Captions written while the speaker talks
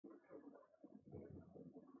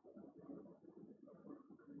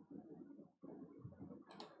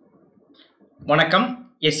வணக்கம்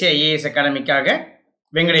SAIAS அகாடமிக்காக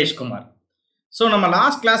Venkatesh Kumar. So நம்ம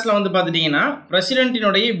last கிளாஸில் வந்து பார்த்துட்டிங்கன்னா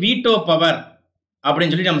பிரசிடென்ட்டினுடைய வீட்டோ பவர்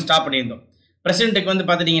அப்படின்னு சொல்லி நம்ம ஸ்டாப் பண்ணியிருந்தோம். பிரசிடென்ட்டுக்கு வந்து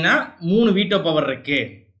பார்த்துட்டிங்கன்னா 3 வீட்டோ பவர் இருக்குது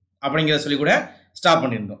அப்படிங்கிறத சொல்லி கூட ஸ்டாப்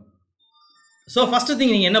பண்ணியிருந்தோம். ஸோ ஃபஸ்ட்டு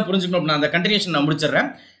திங் நீங்கள் என்ன புரிஞ்சுக்கணும் அப்படின்னா அந்த கண்டினியூஷன் நான் முடிச்சிடுறேன்.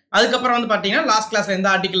 அதுக்கப்புறம் வந்து பார்த்தீங்கன்னா லாஸ்ட் கிளாஸில் எந்த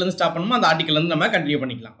ஆர்டிக்கல்லேருந்து ஸ்டாப் பண்ணுமோ அந்த ஆர்டிக்கல்லேருந்து நம்ம கண்டினியூ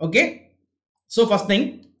பண்ணிக்கலாம். Okay, so first thing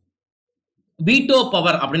veto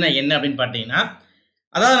power அப்படின்னா என்ன அப்படின்னு பார்த்தீங்கன்னா,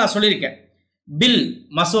 அதாவது நான் சொல்லியிருக்கேன் பில்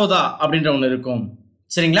மசோதா அப்படின்ற ஒன்று இருக்கும்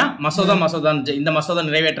சரிங்களா. மசோதா இந்த மசோதா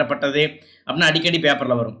நிறைவேற்றப்பட்டது அப்படின்னு அடிக்கடி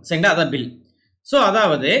பேப்பரில் வரும் சரிங்களா, அதான் பில். ஸோ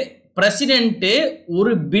அதாவது பிரசிடென்ட்டு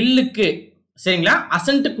ஒரு பில்லுக்கு சரிங்களா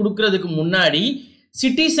அசன்ட் கொடுக்கறதுக்கு முன்னாடி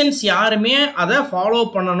சிட்டிசன்ஸ் யாருமே அதை ஃபாலோ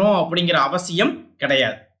பண்ணணும் அப்படிங்கிற அவசியம்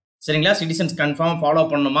கிடையாது சரிங்களா. சிட்டிசன்ஸ் கன்ஃபார்ம் ஃபாலோ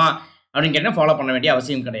பண்ணணுமா அப்படின்னு கேட்டால் ஃபாலோ பண்ண வேண்டிய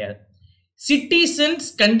அவசியம் கிடையாது. சிட்டிசன்ஸ்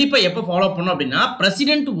கண்டிப்பாக எப்போ ஃபாலோ பண்ணணும் அப்படின்னா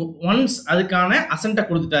பிரசிடென்ட் ஒன்ஸ் அதுக்கான அசன்ட்டை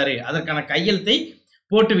கொடுத்துட்டாரு, அதற்கான கையெழுத்தை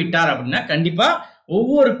போட்டு விட்டார் அப்படின்னா கண்டிப்பாக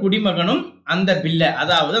ஒவ்வொரு குடிமகனும் அந்த பில்லை,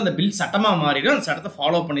 அதாவது அந்த பில் சட்டமாக மாறிடும், அந்த சட்டத்தை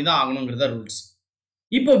ஃபாலோ பண்ணி தான் ஆகணுங்கிறத ரூல்ஸ்.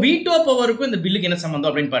 இப்போ வீட்டோ பவருக்கும் இந்த பில்லுக்கு என்ன சம்மந்தம்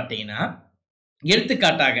அப்படின்னு பார்த்தீங்கன்னா,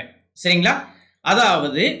 எடுத்துக்காட்டாக சரிங்களா,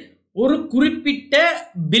 அதாவது ஒரு குறிப்பிட்ட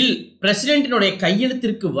பில் பிரசிடென்ட்டினுடைய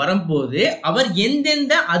கையெழுத்திற்கு வரும்போது அவர்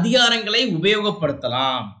எந்தெந்த அதிகாரங்களை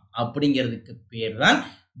உபயோகப்படுத்தலாம் அப்படிங்கிறதுக்கு பேர் தான்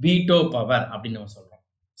வீட்டோ பவர் அப்படின்னு நம்ம சொல்றோம்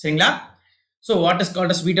சரிங்களா. So what is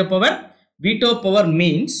called as veto power? Veto power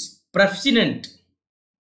means president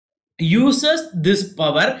uses this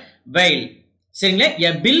power while சரிங்களா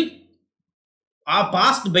a bill are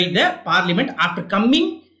passed by the parliament after coming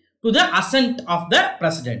to the assent of the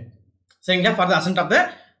president சரிங்களா, for the assent of the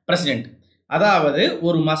president. அதாவது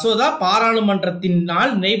ஒரு மசோதா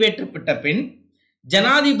பாராளுமன்றத்தினால் நிறைவேற்றப்பட்ட பின்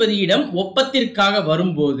ஜனாதிபதியிடம் ஒப்பத்திற்காக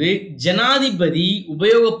வரும்போது ஜனாதிபதி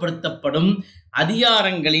உபயோகப்படுத்தப்படும்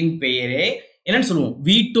அதிகாரங்களின் பெயரே என்னன்னு சொல்லுவோம்,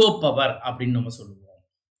 வீட்டோ பவர் அப்படின்னு நம்ம சொல்லுவோம்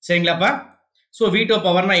சரிங்களாப்பா. ஸோ வீட்டோ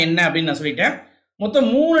பவர்னா என்ன அப்படின்னு நான் சொல்லிட்டேன். மொத்தம்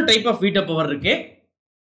 3 டைப் ஆஃப் வீட்டோ பவர் இருக்கு.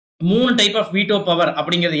 3 டைப் ஆஃப் வீட்டோ பவர்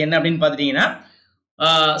அப்படிங்கிறது என்ன அப்படின்னு பார்த்துட்டீங்கன்னா,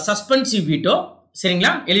 சஸ்பென்சிவ் வீட்டோ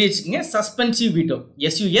சரிங்களா, எழுதி வச்சுக்கோங்க. Suspensive veto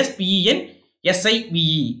SUSPENSIVE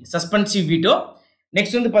suspensive veto.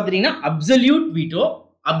 Next வந்து பார்த்துட்டீங்கன்னா absolute veto,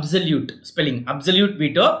 absolute spelling absolute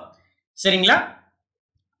veto சரிங்களா.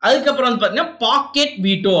 அதுக்கப்புறம் வந்து பார்த்தீங்கன்னா பாக்கெட்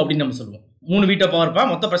வீட்டோ அப்படின்னு நம்ம சொல்லுவோம். 3 வீட்டோ பவர்ப்பா.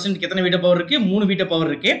 மொத்தம் பிரசிடென்ட்க்கு எத்தனை வீட்டோ பவர் இருக்கு? 3 வீட்டோ பவர்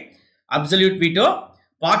இருக்கு. Absolute veto,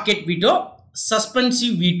 packet veto,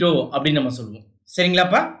 suspensive veto அப்படின்னு நம்ம சொல்லுவோம்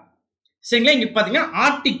சரிங்களாப்பா. சரிங்களா, இங்க பார்த்தீங்கன்னா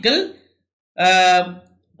ஆர்டிக்கல்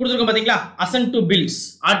கொடுத்துருக்கோம் பார்த்தீங்களா, அசன்ட் டு பில்ஸ்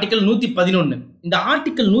ஆர்டிக்கல் 111. இந்த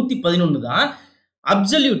ஆர்டிக்கல் 111 தான்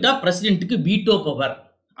அப்சல்யூட்டா பிரசிடென்ட்டுக்கு வீட்டோ பவர்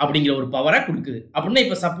அப்படிங்கிற ஒரு பவரை கொடுக்குது. அப்படின்னா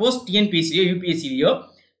இப்போ சப்போஸ் டிஎன்பிஎஸ்சியோ யூபிஎஸ்சியோ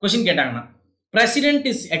கொஸ்டின் கேட்டாங்கன்னா president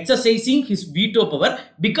is exercising his veto power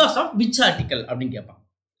because of which article அப்படின்னு கேட்பான்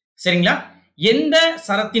சரிங்களா. எந்த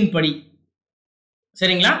சரத்தின்படி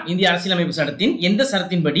சரிங்களா, இந்திய அரசியலமைப்பு சட்டத்தின் எந்த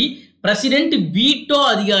சரத்தின்படி பிரசிடென்ட் வீட்டோ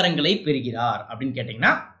அதிகாரங்களை பெறுகிறார் அப்படின்னு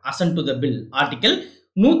கேட்டீங்கன்னா அசன்ட் டு த பில் ஆர்டிக்கல்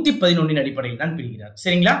 111 அடிப்படையில் தான் பெறுகிறார்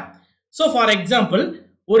சரிங்களா. ஸோ ஃபார் எக்ஸாம்பிள்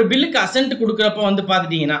ஒரு பில்லுக்கு அசன்ட் கொடுக்குறப்ப வந்து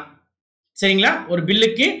பார்த்துட்டீங்கன்னா சரிங்களா, ஒரு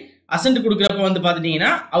பில்லுக்கு அசன்ட் கொடுக்குறப்ப வந்து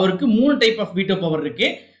பார்த்துட்டீங்கன்னா அவருக்கு 3 டைப் ஆஃப் வீட்டோ பவர் இருக்கு.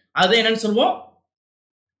 அது என்னன்னு சொல்லுவோம்,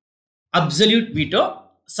 absolute veto,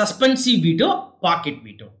 suspensive veto, packet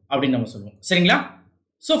veto அப்படின்னு நம்ம சொல்லுவோம் சரிங்களா.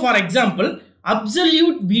 So for example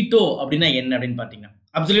absolute veto அப்படின்னா என்ன அப்படின்னு பார்த்தீங்கன்னா,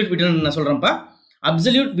 அப்சல்யூட் வீட்டோ நான் சொல்றேன்ப்பா.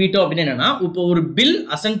 அப்சல்யூட் வீட்டோ அப்படின்னு என்னன்னா, இப்போ ஒரு பில்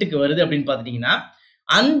அசன்ட்டுக்கு வருது அப்படின்னு பார்த்துட்டீங்கன்னா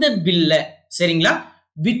அந்த பில்ல சரிங்களா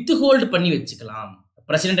வித் ஹோல்டு பண்ணி வச்சுக்கலாம்.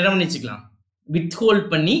 பிரசிடென்ட் என்ன பண்ணி வச்சுக்கலாம், வித் ஹோல்ட்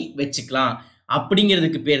பண்ணி வச்சுக்கலாம்.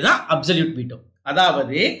 அப்படிங்கிறதுக்கு பேர் தான் அப்சல்யூட் வீட்டோ.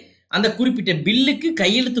 அதாவது அந்த குறிப்பிட்ட பில்லுக்கு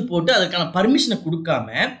கையெழுத்து போட்டு அதுக்கான பர்மிஷனை கொடுக்காம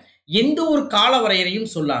எந்த ஒரு கால வரையறையும்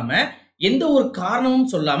சொல்லாம எந்த ஒரு காரணமும்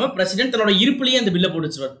சொல்லாம பிரசிடென்ட் தன்னோட இருப்பிலேயே அந்த பில்லை போட்டு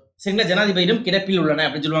வச்சுருவார் சரிங்களா. ஜனாதிபதியிடம் கிடப்பில் உள்ளன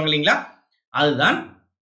அப்படின்னு சொல்லுவாங்க இல்லைங்களா, அதுதான்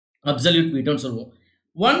அப்சல்யூட் வீட்டோன்னு சொல்லுவோம்.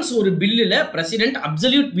 ஒன்ஸ் ஒரு பில்லுல பிரசிடென்ட்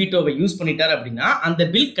அப்சல்யூட் வீட்டோவை யூஸ் பண்ணிட்டார் அப்படின்னா அந்த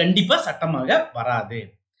பில் கண்டிப்பா சட்டமாக வராது.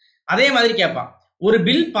 அதே மாதிரி கேட்பான், ஒரு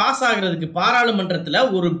பில் பாஸ் ஆகிறதுக்கு பாராளுமன்றத்தில்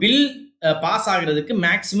ஒரு பில் பாஸ் ஆகிறதுக்கு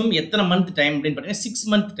மேக்சிமம் எத்தனை மந்த் டைம் அப்படின்னு பார்த்தீங்கன்னா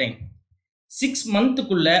 6 மந்த் டைம். 6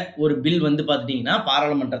 மந்த்துக்குள்ள ஒரு பில் வந்து பார்த்துட்டீங்கன்னா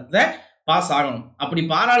பாராளுமன்றத்தில் பாஸ் ஆகணும். அப்படி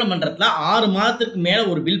பாராளுமன்றத்தில் 6 மாதத்திற்கு மேலே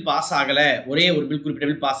ஒரு பில் பாஸ் ஆகலை, ஒரே ஒரு பில் குறிப்பிட்ட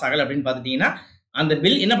பில் பாஸ் ஆகலை அப்படின்னு பார்த்துட்டீங்கன்னா அந்த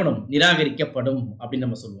பில் என்ன பண்ணும், நிராகரிக்கப்படும் அப்படின்னு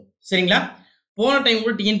நம்ம சொல்லுவோம் சரிங்களா. போன டைம்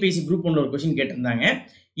கூட டிஎன்பிஎஸ்சி குரூப் 1 ஒரு கொஸ்டின் கேட்டிருந்தாங்க,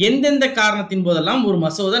 எந்தெந்த காரணத்தின் போதெல்லாம் ஒரு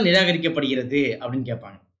மசோதா நிராகரிக்கப்படுகிறது அப்படின்னு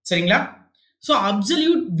கேட்பாங்க சரிங்களா. ஸோ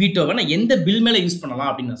அப்சல்யூட் வீட்டோவை நான் எந்த பில் மேலே யூஸ் பண்ணலாம்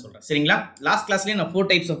அப்படின்னு நான் சொல்கிறேன் சரிங்களா. லாஸ்ட் கிளாஸ்லேயே நான் 4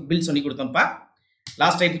 டைப்ஸ் ஆஃப் பில் சொல்லி கொடுத்தேன்ப்பா.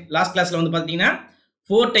 லாஸ்ட் கிளாஸில் வந்து பார்த்தீங்கன்னா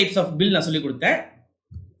 4 டைப்ஸ் ஆஃப் பில் நான் சொல்லி கொடுத்தேன்.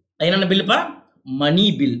 என்னென்ன பில்லுப்பா, மணி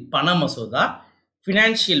பில் பண மசோதா,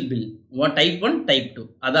 ஃபினான்ஷியல் பில் டைப் 1 டைப் 2,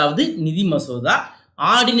 அதாவது நிதி மசோதா,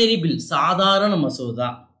 ஆர்டினரி பில் சாதாரண மசோதா,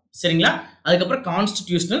 சரிங்களா. அதுக்கப்புறம்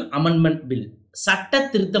கான்ஸ்டிடியூஷனல் அமெண்ட்மெண்ட் பில் சட்ட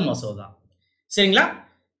திருத்த மசோதா, சரிங்களா.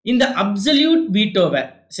 இந்த அப்சல்யூட் வீட்டோவை,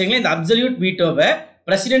 சரிங்களா, இந்த அப்சல்யூட் வீட்டோவை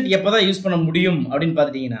பிரசிடென்ட் எப்போதான் யூஸ் பண்ண முடியும் அப்படின்னு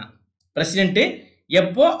பார்த்துட்டீங்கன்னா, பிரசிடென்ட்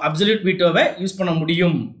எப்போ அப்சல்யூட் வீட்டோவை யூஸ் பண்ண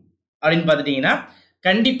முடியும் அப்படின்னு பார்த்துட்டீங்கன்னா,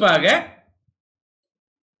 கண்டிப்பாக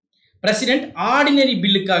பிரசிடென்ட் ஆர்டினரி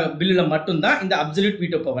பில்லுல மட்டும்தான் இந்த அப்சல்யூட்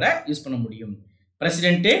வீட்டோ பவரை யூஸ் பண்ண முடியும்.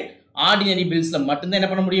 பிரசிடென்ட் ஆர்டினரி பில்ஸ்ல மட்டும்தான் என்ன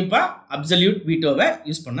பண்ண முடியும்ப்பா, அப்சல்யூட் வீட்டோவை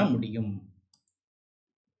யூஸ் பண்ண முடியும்.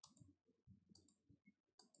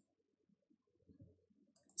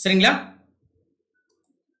 சரிங்களா.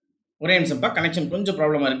 ஒரே நிமிஷம்ப்பா, கனெக்ஷன் கொஞ்சம்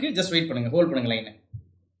ப்ராப்ளமா இருக்கு, ஜஸ்ட் வெயிட் பண்ணுங்க, ஹோல்ட் பண்ணுங்க லைனை.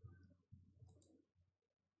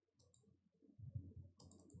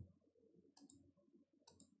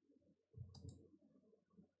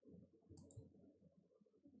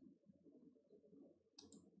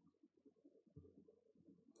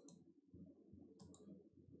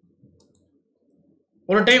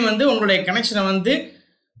 ஒரு டைம் வந்து உங்களுடைய கனெக்ஷனை வந்து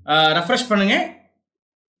ரெஃப்ரெஷ் பண்ணுங்க,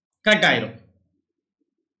 கரெக்ட் ஆயிரும்.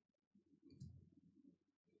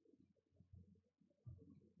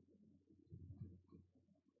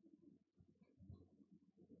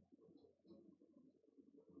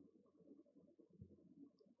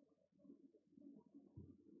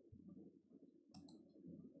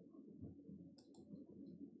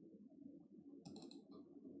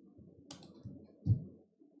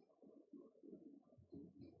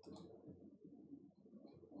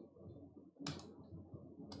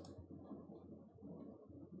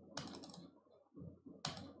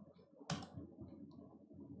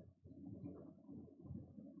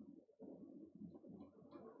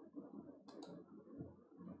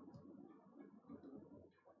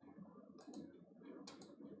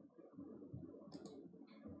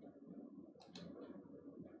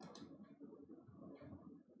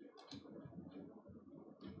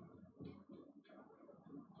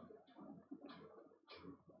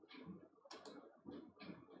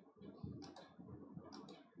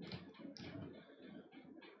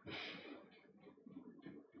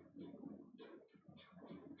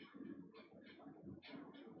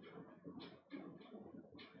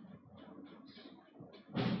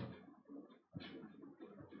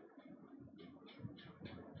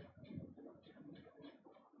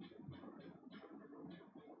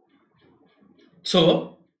 ஸோ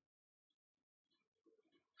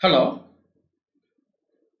ஹலோ,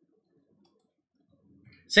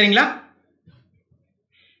 சரிங்களா.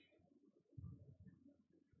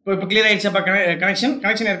 இப்போ கிளியர் ஆயிடுச்சாப்பா கனெக்ஷன்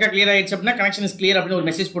இருக்கா? கிளியர் ஆயிடுச்சு அப்படின்னா கனெக்ஷன் இஸ் கிளியர் அப்படின்னு ஒரு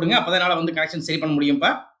மெசேஜ் போடுங்க, அப்போ தான் வந்து கனெக்ஷன் சரி பண்ண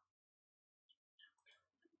முடியும்ப்பா.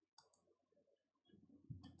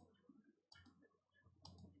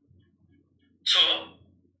 ஸோ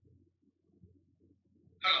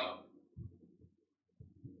ஹலோ,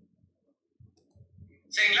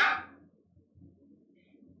 சரிங்களா.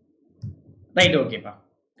 ரைட், ஓகேப்பா,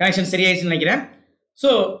 கனெக்ஷன் சரியாயிடுச்சுன்னு நினைக்கிறேன். ஸோ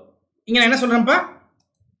இங்கே நான் என்ன சொல்கிறேன்ப்பா,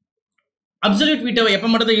 அப்சல்யூட் வீட்டோவை எப்போ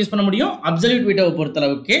மட்டும் தான் யூஸ் பண்ண முடியும், அப்சல்யூட் வீட்டோவை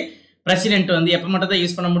பொறுத்தளவுக்கு பிரசிடென்ட் வந்து எப்போ மட்டும் தான்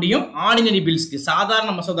யூஸ் பண்ண முடியும், ஆர்டினரி பில்ஸ்க்கு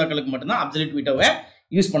சாதாரண மசோதாக்களுக்கு மட்டும்தான் அப்சல்யூட் வீட்டோவை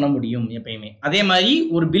யூஸ் பண்ண முடியும் எப்பயுமே. அதே மாதிரி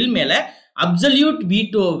ஒரு பில் மேலே அப்சல்யூட்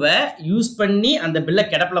வீட்டோவை யூஸ் பண்ணி அந்த பில்லை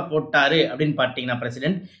கிடப்பில் போட்டாரு அப்படின்னு பார்த்தீங்கன்னா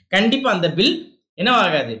பிரசிடென்ட், கண்டிப்பாக அந்த பில்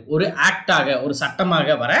என்னவாகாது, ஒரு ஆக்டாக, ஒரு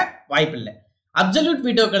சட்டமாக வர வாய்ப்பில்லை. அப்சல்யூட்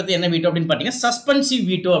வீட்டோக்கு அடுத்து என்ன வீட்டோ அப்படின்னு பார்த்தீங்கன்னா சஸ்பென்சிவ்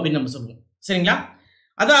வீட்டோ அப்படின்னு நம்ம சொல்லுவோம், சரிங்களா.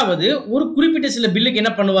 அதாவது ஒரு குறிப்பிட்ட சில பில்லுக்கு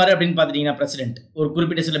என்ன பண்ணுவார் அப்படின்னு பார்த்துட்டீங்கன்னா பிரசிடென்ட், ஒரு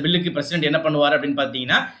குறிப்பிட்ட சில பில்லுக்கு பிரசிடென்ட் என்ன பண்ணுவார் அப்படின்னு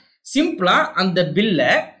பார்த்தீங்கன்னா, சிம்பிளா அந்த பில்லை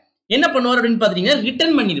என்ன பண்ணுவார் அப்படின்னு பார்த்தீங்கன்னா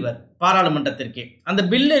ரிட்டர்ன் பண்ணிடுவார் பாராளுமன்றத்திற்கு. அந்த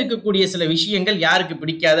பில்ல இருக்கக்கூடிய சில விஷயங்கள் யாருக்கு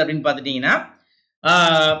பிடிக்காது அப்படின்னு பார்த்துட்டீங்கன்னா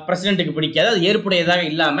பிரசிடென்ட்டுக்கு பிடிக்காது, அது ஏற்புடையதாக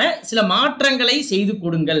இல்லாமல் சில மாற்றங்களை செய்து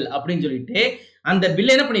கொடுங்கள் அப்படின்னு சொல்லிட்டு அந்த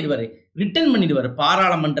பில்லை என்ன பண்ணிடுவாரு, ரிட்டர்ன் பண்ணிடுவார்,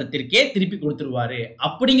 பாராளுமன்றத்திற்கே திருப்பி கொடுத்துருவாரு.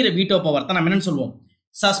 அப்படிங்கிற வீட்டோ பவர் தான் நம்ம என்னன்னு சொல்லுவோம்,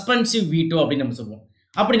 சஸ்பென்சிவ் வீட்டோ அப்படின்னு நம்ம சொல்லுவோம்.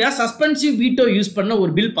 அப்படின்னா சஸ்பென்சிவ் வீட்டோ யூஸ் பண்ண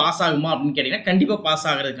ஒரு பில் பாஸ் ஆகுமா அப்படின்னு கேட்டீங்கன்னா கண்டிப்பா பாஸ்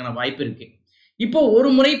ஆகிறதுக்கான வாய்ப்பு இருக்கு. இப்போ ஒரு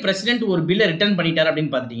முறை பிரசிடென்ட் ஒரு பில்லை ரிட்டர்ன் பண்ணிட்டார்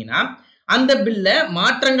அப்படின்னு பாத்தீங்கன்னா அந்த பில்ல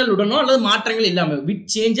மாற்றங்கள் உடனோ அல்லது மாற்றங்கள் இல்லாம with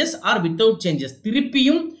changes or without changes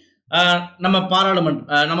திருப்பியும் நம்ம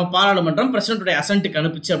பாராளுமன்றம் பிரசிடென்ட்டோட அசென்ட்டுக்கு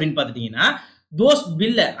அனுப்பிச்சு அப்படின்னு பாத்துட்டீங்கன்னா தோஸ்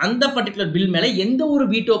பில்ல அந்த பர்டிகுலர் பில் மேல எந்த ஒரு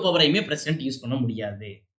வீட்டோ பவரையுமே பிரசிடென்ட் யூஸ் பண்ண முடியாது.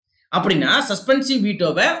 அப்படின்னா சஸ்பென்சிவ்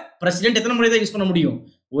வீட்டோவை பிரசிடென்ட் எத்தனை முறை தான் யூஸ் பண்ண முடியும்,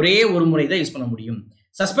 ஒரே ஒரு முறை தான் யூஸ் பண்ண முடியும்.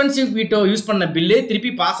 சஸ்பென்சிவ் வீட்டோ யூஸ் பண்ண பில்லு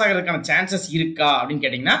திருப்பி பாஸ் ஆகிறதுக்கான சான்சஸ் இருக்கா அப்படின்னு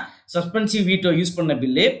கேட்டீங்கன்னா சஸ்பென்சிவ் வீட்டோ யூஸ் பண்ண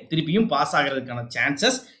பில்லு திருப்பியும் பாஸ் ஆகிறதுக்கான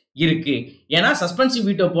சான்சஸ் இருக்கு. ஏன்னா சஸ்பென்சிவ்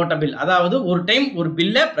வீட்டோ போட்ட பில், அதாவது ஒரு டைம் ஒரு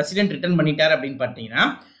பில்லை பிரசிடென்ட் ரிட்டர்ன் பண்ணிட்டார் அப்படின்னு பார்த்தீங்கன்னா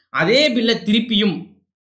அதே பில்லை திருப்பியும்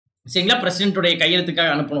சரிங்களா, பிரசிடென்ட்டுடைய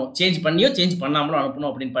கையெழுத்துக்காக அனுப்பணும், சேஞ்ச் பண்ணியோ சேஞ்ச் பண்ணாமலோ அனுப்பணும்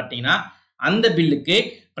அப்படின்னு பார்த்தீங்கன்னா அந்த பில்லுக்கு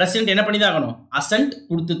பிரசிடென்ட் என்ன பண்ணி தான் ஆகணும், அசென்ட்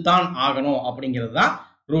கொடுத்துத்தான் ஆகணும் அப்படிங்கிறது தான்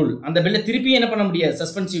ரூல். அந்த பில்லை திருப்பி என்ன பண்ண முடியாது,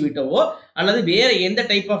 சஸ்பென்சிவ் வீட்டோவோ அல்லது வேற எந்த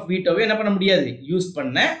டைப் ஆஃப் வீட்டோவோ என்ன பண்ண முடியாது, யூஸ்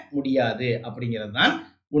பண்ண முடியாது அப்படிங்கிறது தான்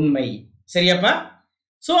உண்மை. சரியாப்பா?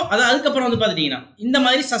 ஸோ அதுக்கப்புறம் வந்து பார்த்துட்டீங்கன்னா இந்த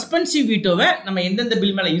மாதிரி சஸ்பென்சிவ் வீட்டோவை நம்ம எந்தெந்த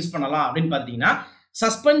பில் மேலே யூஸ் பண்ணலாம் அப்படின்னு பார்த்தீங்கன்னா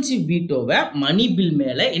சஸ்பென்சிவ் வீட்டோவை மணி பில்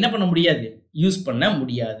மேலே என்ன பண்ண முடியாது, யூஸ் பண்ண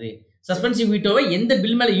முடியாது. சஸ்பென்சிவ் வீட்டோவை எந்த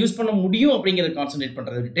பில் மேலே யூஸ் பண்ண முடியும் அப்படிங்கிறத கான்சென்ட்ரேட்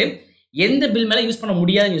பண்ணுறதை விட்டு எந்த பில் மேலே யூஸ் பண்ண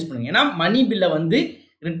முடியாதுன்னு யூஸ் பண்ணுங்க. ஏன்னா மணி பில்லை வந்து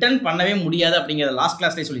ரிட்டர்ன் பண்ணவே முடியாது அப்படிங்கிறத லாஸ்ட்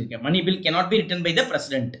கிளாஸ்லேயே சொல்லியிருக்கேன். மணி bill cannot be written by the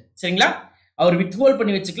president. சரிங்களா, அவர் வித்ஹோல்ட்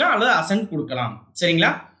பண்ணி வச்சுக்கலாம் அல்லது அசென்ட் கொடுக்கலாம்.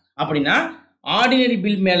 சரிங்களா, அப்படின்னா ஆர்டினரி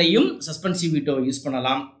பில் மேலேயும் சஸ்பென்சிவ் வீட்டோ யூஸ்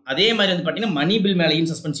பண்ணலாம். அதே மாதிரி வந்து பார்த்தீங்கன்னா மணி பில் மேலேயும்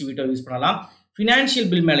சஸ்பென்சிவ் வீட்டோ யூஸ் பண்ணலாம். ஃபினான்ஷியல்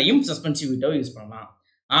பில் மேலேயும் சஸ்பென்சிவ் வீட்டோ யூஸ் பண்ணலாம்.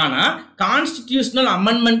 ஆனால் கான்ஸ்டிடியூஷனல்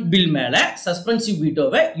அமெண்ட்மெண்ட் பில் மேலே சஸ்பென்சிவ்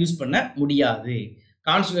வீட்டோவை யூஸ் பண்ண முடியாது.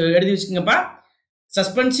 எழுதி வச்சுக்கோங்கப்பா,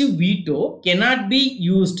 suspensive veto cannot be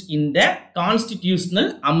used in the constitutional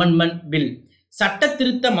amendment bill. சட்ட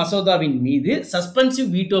திருத்த மசோதாவின் மீது சஸ்பென்சிவ்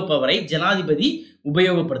வீட்டோ பவரை ஜனாதிபதி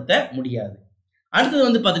உபயோகப்படுத்த முடியாது. அடுத்தது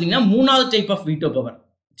வந்து பார்த்தீங்கன்னா மூணாவது டைப் ஆஃப் வீட்டோ பவர்.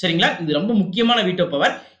 சரிங்களா, இது ரொம்ப முக்கியமான வீட்டோ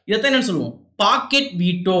பவர். இதைத்தான் என்ன சொல்லுவோம், பாக்கெட்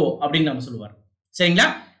வீட்டோ அப்படின்னு நம்ம சொல்லுவார். சரிங்களா,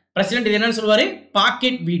 பிரசிடென்ட் இது என்னன்னு சொல்லுவாரு,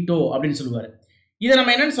 பாக்கெட் வீட்டோ அப்படின்னு சொல்லுவாரு. இதை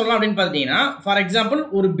நம்ம என்னன்னு சொல்லலாம் அப்படின்னு பார்த்தீங்கன்னா, ஃபார் எக்ஸாம்பிள்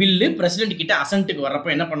ஒரு பில்லு பிரசிடென்ட் கிட்ட அசென்ட்டுக்கு வரப்போ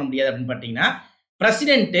என்ன பண்ண முடியாது அப்படின்னு பார்த்தீங்கன்னா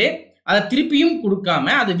பிரசிடென்ட் அதை திருப்பியும்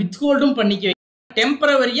கொடுக்காம அதை வித்ஹோல்டும் பண்ணிக்க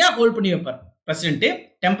டெம்பரவரியா ஹோல்ட் பண்ணி வைப்பார். பிரசிடென்ட்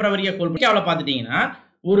டெம்பரவரியா ஹோல்ட் பண்ணி அவளை பார்த்துட்டீங்கன்னா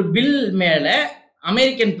ஒரு பில் மேல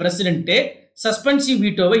அமெரிக்கன் பிரசிடென்ட் சஸ்பென்சிவ்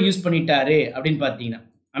வீட்டோவை யூஸ் பண்ணிட்டாரு அப்படின்னு பார்த்தீங்கன்னா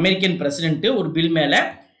அமெரிக்கன் பிரசிடென்ட் ஒரு பில் மேல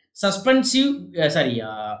சஸ்பென்சிவ்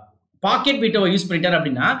பாக்கெட் வீட்டோவை யூஸ் பண்ணிட்டாரு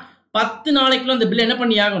அப்படின்னா 10 நாளைக்குள்ள அந்த பில் என்ன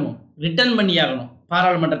பண்ணி ஆகணும், ரிட்டர்ன் பண்ணி ஆகணும்,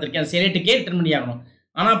 பாராளுமன்றத்திற்கு அந்த செனேட்டுக்கே ரிட்டர்ன் பண்ணி ஆகணும்.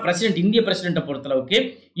 ஆனால் பிரசிடென்ட் இந்திய பிரசிடென்ட்டை பொறுத்தளவுக்கு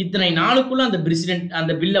இத்தனை நாளுக்குள்ள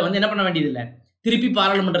அந்த பில்லை வந்து என்ன பண்ண வேண்டியதில்லை, திருப்பி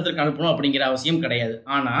பாராளுமன்றத்திற்கு அனுப்பணும் அப்படிங்கிற அவசியம் கிடையாது.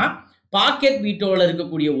 ஆனால் பாக்கெட் வீட்டோவில்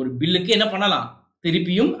இருக்கக்கூடிய ஒரு பில்லுக்கு என்ன பண்ணலாம்,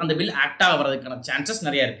 திருப்பியும் அந்த பில் ஆக்டாக வர்றதுக்கான சான்சஸ்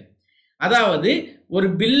நிறைய இருக்கு. அதாவது ஒரு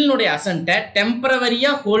பில்லுடைய அசென்ட்டை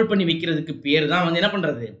டெம்பரவரியா ஹோல்ட் பண்ணி வைக்கிறதுக்கு பேர் தான் வந்து என்ன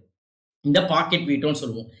பண்றது, இந்த பாக்கெட் வீட்டோன்னு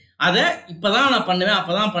சொல்லுவோம். அதை இப்பதான் நான் பண்ணுவேன்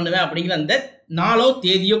அப்பதான் பண்ணுவேன் அப்படிங்கிற அந்த நாளோ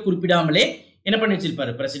தேதியோ குறிப்பிடாமலே என்ன பண்ணி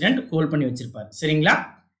வச்சிருப்பாரு, பிரசிடென்ட் ஹோல்ட் பண்ணி வச்சிருப்பாரு. சரிங்களா,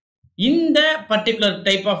 இந்த பர்டிகுலர்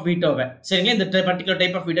டைப் ஆஃப் வீட்டோவை சரிங்களா இந்த பர்டிகுலர்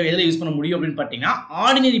டைப் ஆஃப் வீட்டோ எதில் யூஸ் பண்ண முடியும் அப்படின்னு பார்த்தீங்கன்னா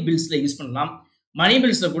ஆர்டினரி பில்ஸ்ல யூஸ் பண்ணலாம், மணி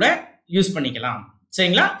பில்ஸ்ல கூட யூஸ் பண்ணிக்கலாம்.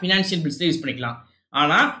 சரிங்களா, ஃபினான்ஷியல் பில்ஸ்ல யூஸ் பண்ணிக்கலாம்.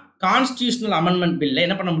 ஆனால் கான்ஸ்டியூஷனல் அமெண்ட்மெண்ட் பில்ல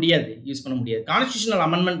என்ன பண்ண முடியாது, யூஸ் பண்ண முடியாது. கான்ஸ்டியூஷனல்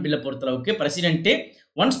அமெண்ட்மெண்ட் பில்லை பொறுத்தளவுக்கு பிரசிடென்ட்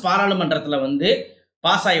ஒன்ஸ் பாராளுமன்றத்தில் வந்து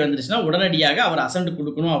பாஸ் ஆகி வந்துருச்சுன்னா உடனடியாக அவர் அசென்ட்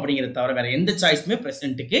கொடுக்கணும் அப்படிங்கிறத தவிர வேற எந்த சாய்ஸுமே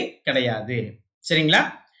பிரசிடென்ட்டுக்கு கிடையாது. சரிங்களா,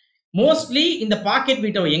 மோஸ்ட்லி இந்த பாக்கெட்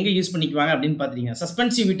வீட்டோவை எங்க யூஸ் பண்ணிக்குவாங்க அப்படின்னு பார்த்தீங்கன்னா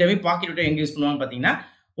சஸ்பென்சிவ் வீட்டோவை பாக்கெட் வீட்டோ எங்க யூஸ் பண்ணுவாங்க பார்த்தீங்கன்னா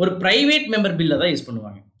ஒரு பிரைவேட் மெம்பர் பில்ல தான் யூஸ்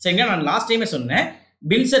பண்ணுவாங்க. சரிங்களா, நான் லாஸ்ட் டைமே சொன்னேன்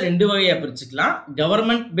பில்ஸை 2 வகையாக பிரிச்சுக்கலாம்,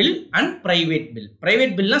 government bill and private bill.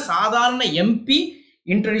 Private பில்னா சாதாரண எம்பி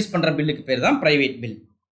இன்ட்ரடியூஸ் பண்ற பில்லுக்கு பேர் தான் பிரைவேட் பில்.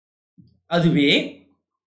 அதுவே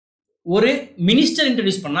ஒரு மினிஸ்டர்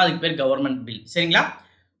இன்ட்ரடியூஸ் பண்ணா அதுக்கு பேர் கவர்மெண்ட் பில். சரிங்களா,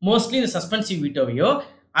 மோஸ்ட்லி இந்த சஸ்பென்சிவ் வீட்டோவையோ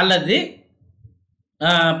அல்லது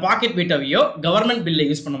பாக்கெட் வீட்டோவையோ கவர்மெண்ட் பில்லை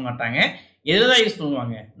யூஸ் பண்ண மாட்டாங்க. எதில் தான் யூஸ்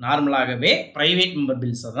பண்ணுவாங்க, நார்மலாகவே பிரைவேட் மெம்பர்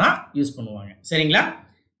பில்ஸை தான் யூஸ் பண்ணுவாங்க. சரிங்களா,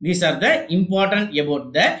 these are the important about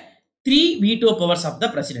the 3 veto powers of the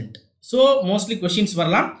president. So mostly questions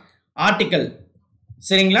வரலாம். ஆர்டிக்கல்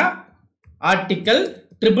சரிங்களா, article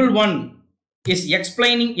 111 is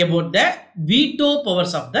explaining about the veto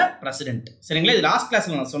powers of the president. சரிங்களா, இது லாஸ்ட்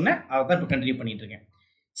கிளாஸ்ல நான் சொன்னேன், அதை தான் இப்போ கண்டினியூ பண்ணிட்டு இருக்கேன்.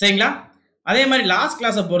 சரிங்களா, அதே மாதிரி லாஸ்ட்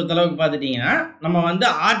கிளாஸை பொறுத்த அளவுக்கு பார்த்துட்டீங்கன்னா நம்ம வந்து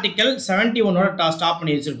ஆர்டிக்கல் 71 ஸ்டாப்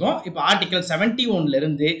பண்ணி வச்சிருக்கோம். இப்போ ஆர்டிக்கல் 71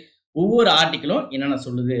 இருந்து ஒவ்வொரு ஆர்டிக்கலும் என்னென்ன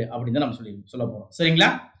சொல்லுது அப்படின்னு தான் நம்ம சொல்ல போறோம். சரிங்களா,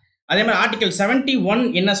 அதே மாதிரி ஆர்டிக்கல் 71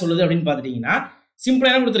 என்ன சொல்லுது அப்படின்னு பார்த்துட்டீங்கன்னா சிம்பிளா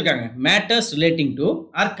என்ன கொடுத்துருக்காங்க, matters relating to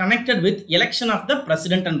R connected with election of the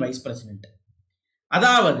president and vice president.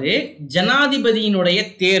 அதாவது ஜனாதிபதியினுடைய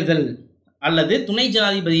தேர்தல் அல்லது துணை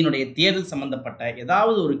ஜனாதிபதியினுடைய தேர்தல் சம்பந்தப்பட்ட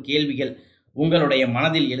ஏதாவது ஒரு கேள்விகள் உங்களுடைய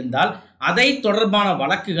மனதில் எழுந்தால் அதை தொடர்பான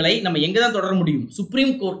வழக்குகளை நம்ம எங்க தான் தொடர முடியும்,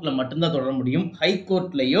 சுப்ரீம் கோர்ட்ல மட்டும்தான் தொடர முடியும். ஹை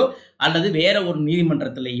கோர்ட்லயோ அல்லது வேற ஒரு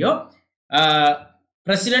நீதிமன்றத்திலேயோ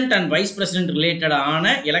பிரசிடென்ட் அண்ட் வைஸ் பிரசிடென்ட்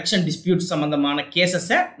ரிலேட்டடான எலெக்ஷன் டிஸ்பியூட் சம்பந்தமான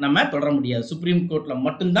கேசஸை நம்ம தொடர முடியாது. சுப்ரீம் கோர்ட்ல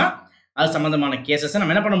மட்டும்தான் அது சம்பந்தமான கேசஸை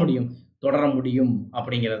நம்ம என்ன பண்ண முடியும், தொடர முடியும்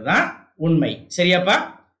அப்படிங்கிறது தான் உண்மை. சரியாப்பா,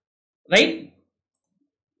 ரைட்.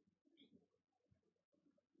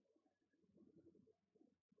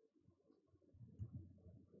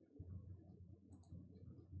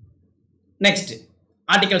 நெக்ஸ்ட்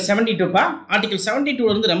ஆர்டிகல் 72 பா. ஆர்டிகல் 72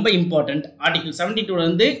 வந்து ரொம்ப இம்பார்ட்டன்ட். ஆர்டிகல் 72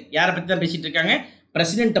 வந்து யாரை பத்தி தான் பேசிட்டு இருக்காங்க,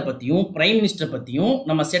 பிரசிடென்ட்டை பற்றியும் பிரைம் மினிஸ்டர் பற்றியும்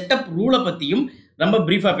நம்ம செட்டப் ரூலை பற்றியும் ரொம்ப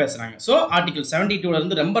ப்ரீஃபாக பேசுகிறாங்க. ஸோ ஆர்டிகல்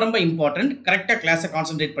 72 ரொம்ப ரொம்ப இம்பார்ட்டன்ட். கரெக்டாக கிளாஸை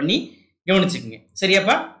கான்சென்ட்ரேட் பண்ணி கவனிச்சுக்கோங்க.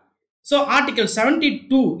 சரியாப்பா? ஸோ ஆர்டிகல்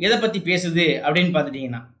 72 எதை பற்றி பேசுது அப்படின்னு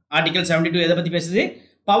பார்த்துட்டிங்கன்னா, ஆர்டிகல் 72 எதை பற்றி பேசுது?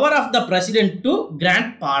 Power of the president to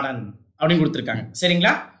grand pardon அப்படின்னு கொடுத்துருக்காங்க.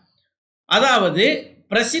 சரிங்களா? அதாவது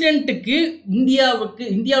பிரசிடென்ட்டுக்கு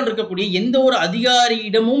இந்தியாவில் இருக்கக்கூடிய எந்த ஒரு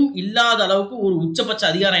அதிகாரியிடமும் இல்லாத அளவுக்கு ஒரு உச்சபட்ச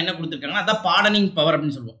அதிகாரம் என்ன கொடுத்துருக்காங்கன்னா, அதான் பார்டனிங் பவர்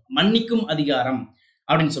அப்படின்னு சொல்லுவோம். மன்னிக்கும் அதிகாரம்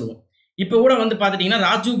அப்படின்னு சொல்லுவோம். இப்போ கூட வந்து பார்த்துட்டிங்கன்னா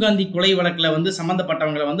ராஜீவ்காந்தி கொலை வழக்கில்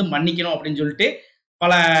சம்மந்தப்பட்டவங்களை மன்னிக்கணும் அப்படின்னு சொல்லிட்டு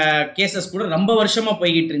பல கேசஸ் கூட ரொம்ப வருஷமாக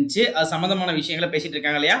போய்கிட்டு இருந்துச்சு. அது சம்மந்தமான விஷயங்களை பேசிட்டு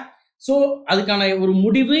இருக்காங்க இல்லையா? ஸோ அதுக்கான ஒரு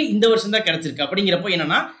முடிவு இந்த வருஷம் தான் கிடைச்சிருக்கு. அப்படிங்கிறப்போ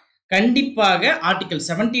என்னன்னா, கண்டிப்பாக ஆர்டிகல்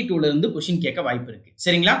 72 கொஸ்டின் கேட்க வாய்ப்பு இருக்கு.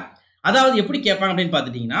 சரிங்களா? அதாவது எப்படி கேட்பாங்க அப்படின்னு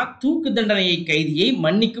பார்த்துட்டீங்கன்னா, தூக்கு தண்டனையை கைதியை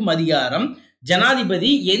மன்னிக்கும் அதிகாரம்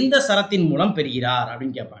ஜனாதிபதி எந்த சரத்தின் மூலம் பெறுகிறார்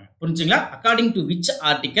அப்படின்னு கேட்பாங்க. புரிஞ்சுங்களா? According to which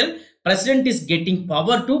article president is getting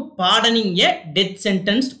power to pardoning a death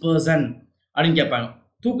சென்டென்ஸ்ட் person அப்படின்னு கேட்பாங்க.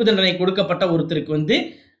 தூக்கு தண்டனை கொடுக்கப்பட்ட ஒருத்தருக்கு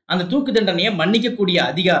அந்த தூக்கு தண்டனையை மன்னிக்கக்கூடிய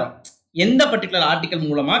அதிகாரம் எந்த பர்டிகுலர் ஆர்டிகல்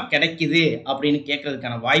மூலமா கிடைக்குது அப்படின்னு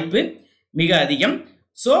கேட்கறதுக்கான வாய்ப்பு மிக அதிகம்.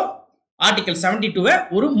 ஸோ ஆர்டிகல் 72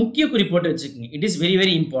 ஒரு முக்கிய குறிப்போட்டு வச்சுக்கோங்க. It is very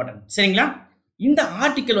very important. சரிங்களா? இந்த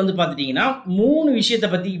ஆர்டிகல் பார்த்துட்டீங்கன்னா 3 விஷயத்தை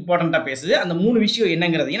பற்றி இம்பார்ட்டண்ட்டாக பேசுது. அந்த 3 விஷயம்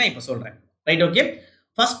என்னங்கிறதையும் நான் இப்போ சொல்கிறேன். Right? Okay.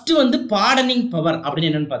 First pardoning power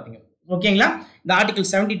அப்படின்னு என்னன்னு பார்த்தீங்க. ஓகேங்களா? இந்த ஆர்டிகல்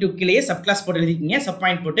 72 கீழே சப் கிளாஸ் போட்டு எழுதிக்கிங்க. சப்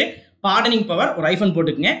பாயிண்ட் போட்டு பார்டனிங் பவர் ஒரு ஐஃபன்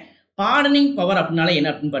போட்டுக்குங்க. பார்டனிங் பவர் அப்படின்னால என்ன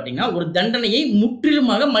அப்படின்னு பார்த்தீங்கன்னா, ஒரு தண்டனையை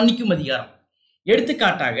முற்றிலுமாக மன்னிக்கும் அதிகாரம்.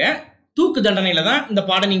 எடுத்துக்காட்டாக தூக்கு தண்டனையில தான் இந்த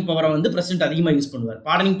பார்டனிங் பவரை பிரசிடென்ட் அதிகமாக யூஸ் பண்ணுவார்.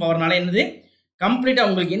 பார்டனிங் பவர்னால என்னது? கம்ப்ளீட்டாக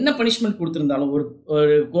உங்களுக்கு என்ன பனிஷ்மெண்ட் கொடுத்துருந்தாலும்,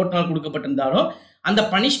 ஒரு கோர்ட்னால் கொடுக்கப்பட்டிருந்தாலும் அந்த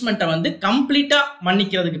பனிஷ்மெண்ட்டை கம்ப்ளீட்டாக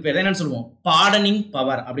மன்னிக்கிறதுக்கு பேர் தான் என்னன்னு சொல்லுவோம்? பார்டனிங்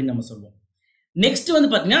பவர் அப்படின்னு நம்ம சொல்லுவோம். நெக்ஸ்ட்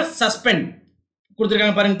பார்த்தீங்கன்னா சஸ்பெண்ட்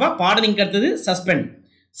கொடுத்துருக்காங்க பாருங்கப்பா. பார்டனிங் அடுத்தது சஸ்பெண்ட்.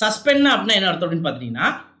 சஸ்பெண்ட் அப்படின்னா என்ன அர்த்தம் அப்படின்னு பார்த்தீங்கன்னா,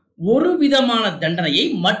 ஒரு விதமான தண்டனையை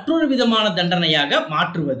மற்றொரு விதமான தண்டனையாக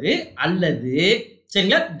மாற்றுவது அல்லது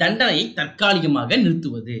சரிங்களா தண்டனையை தற்காலிகமாக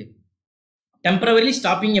நிறுத்துவது. டெம்பரவரிலி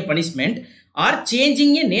stopping a punishment R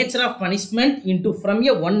changing a nature of punishment into from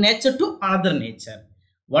a one nature to another nature.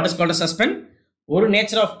 What is called suspend? ஒரு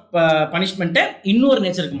நேச்சர் ஆஃப் பனிஷ்மெண்ட்டை இன்னொரு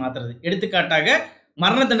நேச்சருக்கு மாற்றுறது. எடுத்துக்காட்டாக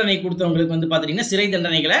மரண தண்டனை கொடுத்தவங்களுக்கு பார்த்தீங்கன்னா சிறை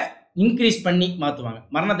தண்டனைகளை இன்க்ரீஸ் பண்ணி மாற்றுவாங்க.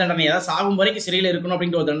 மரண தண்டனை அதாவது சாகும் வரைக்கும் சிறையில் இருக்கணும்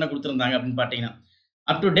அப்படின்ற ஒரு தண்டனை கொடுத்துருந்தாங்க அப்படின்னு பார்த்தீங்கன்னா,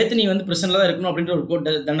 அப் டு டெத் நீ பிரிசனில் தான் இருக்கணும் அப்படின்ற ஒரு கோர்ட்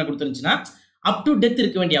தண்டனை கொடுத்துருந்துச்சுன்னா அப் டு டெத்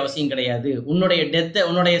இருக்க வேண்டிய அவசியம் கிடையாது.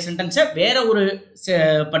 உன்னுடைய சென்டென்ஸை வேற ஒரு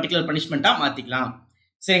பர்டிகுலர் பனிஷ்மெண்ட்டாக மாற்றிக்கலாம்.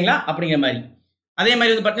 சரிங்களா? அப்படிங்கிற மாதிரி. அதே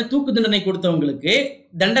மாதிரி பார்த்தீங்கன்னா தூக்கு தண்டனை கொடுத்தவங்களுக்கு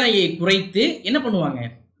தண்டனையை குறைத்து என்ன பண்ணுவாங்க?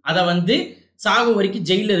 அதை சாகும் வரைக்கும்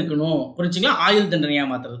ஜெயிலில் இருக்கணும். புரிஞ்சுங்களா? ஆயுள் தண்டனையாக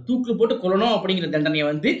மாற்றுறது. தூக்கு போட்டு கொல்லணும் அப்படிங்கிற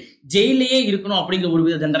தண்டனையை ஜெயிலேயே இருக்கணும் அப்படிங்கிற ஒரு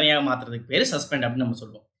வித தண்டனையாக மாற்றுறதுக்கு பேர் சஸ்பெண்ட் அப்படின்னு நம்ம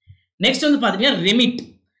சொல்லுவோம். நெக்ஸ்ட் பார்த்தீங்கன்னா ரெமிட்.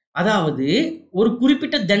 அதாவது ஒரு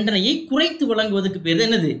குறிப்பிட்ட தண்டனையை குறைத்து வழங்குவதற்கு பேர்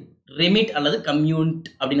என்னது? ரெமிட் அல்லது கம்யூட்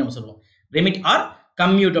அப்படின்னு நம்ம சொல்லுவோம். ரெமிட் ஆர்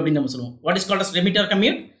கம்யூட் அப்படின்னு நம்ம சொல்லுவோம். What is called as remit R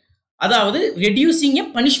commute? அதாவது ரெடியூசிங் எ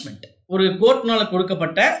பனிஷ்மெண்ட். ஒரு கோர்ட்னால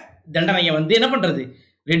கொடுக்கப்பட்ட தண்டனையை என்ன பண்றது?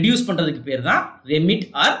 ரெடியூஸ் பண்றதுக்கு பேர் தான் ரெமிட்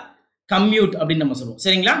ஆர் கம்யூட் அப்படின்னு நம்ம சொல்லுவோம்.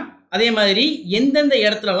 சரிங்களா? அதே மாதிரி எந்தெந்த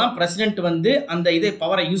இடத்துலலாம் பிரசிடென்ட் அந்த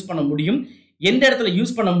பவரை யூஸ் பண்ண முடியும், எந்த இடத்துல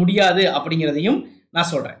யூஸ் பண்ண முடியாது அப்படிங்கிறதையும் நான்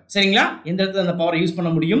சொல்றேன். சரிங்களா? எந்த இடத்துல அந்த பவரை யூஸ் பண்ண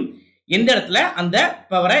முடியும், எந்த இடத்துல அந்த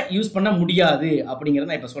பவரை யூஸ் பண்ண முடியாது அப்படிங்கிறத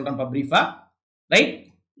நான் இப்போ சொல்றேன் பிரீஃபா. ரைட்?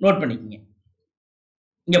 நோட் பண்ணிக்கோங்க.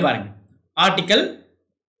 இங்க பாருங்க, ஆர்டிகல்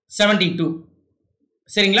 72.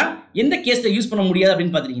 சரிங்களா? எந்த கேஸ்ல யூஸ் பண்ண முடியாது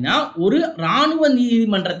அப்படின்னு பாத்தீங்கன்னா, ஒரு ராணுவ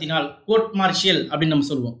நீதிமன்றத்தினால், கோர்ட் மார்ஷியல் அப்படின்னு நம்ம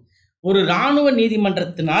சொல்லுவோம், ஒரு ராணுவ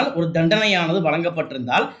நீதிமன்றத்தினால் ஒரு தண்டனையானது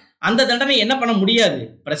வழங்கப்பட்டிருந்தால் அந்த தண்டனை என்ன பண்ண முடியாது?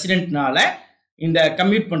 பிரசிடென்ட்னால இந்த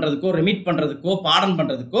கம்யூட் பண்றதுக்கோ ரெமிட் பண்றதுக்கோ பார்டன்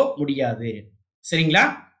பண்றதுக்கோ முடியாது. சரிங்களா?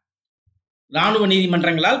 ராணுவ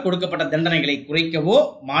நீதிமன்றங்களால் கொடுக்கப்பட்ட தண்டனைகளை குறைக்கவோ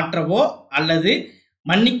மாற்றவோ அல்லது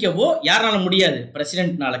மன்னிக்கவோ யாரால முடியாது?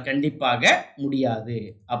 பிரசிடென்ட்னால கண்டிப்பாக முடியாது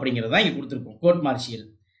அப்படிங்கிறத இங்க கொடுத்துருக்கோம், கோர்ட் மார்ஷியல்.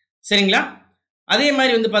 சரிங்களா? அதே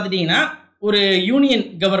மாதிரி பார்த்துட்டீங்கன்னா, ஒரு யூனியன்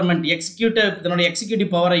கவர்மெண்ட் தன்னுடைய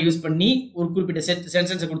எக்ஸிக்யூட்டிவ் பவரை யூஸ் பண்ணி ஒரு குறிப்பிட்ட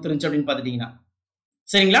சென்டென்ஸை கொடுத்துருந்துச்சு அப்படின்னு பார்த்துட்டீங்கன்னா,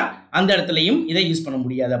 சரிங்களா, அந்த இடத்துலையும் இதை யூஸ் பண்ண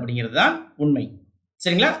முடியாது அப்படிங்கிறது தான் உண்மை.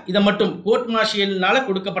 சரிங்களா? இதை மட்டும் கோர்ட் மார்ஷியல்னால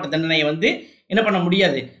கொடுக்கப்பட்ட தண்டனையை என்ன பண்ண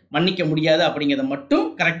முடியாது? மன்னிக்க முடியாது அப்படிங்கிறத மட்டும்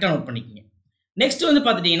கரெக்டாக நோட் பண்ணிக்கோங்க. நெக்ஸ்ட்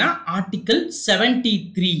பார்த்துட்டீங்கன்னா ஆர்டிகல்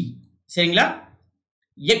 73. சரிங்களா?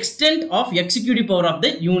 Extent of executive power of the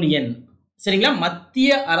union. சரிங்களா?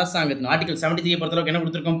 மத்திய அரசாங்கத்தின் ஆர்டிகல் 73 பொறுத்தளவுக்கு என்ன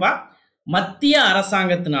கொடுத்துருக்கோம்ப்பா? மத்திய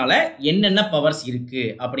அரசாங்கத்தினால என்னென்ன பவர்ஸ் இருக்கு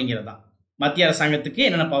அப்படிங்கிறதா. மத்திய அரசாங்கத்துக்கு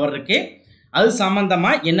என்னென்ன பவர் இருக்கு, அது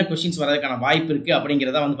சம்பந்தமா என்ன கொஸ்டின்ஸ் வர்றதுக்கான வாய்ப்பு இருக்கு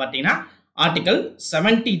அப்படிங்கிறத பார்த்தீங்கன்னா ஆர்டிகல்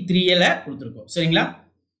 73ல கொடுத்துருக்கோம். சரிங்களா?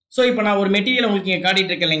 ஸோ இப்போ நான் ஒரு மெட்டீரியல் உங்களுக்கு இங்கே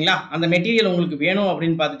காட்டிட்டு இருக்கேன் இல்லைங்களா, அந்த மெட்டீரியல் உங்களுக்கு வேணும்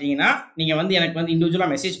அப்படின்னு பார்த்துட்டிங்கன்னா நீங்கள் வந்து எனக்கு வந்து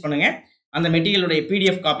இண்டிவிஜுவலாக மெசேஜ் பண்ணுங்கள். அந்த மெட்டீரியலுடைய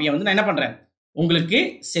PDF காப்பியை வந்து நான் என்ன பண்ணுறேன், உங்களுக்கு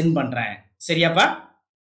சென்ட் பண்ணுறேன். சரியாப்பா?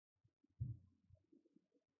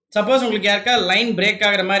 சப்போஸ் உங்களுக்கு யாருக்கா லைன் பிரேக்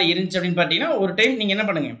ஆகிற மாதிரி இருந்துச்சு அப்படின்னு பார்த்தீங்கன்னா ஒரு டைம் நீங்கள் என்ன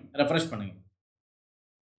பண்ணுங்கள், ரெஃப்ரெஷ் பண்ணுங்கள்.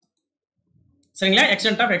 சரிங்களா?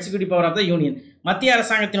 Extent of executive power of the union, மத்திய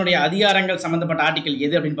அரசாங்கத்தினுடைய அதிகாரங்கள் சம்பந்தப்பட்ட ஆர்டிகல்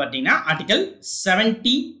எது அப்படின்னு பார்த்தீங்கன்னா ஆர்டிகல்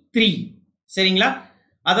 73. சரிங்களா?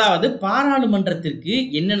 அதாவது பாராளுமன்றத்திற்கு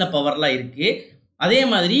என்னென்ன பவர்லாம் இருக்கு, அதே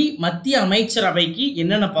மாதிரி மத்திய அமைச்சரவைக்கு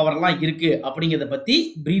என்னென்ன பவர்லாம் இருக்கு அப்படிங்கிறத பத்தி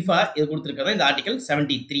பிரீஃபா இது கொடுத்துருக்கதா இந்த ஆர்டிகல்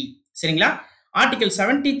 73. சரிங்களா? ஆர்டிகல்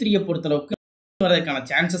 73 பொறுத்தளவுக்கு வரதுக்கான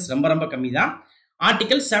சான்சஸ் ரொம்ப ரொம்ப கம்மி தான்.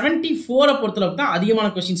 ஆர்டிகல் 74 பொறுத்தளவுக்கு தான் அதிகமான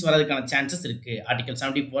கொஸ்டின்ஸ் வரதுக்கான சான்சஸ் இருக்கு. ஆர்டிகல்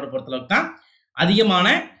 74 பொறுத்தளவுக்கு தான் அதிகமான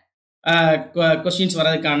கொஸ்டின்ஸ்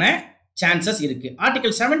வரதுக்கான சான்சஸ் இருக்கு.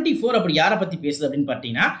 ஆர்டிகல் 74 அப்படி யாரை பத்தி பேசுது அப்படின்னு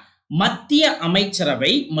பார்த்தீங்கன்னா மத்திய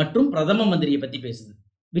அமைச்சரவை மற்றும் பிரதம மந்திரியை பத்தி பேசுது.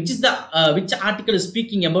 which article is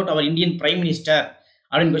speaking about our Indian Prime Minister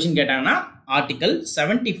அப்படின்னு கொஸ்டின் கேட்டாங்கன்னா article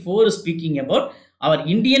 74 is speaking about our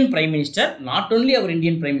Indian Prime Minister, not only our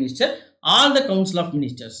Indian Prime Minister, all the Council of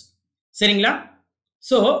Ministers. சரிங்களா?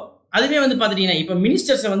 ஸோ அதுவே வந்து பார்த்துட்டீங்கன்னா இப்போ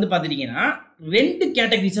மினிஸ்டர்ஸை வந்து பார்த்துட்டீங்கன்னா 2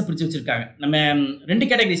 கேட்டகரிஸாக பிரித்து வச்சிருக்காங்க. நம்ம 2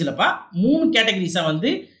 கேட்டகரிஸ் இல்லப்பா, 3 கேட்டகரிஸாக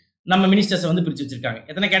வந்து நம்ம மினிஸ்டர்ஸை வந்து பிரித்து வச்சிருக்காங்க.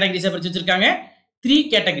 எத்தனை கேட்டகரிஸாக பிரித்து வச்சிருக்காங்க? 3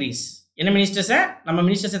 கேட்டகரிஸ். என்ன மினிஸ்டர்ஸை நம்ம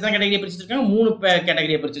மினிஸ்டர்ஸ் எத்தனை கேட்டகரியை பிரித்து வச்சிருக்காங்க? 3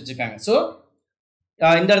 கேட்டகரியை பிரித்து வச்சிருக்காங்க. ஸோ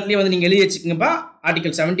இந்த இடத்துலயே வந்து நீங்கள் எழுதி வச்சுக்கோங்கப்பா.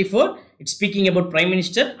 Article 74 it's speaking about prime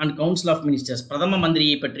minister and council of ministers, பிரதம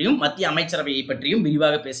மந்திரியை பற்றியும் மத்திய அமைச்சரவையை பற்றியும்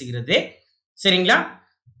விரிவாக பேசுகிறது. சரிங்களா?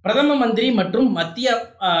 பிரதம மந்திரி மற்றும் மத்திய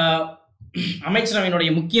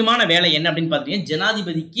அமைச்சரவையினுடைய முக்கியமான வேலை என்ன அப்படின்னு பார்த்தீங்கன்னா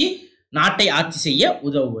ஜனாதிபதிக்கு நாட்டை ஆட்சி செய்ய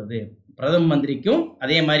உதவுவது. பிரதம மந்திரிக்கும்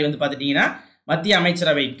அதே மாதிரி வந்து பார்த்துட்டீங்கன்னா மத்திய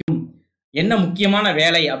அமைச்சரவைக்கும் என்ன முக்கியமான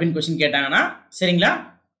வேலை அப்படின்னு கொஸ்டின் கேட்டாங்கன்னா, சரிங்களா,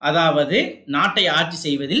 அதாவது நாட்டை ஆட்சி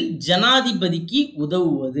செய்வதில் ஜனாதிபதிக்கு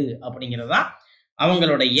உதவுவது அப்படிங்கிறதா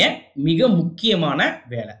அவங்களுடைய மிக முக்கியமான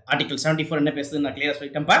வேலை. ஆர்டிகல் 74 என்ன பேசுதுன்னு நான் கிளியரா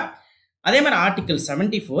சொல்லிட்டேன்ப்பா. அதே மாதிரி article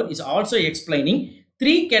 74 is also explaining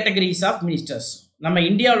 3 categories of ministers. நம்ம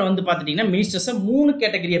இந்தியாவில் வந்து பார்த்துட்டீங்கன்னா மினிஸ்டர்ஸை 3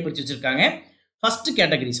 கேட்டகரியை பிரித்து வச்சிருக்காங்க. ஃபர்ஸ்ட்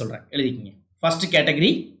கேட்டகரி சொல்கிறேன், எழுதிக்கிங்க. ஃபர்ஸ்ட்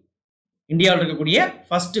கேட்டகரி இந்தியாவில் இருக்கக்கூடிய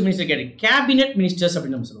first minister category cabinet ministers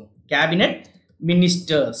அப்படின்னு நம்ம சொல்லுவோம். Cabinet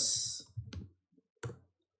ministers.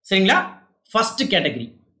 சரிங்களா? First category.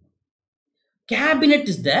 Cabinet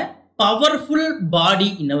is the powerful body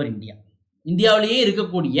in our India. இந்தியாவிலேயே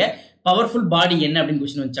இருக்கக்கூடிய பவர்ஃபுல் பாடி என்ன அப்படின்னு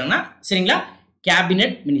கொஸ்டின் வச்சாங்கன்னா, சரிங்களா,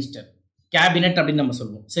 கேபினெட் மினிஸ்டர், கேபினெட் அப்படின்னு நம்ம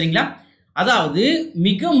சொல்லுவோம். சரிங்களா? அதாவது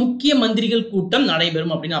மிக முக்கிய மந்திரிகள் கூட்டம்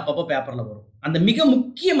நடைபெறும் அப்படின்னு அப்பப்போ பேப்பர்ல வரும். அந்த மிக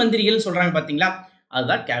முக்கிய மந்திரிகள் சொல்றாங்க பாத்தீங்களா,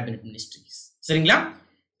 அதுதான் கேபினெட் மினிஸ்டர்ஸ். சரிங்களா?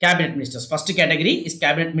 Cabinet ministers first category is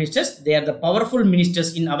cabinet ministers. They are the powerful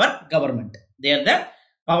ministers in our government. They are the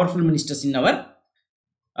powerful ministers in our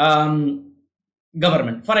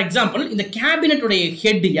government. For example இந்த கேபினெட்டுடைய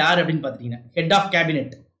ஹெட் யார் அப்படின்னு பார்த்தீங்கன்னா head of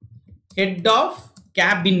cabinet. Head of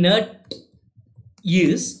cabinet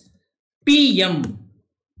is PM.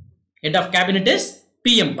 Head of cabinet is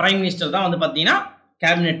PM. Prime minister தான் வந்து பார்த்தீங்கன்னா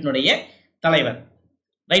கேபினெட்டினுடைய தலைவர்.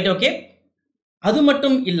 Right? Okay. அது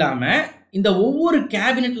மட்டும் இல்லாமல் இந்த ஒவ்வொரு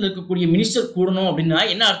கேபினெட்டில் இருக்கக்கூடிய மினிஸ்டர் கூடணும் அப்படின்னா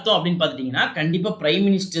என்ன அர்த்தம் அப்படின்னு பார்த்துட்டீங்கன்னா கண்டிப்பாக பிரைம்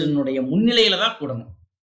மினிஸ்டரினுடைய முன்னிலையில தான் கூடணும்.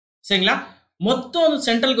 சரிங்களா? மொத்தம்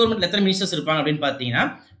சென்ட்ரல் கவர்மெண்ட்ல எத்தனை மினிஸ்டர்ஸ் இருப்பாங்க அப்படின்னு பார்த்தீங்கன்னா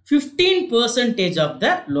 15% of the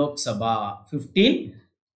Lok Sabha.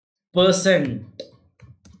 15%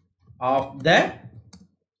 of the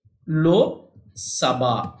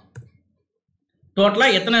Lok Sabha. டோட்டலா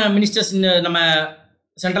எத்தனை மினிஸ்டர்ஸ் நம்ம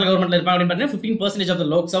சென்ட்ரல் கவர்மெண்ட்ல இருப்பாங்க அப்படின்னு பார்த்தீங்கன்னா 15% ஆஃப் த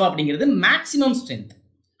லோக்சபா அப்படிங்கிறது மேக்ஸிமம் ஸ்ட்ரென்த்.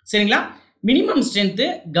 சரிங்களா? மினிமம் ஸ்ட்ரென்த்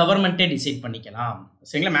கவர்மெண்ட்டே டிசைட் பண்ணிக்கலாம்.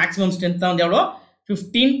 சரிங்களா? மேக்ஸிமம் ஸ்ட்ரென்த் தான் வந்து எவ்வளோ?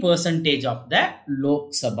 15% ஆஃப் த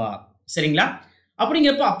லோக்சபா. சரிங்களா?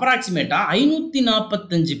 அப்படிங்கிறப்ப அப்ராக்சிமேட்டா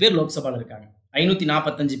 545 பேர் லோக்சபாவில் இருக்காங்க.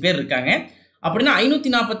 545 பேர் இருக்காங்க அப்படின்னா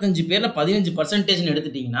 545 பேர்ல 15%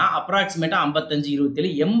 எடுத்துட்டீங்கன்னா அப்ராக்சிமேட்டா 55, 27,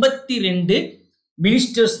 82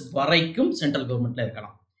 மினிஸ்டர்ஸ் வரைக்கும் சென்ட்ரல் கவர்மெண்ட்ல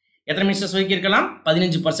இருக்கலாம். எத்தனை மினிஸ்டர்ஸ் வரைக்கும் இருக்கலாம்?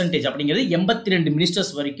 15% அப்படிங்கிறது 82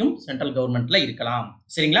 மினிஸ்டர்ஸ் வரைக்கும் சென்ட்ரல் கவர்மெண்ட்ல இருக்கலாம்.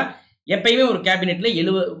 சரிங்களா? எப்பயுமே ஒரு கேபினெட்ல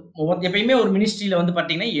எப்பயுமே ஒரு மினிஸ்ட்ரியில வந்து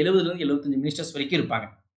பார்த்தீங்கன்னா 70 to 75 மினிஸ்டர்ஸ் வரைக்கும் இருப்பாங்க.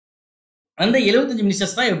 அந்த 75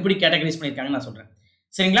 மினிஸ்டர்ஸ் தான் எப்படி கேட்டகரைஸ் பண்ணியிருக்காங்கன்னு நான் சொல்றேன்.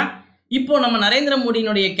 சரிங்களா? இப்போ நம்ம நரேந்திர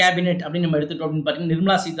மோடியினுடைய கேபினெட் அப்படின்னு நம்ம எடுத்துட்டோம் அப்படின்னு பார்த்தீங்கன்னா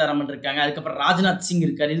நிர்மலா சீதாராமன் இருக்காங்க. அதுக்கப்புறம் ராஜ்நாத் சிங்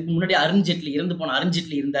இருக்காரு. இதுக்கு முன்னாடி அருண்ஜேட்லி இறந்து போன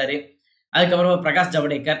அருண்ஜேட்லி இருந்தாரு. அதுக்கப்புறம் பிரகாஷ்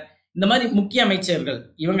ஜவடேகர். இந்த மாதிரி முக்கிய அமைச்சர்கள்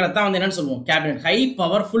இவங்களை தான் வந்து என்னன்னு சொல்லுவோம் cabinet. High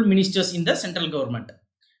powerful ministers in the central government.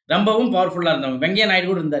 ரொம்பவும் பவர்ஃபுல்லாக இருந்தவங்க. வெங்கையா நாயுடு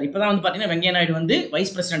கூட இருந்தார். இப்போ தான் வந்து பார்த்தீங்கன்னா வெங்கையா நாயுடு வந்து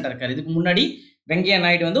வைஸ் பிரசிடென்ட்டாக இருக்காரு. இதுக்கு முன்னாடி வெங்கையா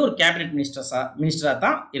நாயுடு வந்து ஒரு கேபினெட் மினிஸ்டரா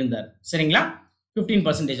தான் இருந்தார். சரிங்களா?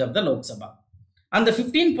 15% ஆஃப் த லோக்சபா. அந்த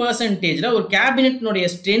 15%ல ஒரு கேபினெட்னுடைய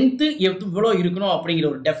ஸ்ட்ரென்த் எவ்வளோ இருக்கணும் அப்படிங்கிற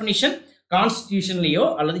ஒரு டெஃபினிஷன் கான்ஸ்டிடியூஷன்லயோ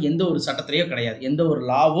அல்லது எந்த ஒரு சட்டத்திலேயோ கிடையாது. எந்த ஒரு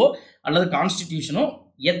லாவோ அல்லது கான்ஸ்டிடியூஷனோ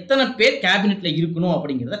எத்தனை பேர் கேபினெட்ல இருக்கணும்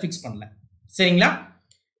அப்படிங்கிறத ஃபிக்ஸ் பண்ணல. சரிங்களா?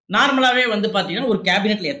 நார்மலாகவே வந்து பார்த்தீங்கன்னா ஒரு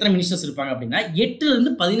கேபினெட்ல எத்தனை மினிஸ்டர்ஸ் இருப்பாங்க அப்படின்னா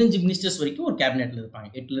 8லிருந்து 15 மினிஸ்டர்ஸ் வரைக்கும் ஒரு கேபினெட்ல இருப்பாங்க.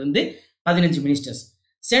 8லிருந்து 15 மினிஸ்டர்ஸ்.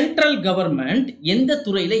 சென்ட்ரல் கவர்மெண்ட் எந்த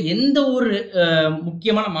துறையில எந்த ஒரு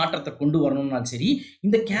முக்கியமான மாற்றத்தை கொண்டு வரணும்னாலும் சரி,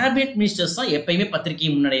 இந்த கேபினெட் மினிஸ்டர்ஸ் தான் எப்பயுமே பத்திரிகை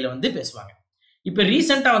முன்னணியில வந்து பேசுவாங்க. இப்போ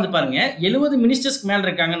ரீசெண்டாக வந்து பாருங்க 70 மினிஸ்டர்ஸ்க்கு மேல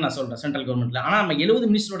இருக்காங்கன்னு நான் சொல்றேன் சென்ட்ரல் கவர்மெண்ட்ல. ஆனால் நம்ம 70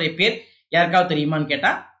 மினிஸ்டருடைய பேர் யாருக்காவது தெரியுமான்னு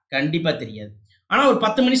கேட்டா கண்டிப்பா தெரியாது. ஆனால் ஒரு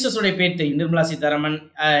 10 மினிஸ்டர்ஸோடைய பேர் தெரியும். நிர்மலா சீதாராமன்,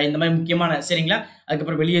 இந்த மாதிரி முக்கியமான, சரிங்களா?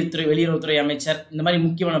 அதுக்கப்புறம் வெளியுறவுத்துறை அமைச்சர், இந்த மாதிரி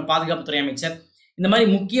முக்கியமான பாதுகாப்புத்துறை அமைச்சர், இந்த மாதிரி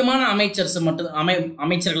முக்கியமான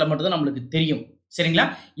அமைச்சர்களை மட்டும்தான் நம்மளுக்கு தெரியும். சரிங்களா?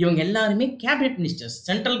 இவங்க எல்லாருமே கேபினெட் மினிஸ்டர்ஸ்.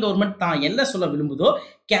 சென்ட்ரல் கவர்மெண்ட் தான் என்ன சொல்ல விரும்புதோ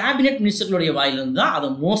கேபினெட் மினிஸ்டர்களுடைய வாயிலிருந்து தான் அதை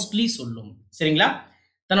மோஸ்ட்லி சொல்லும். சரிங்களா?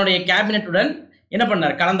 தன்னுடைய கேபினெட்டுடன் என்ன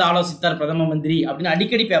பண்ணார்? கலந்து ஆலோசித்தார் பிரதம மந்திரி அப்படின்னு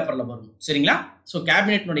அடிக்கடி பேப்பர்ல வரும். சரிங்களா? ஸோ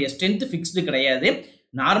கேபினெட்னுடைய ஸ்ட்ரென்த் ஃபிக்ஸ்டு கிடையாது.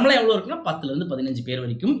 நார்மலாக எவ்வளோ இருக்குன்னா 10லிருந்து 15 பேர்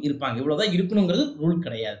வரைக்கும் இருப்பாங்க. இவ்வளோதான் இருக்கணுங்கிறது ரூல்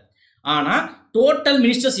கிடையாது. ஆனால் டோட்டல்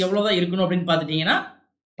மினிஸ்டர்ஸ் எவ்வளோதான் இருக்கணும் அப்படின்னு பார்த்துட்டீங்கன்னா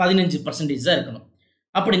 15% தான் இருக்கணும்.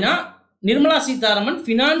 அப்படின்னா நிர்மலா சீதாராமன்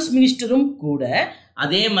ஃபினான்ஸ் மினிஸ்டரும் கூட,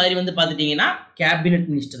 அதே மாதிரி வந்து பார்த்துட்டீங்கன்னா கேபினெட்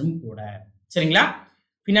மினிஸ்டரும் கூட. சரிங்களா?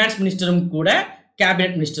 ஃபினான்ஸ் மினிஸ்டரும் கூட,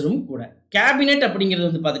 கேபினெட் மினிஸ்டரும் கூட. கேபினெட் அப்படிங்கிறது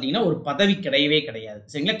வந்து பார்த்துட்டீங்கன்னா ஒரு பதவி கிடையவே கிடையாது.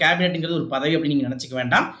 சரிங்களா? கேபினெட்டுங்கிறது ஒரு பதவி அப்படின்னு நீங்கள் நினச்சிக்க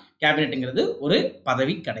வேண்டாம். கேபினெட்டுங்கிறது ஒரு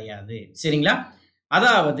பதவி கிடையாது. சரிங்களா?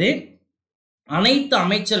 அதாவது அனைத்து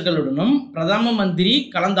அமைச்சர்களுடனும் பிரதம மந்திரி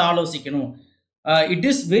கலந்து ஆலோசிக்கணும். It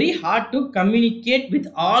is very hard to communicate with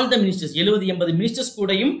all the ministers. 70-80 ministers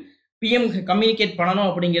கூடயும் பிஎம் கம்யூனிகேட் பண்ணணும்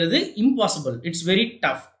அப்படிங்கிறது impossible. It's very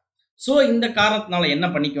tough. So இந்த காரணத்தினால என்ன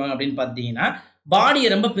பண்ணிக்குவாங்க அப்படின்னு பார்த்துட்டீங்கன்னா, பாடியை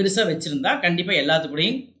ரொம்ப பெருசாக வச்சிருந்தா கண்டிப்பாக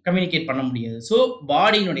எல்லாத்துக்கூடையும் கம்யூனிகேட் பண்ண முடியாது. ஸோ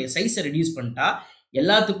பாடியினுடைய சைஸை ரெடியூஸ் பண்ணிட்டா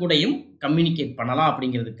எல்லாத்துக்கூடையும் கம்யூனிகேட் பண்ணலாம்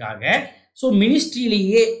அப்படிங்கிறதுக்காக. ஸோ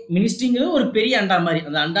மினிஸ்ட்ரியிலேயே, மினிஸ்ட்ரிங்கிறது ஒரு பெரிய அண்டா மாதிரி,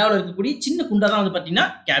 அந்த அண்டாவில் இருக்கக்கூடிய சின்ன குண்டா தான் வந்து பார்த்தீங்கன்னா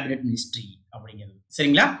கேபினெட் மினிஸ்ட்ரி அப்படிங்கிறது.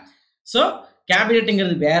 சரிங்களா? ஸோ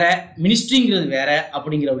கேபினெட்டுங்கிறது வேற, மினிஸ்ட்ரிங்கிறது வேற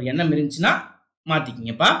அப்படிங்கிற ஒரு எண்ணம் இருந்துச்சுன்னா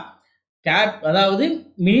மாற்றிக்கிங்கப்பா. அதாவது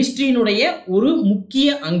மினிஸ்ட்ரியினுடைய ஒரு முக்கிய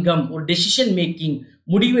அங்கம், ஒரு டெசிஷன் மேக்கிங்,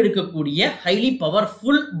 முடிவு எடுக்கக்கூடிய highly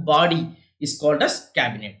powerful body is called as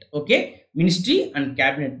cabinet. Okay? Ministry and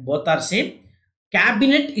cabinet both are same.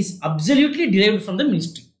 Cabinet is absolutely derived from the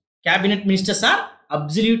ministry. Cabinet ministers are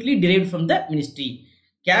absolutely derived from the ministry.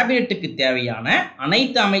 கேபினெட்டுக்கு தேவையான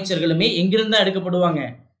அனைத்து அமைச்சர்களுமே எங்கிருந்து தான் எடுக்கப்படுவாங்க?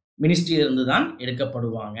 மினிஸ்ட்ரியிலிருந்து தான்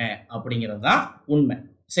எடுக்கப்படுவாங்க அப்படிங்கிறது தான் உண்மை.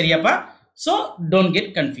 சரியாப்பா? So don't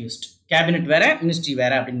get confused. Cabinet வேற, ministry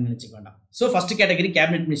வேற அப்படின்னு நினைச்சுக்க வேண்டாம். ஸோ ஃபர்ஸ்ட் கேட்டகரி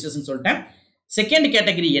கேபினெட் மினிஸ்டர்ஸ்னு சொல்லிட்டேன். செகண்ட்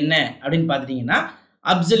கேட்டகரி என்ன அப்படின்னு பார்த்துட்டீங்கன்னா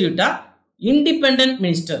அப்சல்யூட்டா இண்டிபெண்டன்ட்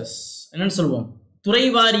மினிஸ்டர்ஸ். என்னன்னு சொல்லுவோம்?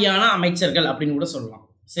 துறைவாரியான அமைச்சர்கள் அப்படின்னு கூட சொல்லலாம்.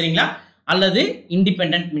 சரிங்களா? அல்லது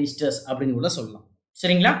இண்டிபெண்டன்ட் மினிஸ்டர்ஸ் அப்படின்னு கூட சொல்லலாம்.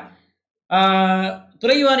 சரிங்களா?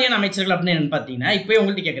 துறைவாரியான அமைச்சர்கள் அப்படின்னு என்னன்னு பார்த்தீங்கன்னா, இப்போ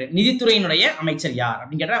உங்கள்கிட்ட கேட்குறேன், நிதித்துறையினுடைய அமைச்சர் யார்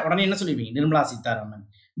அப்படின்னு கேட்டால் உடனே என்ன சொல்லுவீங்க? நிர்மலா சீதாராமன்.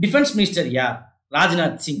 டிஃபென்ஸ் மினிஸ்டர் யார்?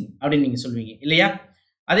 ராஜ்நாத் சிங் அப்படின்னு நீங்கள் சொல்லுவீங்க இல்லையா?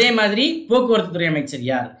 அதே மாதிரி போக்குவரத்து துறை அமைச்சர்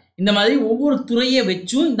யார்? இந்த மாதிரி ஒவ்வொரு துறையை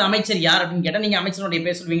வச்சும் இந்த அமைச்சர் யார் அப்படின்னு கேட்டால் நீங்கள் அமைச்சருடைய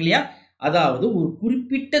பேர் சொல்லுவீங்க இல்லையா? அதாவது ஒரு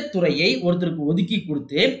குறிப்பிட்ட துறையை ஒருத்தருக்கு ஒதுக்கி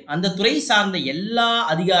கொடுத்து அந்த துறை சார்ந்த எல்லா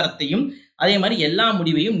அதிகாரத்தையும் அதே மாதிரி எல்லா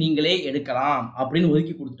முடிவையும் நீங்களே எடுக்கலாம் அப்படின்னு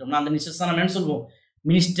ஒதுக்கி கொடுத்துட்டோம்னா அந்த மினிஸ்டர்ஸ் தான் நம்ம என்ன சொல்லுவோம்?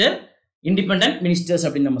 மினிஸ்டர், இண்டிபெண்டன்ட் மினிஸ்டர்ஸ்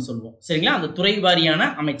அப்படின்னு நம்ம சொல்லுவோம். சரிங்களா? அந்த துறை வாரியான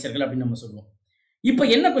அமைச்சர்கள் அப்படின்னு நம்ம சொல்லுவோம். இப்போ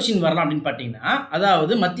என்ன கொஸ்டின் வரலாம் அப்படின்னு பார்த்தீங்கன்னா,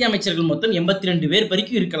 அதாவது மத்திய அமைச்சர்கள் மொத்தம் 82 பேர்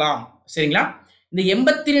வரைக்கும் இருக்கலாம். சரிங்களா? இந்த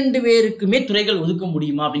 82 பேருக்குமே துறைகள் ஒதுக்க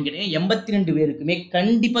முடியுமா அப்படின்னு கேட்டீங்கன்னா 82 பேருக்குமே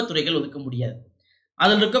கண்டிப்பாக துறைகள் ஒதுக்க முடியாது.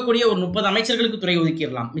 அதில் இருக்கக்கூடிய ஒரு 30 அமைச்சர்களுக்கு துறை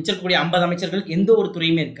ஒதுக்கிடலாம். மிச்சம் இருக்கக்கூடிய 50 அமைச்சர்களுக்கு எந்த ஒரு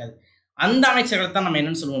துறையுமே இருக்காது. அந்த அமைச்சர்களை தான் நம்ம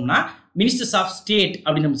என்னன்னு சொல்லுவோம்னா மினிஸ்டர்ஸ் ஆஃப் ஸ்டேட்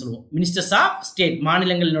அப்படின்னு நம்ம சொல்லுவோம். மினிஸ்டர்ஸ் ஆஃப் ஸ்டேட்,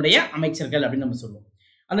 மாநிலங்களினுடைய அமைச்சர்கள் அப்படின்னு நம்ம சொல்லுவோம்.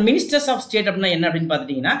 அந்த மினிஸ்டர்ஸ் ஆஃப் ஸ்டேட் அப்படின்னா என்ன அப்படின்னு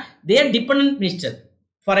பார்த்துட்டீங்கன்னா, they are dependent minister.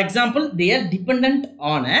 For example, they are dependent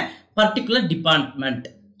on a particular department.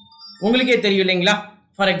 உங்களுக்கே தெரியும் இல்லைங்களா?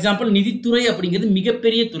 ஃபார் எக்ஸாம்பிள், நிதித்துறை அப்படிங்கிறது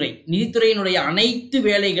மிகப்பெரிய துறை. நிதித்துறையினுடைய அனைத்து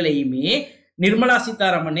வேலைகளையுமே நிர்மலா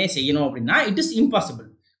சீதாராமனே செய்யணும் அப்படின்னா it is impossible.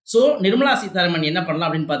 So Nirmala Sitharaman என்ன பண்ணலாம்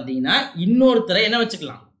அப்படின்னு பார்த்துட்டீங்கன்னா, இன்னொருத்தரை என்ன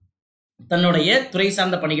வச்சுக்கலாம்? தன்னுடைய துறை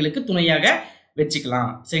சார்ந்த பணிகளுக்கு துணையாக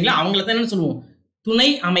வச்சுக்கலாம். சரிங்களா? அவங்கள தான் என்ன சொல்லுவோம்? துணை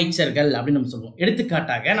அமைச்சர்கள் அப்படின்னு நம்ம சொல்லுவோம்.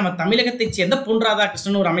 எடுத்துக்காட்டாக நம்ம தமிழகத்தை சேர்ந்த பொன்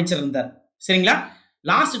ராதாகிருஷ்ணன் ஒரு அமைச்சர் இருந்தார். சரிங்களா?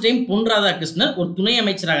 லாஸ்ட் டைம் பொன் ராதாகிருஷ்ணன் ஒரு துணை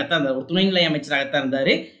அமைச்சராகத்தான் இருந்தார், ஒரு துணைநிலை அமைச்சராகத்தான்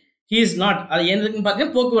இருந்தார். ஹி இஸ் நாட், அது எதுக்குன்னு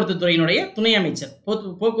பார்த்தீங்கன்னா போக்குவரத்து துறையினுடைய துணை அமைச்சர்.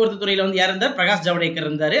 போக்குவரத்து துறையில் வந்து யார் இருந்தார்? பிரகாஷ் ஜவடேகர்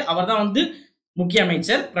இருந்தார். அவர் தான் வந்து முக்கிய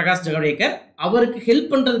அமைச்சர் பிரகாஷ் ஜவடேகர். அவருக்கு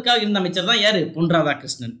ஹெல்ப் பண்றதுக்காக இருந்த அமைச்சர் தான் யாரு? பொன்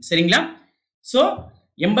ராதாகிருஷ்ணன். சரிங்களா? ஸோ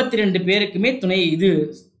 82 பேருக்குமே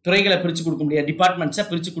துறைகளை பிரித்து கொடுக்க முடியாது, டிபார்ட்மெண்ட்ஸை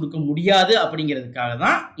பிரித்து கொடுக்க முடியாது அப்படிங்கிறதுக்காக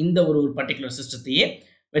தான் இந்த ஒரு பர்டிகுலர் சிஸ்டத்தையே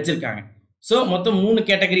வச்சிருக்காங்க. ஸோ மொத்தம் 3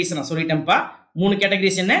 கேட்டகரிஸ் நான் சொல்லிட்டேன்ப்பா. 3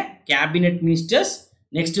 கேட்டகரிஸ் என்ன? கேபினெட் மினிஸ்டர்ஸ்,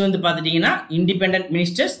 நெக்ஸ்ட் வந்து பார்த்துட்டீங்கன்னா independent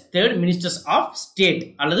ministers, third ministers of state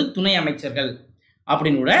அல்லது துணை அமைச்சர்கள்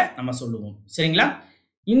அப்படின்னு கூட நம்ம சொல்லுவோம். சரிங்களா?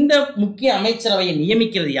 இந்த முக்கிய அமைச்சரவையை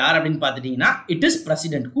நியமிக்கிறது யார் அப்படின்னு பார்த்துட்டீங்கன்னா it is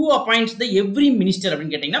president. Who appoints the every minister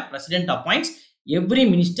அப்படின்னு கேட்டீங்கன்னா president appoints every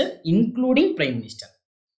minister including prime minister.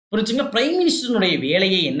 புரிஞ்சுங்க? பிரைம் மினிஸ்டருடைய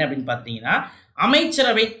வேலையை என்ன அப்படின்னு பார்த்தீங்கன்னா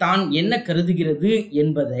அமைச்சரவை தான் என்ன கருதுகிறது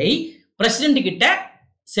என்பதை பிரசிடென்ட் கிட்ட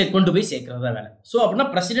கொண்டு போய் சேர்க்கிறதா வேலை. ஸோ அப்படின்னா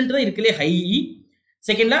பிரசிடென்ட் தான் இருக்கலே ஹை.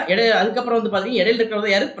 செகண்டா அதுக்கப்புறம் வந்து பார்த்தீங்கன்னா இடையில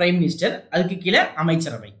இருக்கிறது யாரு? Prime minister. அதுக்கு கீழே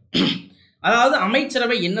அமைச்சரவை. அதாவது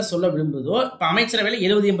அமைச்சரவை என்ன சொல்ல விரும்புதோ, இப்போ அமைச்சரவையில்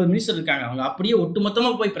 70-80 மினிஸ்டர் இருக்காங்க, அவங்க அப்படியே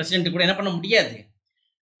ஒட்டுமொத்தமாக போய் பிரசிடென்ட் கூட என்ன பண்ண முடியாது,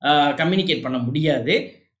 கம்யூனிகேட் பண்ண முடியாது.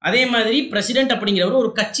 அதே மாதிரி பிரசிடென்ட் அப்படிங்கிறவர்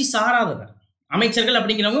ஒரு கட்சி சாராதவர், அமைச்சர்கள்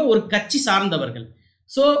அப்படிங்கிறவங்க ஒரு கட்சி சார்ந்தவர்கள்.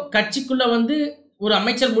 ஸோ கட்சிக்குள்ள வந்து ஒரு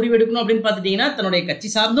அமைச்சர் முடிவு எடுக்கணும் அப்படின்னு பார்த்துட்டீங்கன்னா தன்னுடைய கட்சி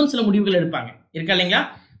சார்ந்தும் சில முடிவுகள் எடுப்பாங்க, இருக்கா இல்லைங்களா?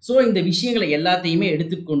 ஸோ இந்த விஷயங்களை எல்லாத்தையுமே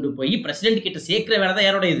எடுத்துக்கொண்டு போய் பிரசிடென்ட் கிட்ட சேர்க்கிற வேலை தான்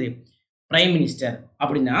யாரோட இது? Prime minister.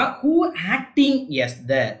 அப்படின்னா who acting S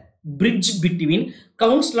the bridge between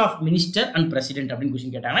council of minister and president அப்படின்னு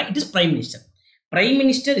क्वेश्चन கேட்டாங்கன்னா it is prime minister. Prime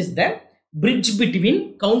minister is the bridge between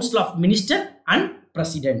council of minister and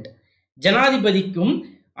president. ஜனாதிபதிக்கும்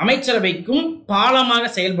அமைச்சரவைக்கும் பாலமாக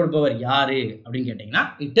செயல்படுபவர் யாரு அப்படின்னு கேட்டீங்கன்னா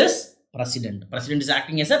it is president. President is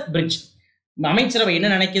acting as a bridge. அமைச்சரவை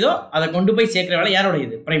என்ன நினைக்குதோ அதை கொண்டு போய் சேர்க்கிற வேலை யாரோட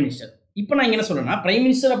இது? Prime minister. இப்போ நான் என்ன சொல்றேன்னா பிரைம்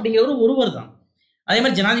மினிஸ்டர் அப்படிங்கிறவரும் ஒருவர் தான், அதே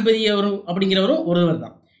மாதிரி ஜனாதிபதி அப்படிங்கிறவரும் ஒருவர்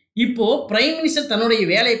தான். இப்போ பிரைம் மினிஸ்டர் தன்னுடைய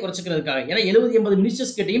வேலையை குறைச்சிக்கிறதுக்காக, ஏன்னா 70-80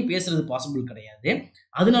 மினிஸ்டர்ஸ் கிட்டையும் பேசுறது பாசிபிள் கிடையாது,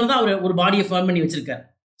 அதனால தான் அவர் ஒரு பாடியை ஃபார்ம் பண்ணி வச்சிருக்காரு.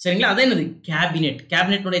 சரிங்களா? அதே என்னது? கேபினெட்.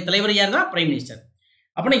 கேபினெட்டுடைய தலைவர் யார் தான்? Prime minister.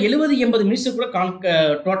 அப்படின்னா 70-80 மினிஸ்டர் கூட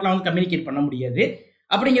டோட்டலாக வந்து கம்யூனிகேட் பண்ண முடியாது.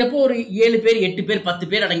 அப்படிங்கிறப்போ ஒரு 7 பேர் 8 பேர் 10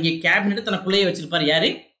 பேர் அடங்கிய கேபினெட் தனக்குள்ளேயே வச்சிருப்பார் யாரு?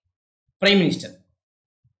 Prime minister.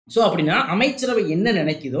 ஸோ அப்படின்னா அமைச்சரவை என்ன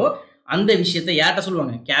நினைக்குதோ அந்த விஷயத்தை யார்கிட்ட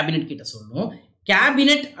சொல்லுவாங்க? கேபினெட் கிட்ட சொல்லும்.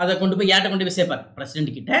 கேபினெட் அதை கொண்டு போய் யார்கிட்ட கொண்டு போய் சேர்ப்பார்?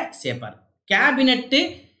 பிரசிடென்ட் கிட்ட சேர்ப்பார். கேபினெட்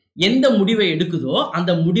எந்த முடிவை எடுக்குதோ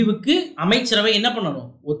அந்த முடிவுக்கு அமைச்சரவை என்ன பண்ணணும்?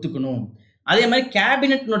 ஒத்துக்கணும். அதே மாதிரி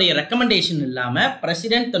கேபினெட்னுடைய ரெக்கமெண்டேஷன் இல்லாம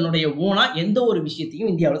பிரசிடென்ட் தன்னுடைய ஓனா எந்த ஒரு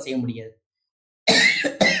விஷயத்தையும் இந்தியாவில் செய்ய முடியாது.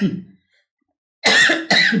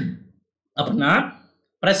 அப்படின்னா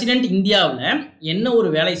பிரசிடென்ட் இந்தியாவில் என்ன ஒரு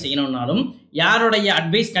வேலை செய்யணும்னாலும் யாருடைய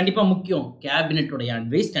அட்வைஸ் கண்டிப்பா முக்கியம்? கேபினெட்டுடைய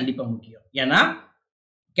அட்வைஸ் கண்டிப்பா முக்கியம். ஏன்னா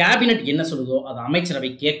கேபினெட் என்ன சொல்லுதோ அதை அமைச்சரவை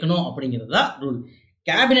கேட்கணும் அப்படிங்கிறது தான் ரூல்.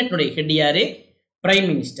 கேபினெட்டுடைய ஹெட் யாரு? Prime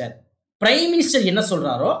minister. பிரைம் மினிஸ்டர் என்ன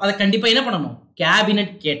சொல்றாரோ அதை கண்டிப்பா என்ன பண்ணணும்?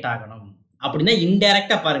 கேபினெட் கேட்டாகணும். அப்படின்னா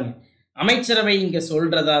இன்டைரக்டா பாருங்க, அமைச்சரவை இங்க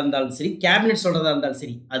சொல்றதா இருந்தாலும் சரி, கேபினெட் சொல்றதா இருந்தாலும்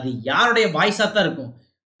சரி, அது யாருடைய வாய்ஸா தான் இருக்கும்?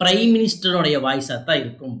 பிரைம் மினிஸ்டருடைய வாய்ஸா தான்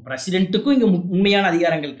இருக்கும். பிரசிடென்ட்டுக்கும் இங்க உண்மையான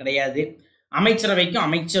அதிகாரங்கள் கிடையாது, அமைச்சரவைக்கும்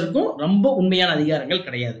அமைச்சருக்கும் ரொம்ப உண்மையான அதிகாரங்கள்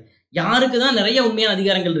கிடையாது. யாருக்கு தான் நிறைய உண்மையான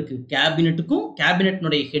அதிகாரங்கள் இருக்கு? கேபினெட்டுக்கும்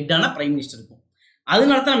கேபினெட்னுடைய ஹெட்டான பிரைம் மினிஸ்டருக்கும்.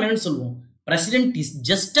 அதனால தான் நம்ம என்ன சொல்லுவோம்? President is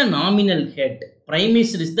just a nominal head, prime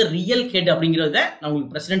minister is the real head அப்படிங்கிறத நான்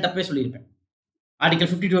உங்களுக்கு பிரசிடென்ட் அப்பவே சொல்லியிருப்பேன்.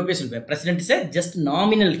 ஆர்டிகல் 52 அப்பவே சொல்லியிருப்பேன். President is just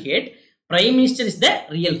nominal head, prime minister is the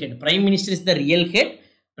real head. Prime minister is the real head,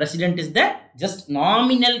 president is the just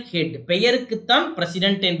nominal head. பெயருக்குத்தான்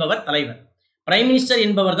president என்பவர் தலைவர், prime minister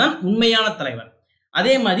என்பவர் தான் உண்மையான தலைவர்.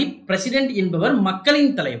 அதே மாதிரி பிரசிடென்ட் என்பவர்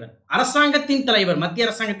மக்களின் தலைவர், அரசாங்கத்தின் தலைவர். மத்திய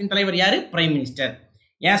அரசாங்கத்தின் தலைவர் யாரு? Prime minister.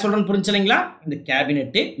 ஏன் சொல்றேன்னு புரிஞ்சுங்களா? இந்த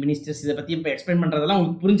கேபினெட் மினிஸ்டர்ஸ் இதை பத்தி இப்போ எக்ஸ்பிளைன் பண்றதெல்லாம்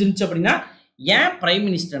உங்களுக்கு புரிஞ்சிருந்துச்சு அப்படின்னா ஏன் பிரைம்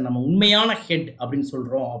மினிஸ்டர் நம்ம உண்மையான ஹெட் அப்படின்னு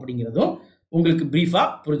சொல்றோம் அப்படிங்கிறதும் உங்களுக்கு பிரீஃபா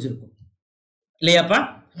புரிஞ்சிருக்கும் இல்லையாப்பா?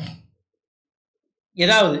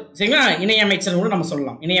 ஏதாவது சரிங்களா? இணையமைச்சர் கூட நம்ம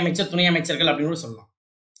சொல்லலாம், இணையமைச்சர் துணை அமைச்சர்கள் அப்படின்னு கூட சொல்லலாம்.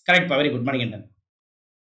 கரெக்ட்பா, வெரி குட் மணிகண்டன்.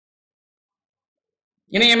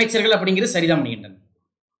 இணையமைச்சர்கள் அப்படிங்கிறது சரிதான் மணிகண்டன்.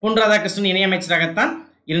 பொன் ராதாகிருஷ்ணன் இணையமைச்சராகத்தான்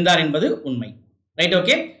இருந்தார் என்பது உண்மை. Right,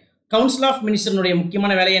 okay. கவுன்சில் ஆஃப் மினிஸ்டருடைய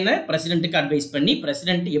முக்கியமான வேலை என்ன? பிரசிடென்ட்டுக்கு அட்வைஸ் பண்ணி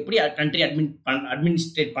பிரசிடென்ட் எப்படி கண்ட்ரி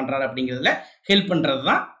அட்மினிஸ்ட்ரேட் பண்றாரு அப்படிங்கிறதுல ஹெல்ப் பண்றது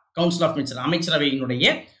தான் கவுன்சில் ஆஃப் மினிஸ்டர், அமைச்சரவையினுடைய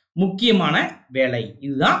முக்கியமான வேலை.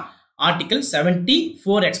 இதுதான் ஆர்டிகல்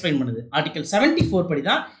 74 எக்ஸ்பிளைன் பண்ணுது. ஆர்டிகல் 74 படி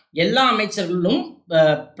தான் எல்லா அமைச்சர்களும்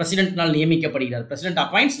பிரசிடென்ட்னால் நியமிக்கப்படுகிறார். President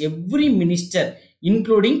appoints every minister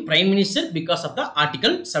including prime minister because of the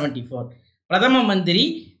article 74. பிரதம மந்திரி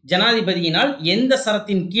ஜனாதிபதியினால் எந்த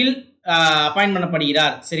சரத்தின் கீழ் அப்பாயிண்ட்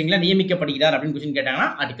பண்ணப்படுகிறார், சரிங்களா, நியமிக்கப்படுகிறார் அப்படின்னு கொஸ்டின் கேட்டாங்கன்னா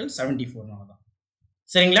ஆர்டிகல் 74 தான்.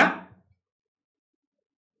 சரிங்களா?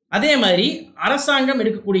 அதே மாதிரி அரசாங்கம்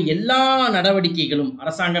எடுக்கக்கூடிய எல்லா நடவடிக்கைகளும்,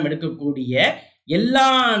 அரசாங்கம் எடுக்கக்கூடிய எல்லா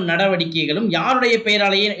நடவடிக்கைகளும் யாருடைய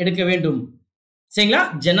பெயராலேயே எடுக்க வேண்டும்? சரிங்களா?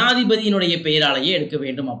 ஜனாதிபதியினுடைய பெயராலேயே எடுக்க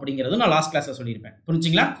வேண்டும் அப்படிங்கிறதும் நான் லாஸ்ட் கிளாஸ்ல சொல்லியிருப்பேன்.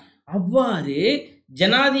 புரிஞ்சுங்களா? அவ்வாறு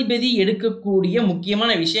ஜனாதிபதி எடுக்கக்கூடிய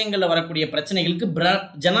முக்கியமான விஷயங்கள்ல வரக்கூடிய பிரச்சனைகளுக்கு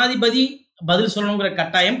ஜனாதிபதி பதில் சொல்லணுங்கிற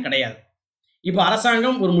கட்டாயம் கிடையாது. இப்போ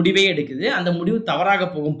அரசாங்கம் ஒரு முடிவே எடுக்குது, அந்த முடிவு தவறாக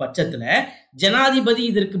போகும் பட்சத்துல ஜனாதிபதி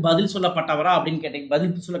இதற்கு பதில் சொல்லப்பட்டவரா அப்படின்னு கேட்டீங்க,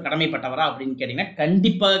 பதில் சொல்ல கடமைப்பட்டவரா அப்படின்னு கேட்டீங்கன்னா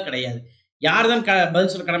கண்டிப்பாக கிடையாது. யார் தான்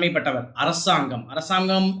பதில் சொல்ல கடமைப்பட்டவர்? அரசாங்கம்.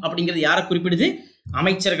 அரசாங்கம் அப்படிங்கிறது யாரை குறிப்பிடுது?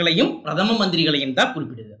 அமைச்சர்களையும் பிரதம மந்திரிகளையும் தான்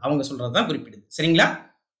குறிப்பிடுது. அவங்க சொல்றதுதான் குறிப்பிடுது. சரிங்களா?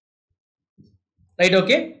 Right,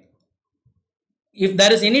 okay. If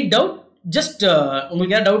there is any doubt, just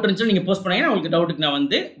உங்களுக்கு ஏதாவது டவுட் இருந்துச்சுன்னா நீங்க போஸ்ட் பண்ணீங்கன்னா உங்களுக்கு டவுட்டுக்கு நான்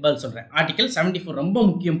வந்து பதில் சொல்றேன். ஆர்டிகல் 74 ரொம்ப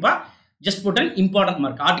முக்கியம்பா. Just put an important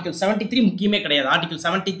mark. Article 73 முக்கியமே கிடையாது. ஆர்டிகல்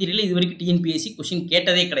 73ல இது வரைக்கும் டிஎன்பிஎஸ்சி கொஸ்டின்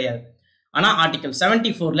கேட்டதே கிடையாது. ஆனா ஆர்டிகல்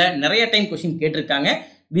 74ல நிறைய டைம் கொஸ்டின் கேட்டிருக்காங்க,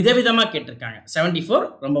 விதவிதமா கேட்டிருக்காங்க. 74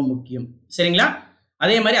 ரொம்ப முக்கியம். சரிங்களா?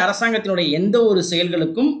 அதே மாதிரி அரசாங்கத்தினுடைய எந்த ஒரு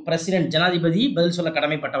செயல்களுக்கும் பிரசிடென்ட் ஜனாதிபதி பதில் சொல்ல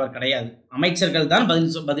கடமைப்பட்டவர் கிடையாது. அமைச்சர்கள் தான்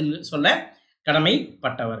பதில் சொல்ல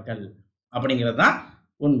கடமைப்பட்டவர்கள் அப்படிங்கிறது தான்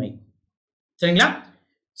உண்மை. சரிங்களா?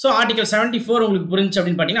 ஸோ ஆர்டிகல் 74 உங்களுக்கு புரிஞ்சு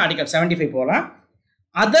அப்படின்னு பார்த்தீங்கன்னா ஆர்டிகல் 75 போகலாம்.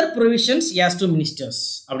 Other provisions as to ministers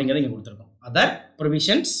அப்படிங்கிறத இங்கே கொடுத்துருக்கோம். Other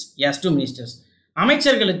provisions as to ministers,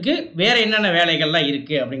 அமைச்சர்களுக்கு வேற என்னென்ன வேலைகள்லாம்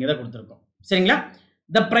இருக்கு அப்படிங்கிறத கொடுத்துருக்கோம். சரிங்களா?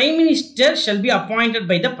 The Prime Minister shall be appointed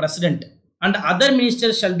by the President and other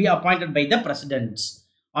ministers shall be appointed by the Presidents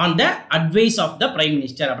on the advice of the Prime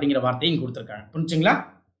Minister அப்படிங்கிற வார்த்தையை இங்கே கொடுத்துருக்காங்க. புரிஞ்சுங்களா?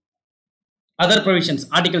 Other provisions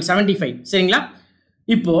article 75. சரிங்களா?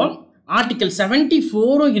 இப்போ ஆர்டிகல்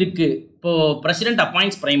 74 இருக்கு. இப்போ president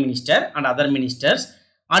appoints prime minister and other ministers.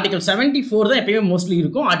 Article 74 தான் எப்பயுமே மோஸ்ட்லி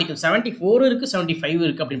இருக்கும். ஆர்டிகல் 74 இருக்கு, 75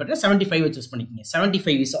 இருக்கு அப்படின்னு பார்த்தா 75 சூஸ் பண்ணிக்கோங்க.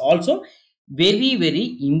 75 is also very very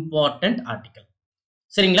important article.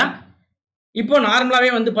 சரிங்களா? இப்போ நார்மலாவே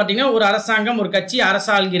வந்து பாத்தீங்கன்னா ஒரு அரசாங்கம், ஒரு கட்சி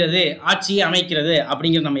அரசாள்கிறது, ஆட்சியை அமைக்கிறது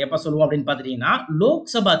அப்படிங்கிறது நம்ம எப்ப சொல்லுவோம் அப்படின்னு பாத்தீங்கன்னா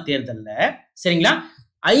லோக்சபா தேர்தல்ல சரிங்களா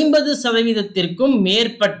 50%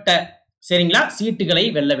 மேற்பட்ட சரிங்களா சீட்டுகளை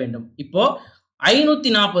வெல்ல வேண்டும். இப்போ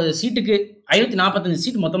 540 சீட்டுக்கு 545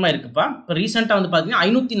 சீட் மொத்தமா இருக்குப்பா. இப்போ ரீசெண்டா வந்து பாத்தீங்கன்னா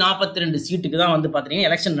 542 சீட்டுக்கு தான் வந்து பாத்தீங்கன்னா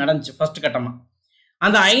எலெக்ஷன் நடந்துச்சு ஃபர்ஸ்ட் கட்டமா.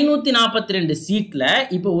 அந்த 542 சீட்ல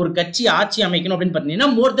இப்போ ஒரு கட்சி ஆட்சி அமைக்கணும் அப்படின்னு பாத்தீங்கன்னா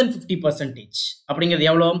மோர் தென் 50% அப்படிங்கிறது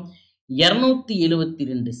எவ்வளோ?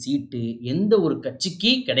 272 சீட்டு எந்த ஒரு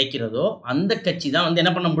கட்சிக்கு கிடைக்கிறதோ அந்த கட்சி தான் வந்து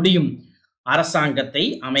என்ன பண்ண முடியும்? அரசாங்கத்தை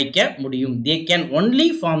அமைக்க முடியும். They can only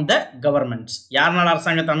form the governments. யாருனால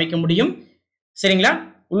அரசாங்கத்தை அமைக்க முடியும்? சரிங்களா?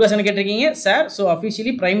 உள்வாசனை கேட்டிருக்கீங்க sir. So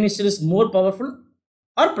officially prime minister is more powerful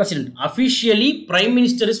R president? Officially prime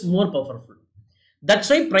minister is more powerful. That's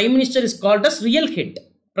why prime minister is called as real head.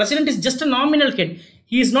 President is just a nominal head.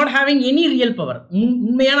 He is not having any real power.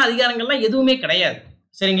 உண்மையான அதிகாரங்கள்லாம் எதுவுமே கிடையாது.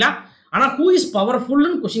 சரிங்களா? ஆனா who is powerful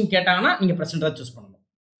னு question கேட்டாங்கன்னா நீங்க president தான் choose பண்ணணும்.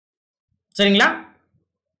 சரிங்களா?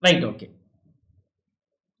 Right, okay.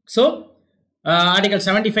 சோ ஆர்டிகல்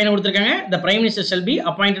 75 ல கொடுத்திருக்காங்க. The prime minister shall be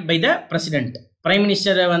appointed by the president. Prime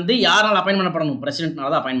minister வந்து யாரால அப்பாயின்ட் பண்ணப்படணும்? பிரசிடென்ட்னால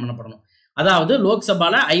தான் அப்பாயின்ட் பண்ணப்படணும். அதாவது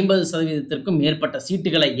லோக்சபால 50%க்கும் மேற்பட்ட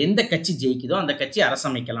சீட்டுகளை எந்த கட்சி ஜெயிக்குதோ அந்த கட்சி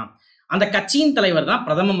அரசமைக்கலாம். அந்த கட்சியின் தலைவர் தான்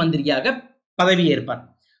பிரதம மந்திரியாக பதவி ஏற்பார்.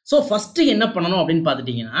 ஸோ ஃபர்ஸ்ட் என்ன பண்ணணும் அப்படின்னு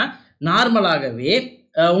பார்த்துட்டீங்கன்னா நார்மலாகவே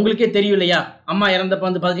உங்களுக்கே தெரியும் இல்லையா, அம்மா இறந்தப்ப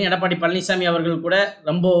வந்து பார்த்தீங்கன்னா எடப்பாடி பழனிசாமி அவர்கள் கூட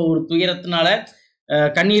ரொம்ப ஒரு துயரத்தினால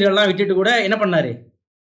கண்ணீரெல்லாம் விட்டுட்டு கூட என்ன பண்ணாரு?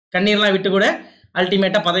 கண்ணீர்லாம் விட்டு கூட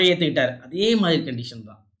அல்டிமேட்டாக பதவி ஏற்றுக்கிட்டார். அதே மாதிரி கண்டிஷன்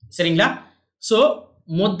தான். சரிங்களா? ஸோ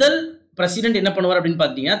முதல் பிரசிடென்ட் என்ன பண்ணுவார் அப்படின்னு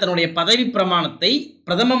பார்த்தீங்கன்னா தன்னுடைய பதவி பிரமாணத்தை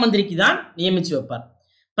பிரதம மந்திரிக்கு தான் நியமிச்சு வைப்பார்.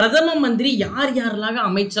 பிரதம மந்திரி யார் யாரெல்லாம்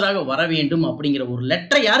அமைச்சராக வர வேண்டும் அப்படிங்கிற ஒரு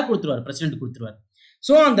லெட்டரை யார் கொடுத்துருவார்? பிரசிடென்ட் கொடுத்துருவார்.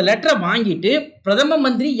 ஸோ அந்த லெட்டரை வாங்கிட்டு பிரதம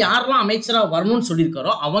மந்திரி யாரெல்லாம் அமைச்சராக வரணும்னு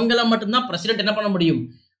சொல்லியிருக்காரோ அவங்கள மட்டும்தான் பிரசிடென்ட் என்ன பண்ண முடியும்?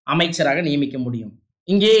 அமைச்சராக நியமிக்க முடியும்.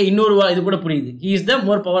 இங்கே இன்னொரு இது கூட புரியுது. He is the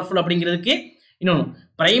more powerful அப்படிங்கிறதுக்கு இன்னொன்று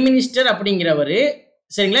பிரைம் மினிஸ்டர் அப்படிங்கிறவர்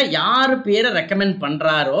சரிங்களா யார் பேரை ரெக்கமெண்ட்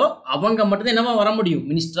பண்றாரோ அவங்க மட்டும்தான் என்னவா வர முடியும்?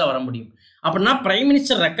 மினிஸ்டரா வர முடியும். அப்படின்னா பிரைம்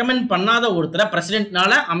மினிஸ்டர் ரெக்கமெண்ட் பண்ணாத ஒருத்தரை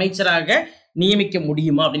பிரசிடென்ட்னால அமைச்சராக நியமிக்க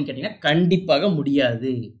முடியுமா அப்படின்னு கேட்டீங்கன்னா கண்டிப்பாக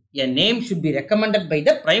முடியாது. A name should be recommended by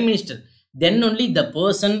the prime minister. Then only the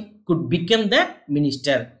person could become the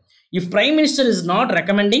minister. If prime minister is not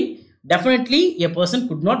recommending, definitely a person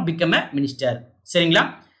could not become a minister. சரிங்களா?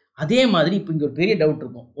 அதே மாதிரி இப்போ இங்கே ஒரு பெரிய doubt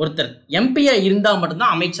இருக்கும். ஒருத்தர் எம்பியா இருந்தால்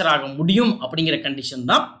மட்டும்தான் அமைச்சராக முடியும் அப்படிங்கிற கண்டிஷன்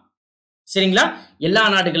தான் சரிங்களா எல்லா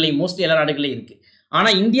நாடுகளையும் மோஸ்ட்லி எல்லா நாடுகளையும் இருக்கு.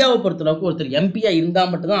 ஆனால் இந்தியாவை பொறுத்தளவுக்கு ஒருத்தர் எம்பியா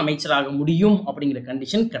இருந்தால் மட்டும்தான் அமைச்சராக முடியும் அப்படிங்கிற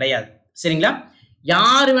கண்டிஷன் கிடையாது. சரிங்களா?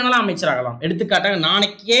 யார் வேணாலும் அமைச்சராகலாம். எடுத்துக்காட்டாக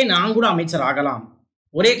நாளைக்கே நான் கூட அமைச்சர் ஆகலாம்.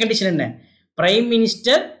 ஒரே கண்டிஷன் என்ன? Prime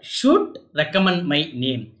minister should recommend my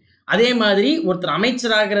name. அதே மாதிரி ஒருத்தர்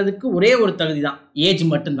அமைச்சராகிறதுக்கு ஒரே ஒரு தகுதி தான், ஏஜ்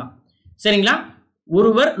மட்டும்தான். சரிங்களா?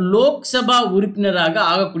 ஒருவர் லோக்சபா உறுப்பினராக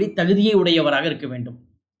ஆகக்கூடிய தகுதியை உடையவராக இருக்க வேண்டும்.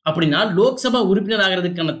 அப்படின்னா லோக்சபா உறுப்பினர்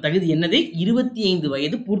ஆகிறதுக்கான தகுதி என்னது? 25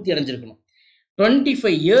 வயது பூர்த்தி அடைஞ்சிருக்கணும்.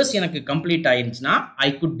 25 years எனக்கு complete ஆயிருச்சுன்னா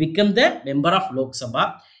I could become the member of Lok Sabha.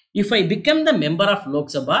 If I become the member of Lok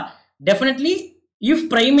Sabha, definitely if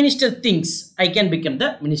Prime Minister thinks I can become the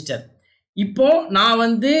minister. இப்போ நான்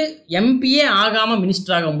வந்து எம்பிஏ ஆகாம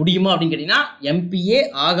மினிஸ்டர் ஆக முடியுமா அப்படின்னு கேட்டீங்கன்னா எம்பிஏ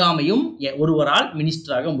ஆகாமையும் ஒருவரால்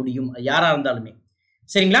மினிஸ்டர் ஆக முடியும், யாரா இருந்தாலுமே.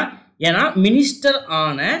 சரிங்களா? ஏன்னா மினிஸ்டர்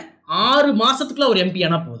ஆன 6 மாசத்துக்குள்ள ஒரு எம்பி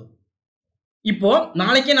ஆனா போதும். இப்போ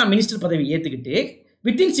நாளைக்கே நான் மினிஸ்டர் பதவி ஏத்துக்கிட்டு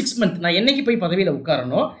வித்தின் 6 months நான் என்னைக்கு போய் பதவியில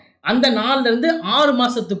உட்காரணும், அந்த நாள்ல இருந்து 6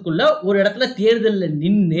 மாசத்துக்குள்ள ஒரு இடத்துல தேர்தலில்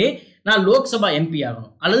நின்று நான் லோக்சபா எம்பி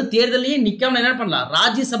ஆகணும். அல்லது தேர்தலையே நிக்காம என்ன பண்ணலாம்,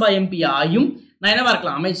 ராஜ்யசபா எம்பி ஆயும் நான் என்னவா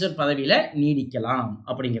இருக்கலாம், அமைச்சர் பதவியில நீடிக்கலாம்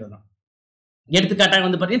அப்படிங்கிறது தான். எடுத்துக்காட்டாக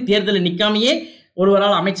வந்து பார்த்தீங்கன்னா தேர்தலில் நிக்காமையே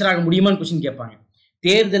ஒருவரால் அமைச்சராக முடியுமான்னு கொஸ்டின் கேட்பாங்க.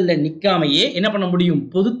 தேர்தலில் நிக்காமையே என்ன பண்ண முடியும்,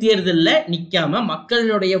 பொது தேர்தலில் நிக்காம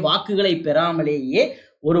மக்களுடைய வாக்குகளை பெறாமலேயே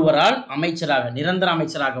ஒருவரால் அமைச்சராக நிரந்தர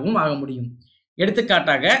அமைச்சராகவும் ஆக முடியும்.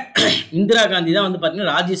 எடுத்துக்காட்டாக இந்திரா காந்தி தான் வந்து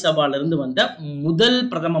பார்த்தீங்கன்னா ராஜ்யசபால இருந்து வந்த முதல்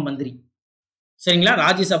பிரதம மந்திரி. சரிங்களா?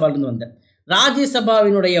 ராஜ்யசபால இருந்து வந்த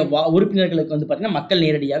ராஜ்யசபாவினுடைய உறுப்பினர்களுக்கு வந்து பார்த்தீங்கன்னா மக்கள்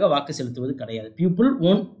நேரடியாக வாக்கு செலுத்துவது கிடையாது. People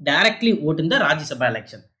won't directly vote in the Rajya Sabha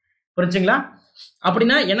election. புரிஞ்சுங்களா?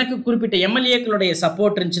 அப்படின்னா எனக்கு குறிப்பிட்ட எம்எல்ஏக்களுடைய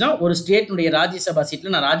சப்போர்ட் இருந்துச்சுன்னா ஒரு ஸ்டேட்னுடைய ராஜ்யசபா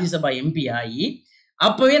சீட்ல நான் ராஜ்யசபா எம்பி ஆகி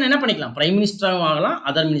அப்பவே நான் என்ன பண்ணிக்கலாம், பிரைம் மினிஸ்டராகவும் ஆகலாம்,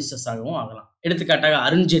 அதர் மினிஸ்டர்ஸாகவும் ஆகலாம். எடுத்துக்காட்டாக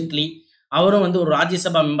அருண் ஜேட்லி, அவரும் வந்து ஒரு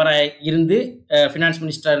ராஜ்யசபா மெம்பராக இருந்து ஃபினான்ஸ்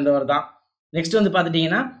மினிஸ்டராக இருந்தவர் தான். நெக்ஸ்ட் வந்து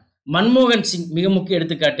பார்த்துட்டிங்கன்னா மன்மோகன் சிங் மிக முக்கிய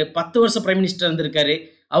எடுத்துக்காட்டு, 10 வருஷம் பிரைம் மினிஸ்டர் இருந்திருக்காரு,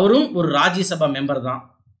 அவரும் ஒரு ராஜ்யசபா மெம்பர் தான்.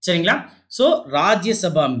 சரிங்களா? ஸோ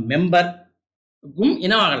ராஜ்யசபா மெம்பருக்கும்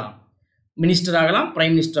என்ன ஆகலாம், மினிஸ்டர் ஆகலாம்,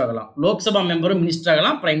 பிரைம் மினிஸ்டர் ஆகலாம். லோக்சபா மெம்பரும் மினிஸ்டர்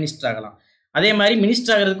ஆகலாம், பிரைம் மினிஸ்டர் ஆகலாம். அதே மாதிரி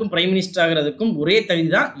மினிஸ்டர் ஆகிறதுக்கும் பிரைம் மினிஸ்டர் ஆகிறதுக்கும் ஒரே தகுதி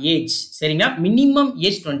தான் ஏஜ். சரிங்களா? மினிமம்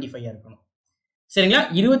ஏஜ் 25 இருக்கணும். சரிங்களா?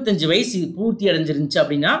 25 வயசு பூர்த்தி அடைஞ்சிருந்துச்சு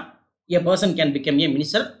அப்படின்னா a person can become a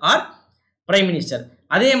minister or prime minister.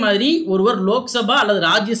 அதே மாதிரி ஒருவர் லோக்சபா அல்லது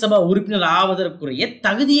ராஜ்யசபா உறுப்பினர் ஆவதற்குரிய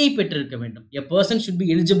தகுதியை பெற்றிருக்க வேண்டும். a person should be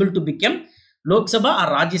eligible to become Lok Sabha or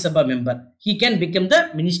Rajya Sabha member. he can become the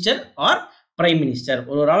minister or prime minister.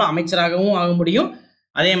 ஒருவரால் அமைச்சராகவும் ஆக முடியும்,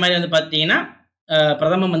 அதே மாதிரி வந்து பார்த்தீங்கன்னா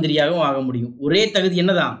பிரதம மந்திரியாகவும் ஆக முடியும். ஒரே தகுதி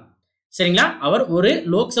என்னதான், சரிங்களா? அவர் ஒரு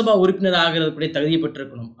லோக்சபா உறுப்பினர் ஆகிறதுக்குரிய தகுதியை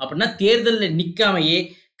பெற்றிருக்கணும். அப்படின்னா தேர்தலில் நிற்காமையே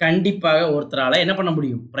கண்டிப்பாக ஒருத்தரால என்ன பண்ண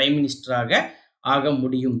முடியும், பிரைம் மினிஸ்டராக ஆக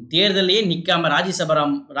முடியும். தேர்தலையே நிற்காம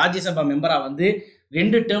ராஜ்யசபா மெம்பரா வந்து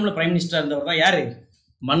 2 டேர்ம்ல பிரைம் மினிஸ்டர் இருந்தவர் தான் யாரு,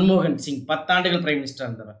 மன்மோகன் சிங். 10 ஆண்டுகள் பிரைம் மினிஸ்டர்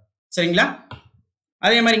இருந்தவர். சரிங்களா?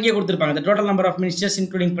 அதே மாதிரி இங்கே கொடுத்துருப்பாங்க, the total number of ministers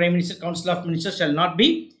including prime minister, council of ministers shall not be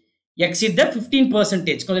exceed the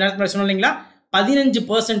 15%. கொஞ்ச நேரத்தில் சொன்னோம் இல்லைங்களா,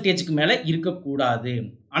 15% மேல இருக்கக்கூடாது.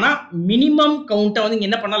 ஆனா மினிமம் கவுண்டை வந்து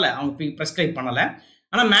என்ன பண்ணல, அவங்க ப்ரெஸ்கிரைப் பண்ணல.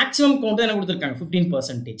 ஆனா மேக்ஸிமம் கவுண்ட் என்ன கொடுத்துருக்காங்க,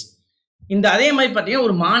 15%. இந்த அதே மாதிரி பார்த்தீங்கன்னா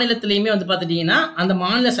ஒரு மாநிலத்திலையுமே வந்து பார்த்துட்டீங்கன்னா அந்த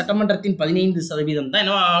மாநில சட்டமன்றத்தின் 15% தான்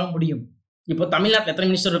என்ன ஆக முடியும். இப்போ தமிழ்நாட்டில் எத்தனை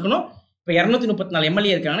மினிஸ்டர் இருக்கணும், இப்போ 234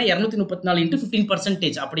 எம்எல்ஏ இருக்காங்கன்னா 234 ×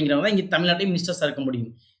 15% அப்படிங்கிறவங்க தான் இங்கே தமிழ்நாட்டிலே மினிஸ்டர்ஸாக இருக்க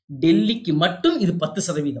முடியும். டெல்லிக்கு மட்டும் இது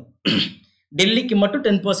 10%, டெல்லிக்கு மட்டும்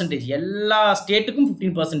 10%, எல்லா ஸ்டேட்டுக்கும்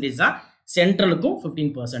 15% தான், சென்ட்ரலுக்கும்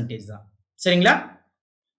 15% தான். சரிங்களா?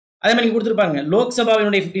 அதே மாதிரி கொடுத்துருப்பாங்க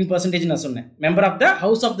லோக்சபாவினுடைய 15% நான் சொன்னேன், member of the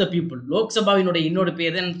house of the people. லோக்சபாவினுடைய இன்னொரு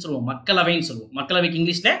பேர் தான் சொல்லுவோம், மக்களவைன்னு சொல்லுவோம். மக்களவைக்கு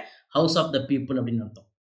இங்கிலீஷ்ல ஹவுஸ் ஆஃப் த பீப்புள் அப்படின்னு அர்த்தம்.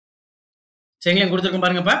 சரிங்களா? கொடுத்துருக்கோம்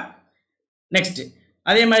பாருங்கப்பா. நெக்ஸ்ட்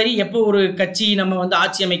அதே மாதிரி எப்போ ஒரு கட்சி நம்ம வந்து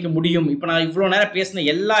ஆட்சி அமைக்க முடியும், இப்போ நான் இவ்வளோ நேரம் பேசின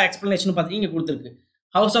எல்லா எக்ஸ்பிளனேஷனும் பார்த்தீங்கன்னா இங்கே கொடுத்துருக்கு.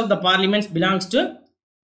 House of the parliament's belongs to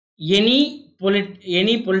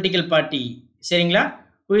any political party. சரிங்களா?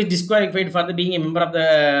 who is disqualified for the being a member of the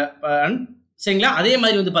சரிங்களா? அதே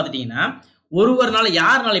மாதிரி வந்து பார்த்துட்டீங்கன்னா ஒருவர்னால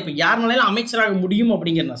யாருனால அமைச்சராக முடியும்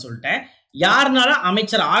அப்படிங்கிறத நான் சொல்லிட்டேன், யாருனால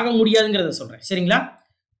அமைச்சர் ஆக முடியாதுங்கிறத சொல்றேன். சரிங்களா?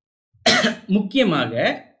 முக்கியமாக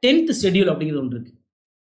 10th ஷெட்யூல் அப்படிங்கிறது ஒன்று இருக்கு.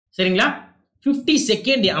 சரிங்களா?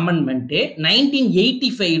 52nd அமெண்ட்மெண்ட்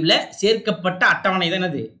 1985ல சேர்க்கப்பட்ட அட்டவணை தான்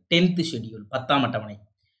என்னது, 10th ஷெட்யூல், 10ஆம் அட்டவணை.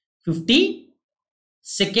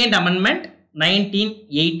 52nd அமெண்ட்மெண்ட்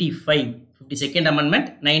 1985, 52nd அமெண்ட்மெண்ட்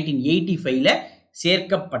 1985ல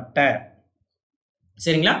சேர்க்கப்பட்ட,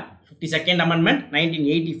 சரிங்களா? 52nd அமெண்ட்மெண்ட்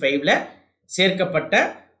 1985ல சேர்க்கப்பட்ட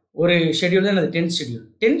ஒரு ஷெட்யூல் தான் அது 10th ஷெட்யூல்.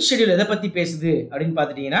 10th ஷெட்யூல் எதை பத்தி பேசுது அப்படின்னு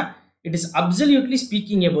பார்த்துட்டீங்கன்னா, it is absolutely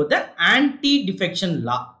speaking about the anti defection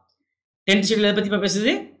law. 10th schedule எதை பத்தி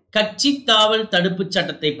பேசுது, கட்சி தாவல் தடுப்பு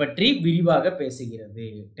சட்டத்தை பற்றி விரிவாக பேசுகிறது.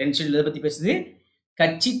 10th ஷெட்யூல் எதை பத்தி பேசுது,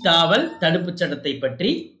 கட்சி தாவல் தடுப்பு சட்டத்தை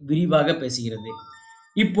பற்றி விரிவாக பேசுகிறது.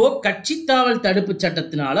 இப்போ கட்சி தாவல் தடுப்பு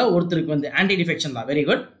சட்டத்தினால ஒருத்தருக்கு வந்து ஆன்டி டிஃபெக்ஷன் லா, வெரி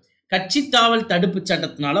குட், கட்சி தாவல் தடுப்பு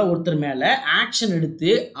சட்டத்தினால ஒருத்தர் மேல ஆக்ஷன் எடுத்து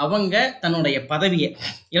அவங்க தன்னுடைய பதவியை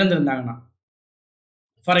இழந்திருந்தாங்கன்னா,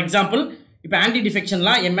 ஃபார் எக்ஸாம்பிள் இப்போ ஆன்டி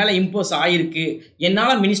டிஃபெக்ஷன்லாம் என் மேலே இம்போஸ் ஆகிருக்கு,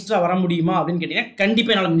 என்னால் மினிஸ்டராக வர முடியுமா அப்படின்னு கேட்டிங்கன்னா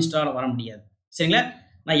கண்டிப்பாக என்னால் மினிஸ்டராக வர முடியாது. சரிங்களா?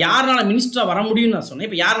 நான் யாரால மினிஸ்டராக வர முடியும்னு நான் சொன்னேன்.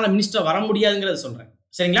 இப்போ யாரால மினிஸ்டராக வர முடியாதுங்கிறத சொல்கிறேன்.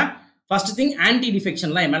 சரிங்களா? ஃபர்ஸ்ட் திங், ஆன்டி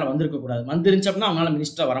டிஃபெக்ஷன்லாம் என் மேலே வந்திருக்கக்கூடாது. வந்துருந்துச்சு அப்படின்னா அவங்களால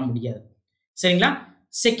மினிஸ்டராக வர முடியாது. சரிங்களா?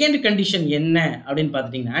 செகண்ட் கண்டிஷன் என்ன அப்படின்னு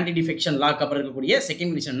பார்த்துட்டிங்கன்னா, ஆன்டி டிஃபெக்ஷன் லாக்கு அப்புறம் இருக்கக்கூடிய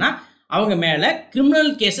செகண்ட் கண்டிஷன்னா அவங்க மேலே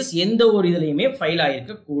கிரிமினல் கேசஸ் எந்த ஒரு இதுலையுமே ஃபைல்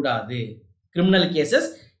ஆகிருக்கக்கூடாது. கிரிமினல் கேசஸ்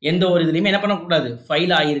எந்த ஒரு இதுலையுமே என்ன பண்ணக்கூடாது,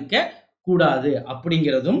 ஃபைல் ஆகிருக்க கூடாது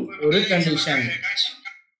அப்படிங்கிறதும் ஒரு கண்டிஷன்.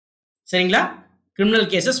 சரிங்களா? கிரிமினல்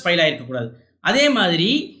கேசஸ் ஃபைல் ஆகிருக்க கூடாது. அதே மாதிரி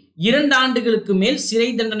 2 ஆண்டுகளுக்கு மேல் சிறை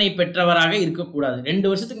தண்டனை பெற்றவராக இருக்கக்கூடாது. 2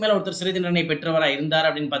 வருஷத்துக்கு மேல ஒருத்தர் சிறை தண்டனை பெற்றவராக இருந்தார்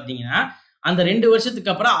அப்படின்னு பார்த்தீங்கன்னா அந்த 2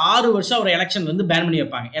 வருஷத்துக்கு அப்புறம் 6 வருஷம் ஒரு எலெக்ஷன் வந்து பேன் பண்ணி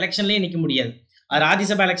வைப்பாங்க. எலெக்ஷன்லேயே நிற்க முடியாது. அது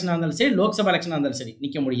ராஜ்யசபா எலெக்ஷனாக இருந்தாலும் சரி, லோக்சபா எலெக்ஷனாக இருந்தாலும் சரி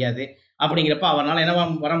நிற்க முடியாது. அப்படிங்கிறப்ப அவரால் என்னவா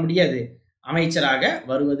வர முடியாது, அமைச்சராக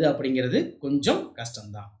வருவது அப்படிங்கிறது கொஞ்சம்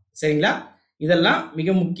கஷ்டம்தான். சரிங்களா? இதெல்லாம்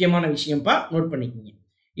மிக முக்கியமான விஷயம்ப்பா, நோட் பண்ணிக்கோங்க.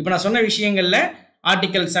 இப்போ நான் சொன்ன விஷயங்கள்ல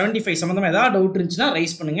ஆர்டிகல் 75 சம்மந்தமாக ஏதாவது டவுட் இருந்துச்சுன்னா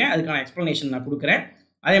ரைஸ் பண்ணுங்க, அதுக்கான எக்ஸ்பிளனேஷன் நான் கொடுக்குறேன்.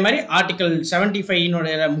 அதே மாதிரி ஆர்டிகல்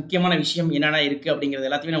 75 முக்கியமான விஷயம் என்னென்ன இருக்குது அப்படிங்கிறது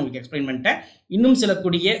எல்லாத்தையுமே நான் உங்களுக்கு எக்ஸ்பிளைன் பண்ணிட்டேன்.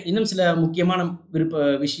 இன்னும் சில முக்கியமான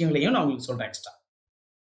விஷயங்களையும் நான் உங்களுக்கு சொல்கிறேன் எக்ஸ்ட்ரா.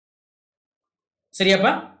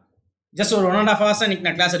 சரியாப்பா? ஜஸ்ட் ஒரு 1.5 hours இன்னைக்கு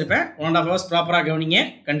நான் கிளாஸ் எடுப்பேன். 1.5 hours ப்ராப்பராக கவனிங்க,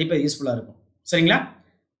 கண்டிப்பாக யூஸ்ஃபுல்லாக இருக்கும். சரிங்களா?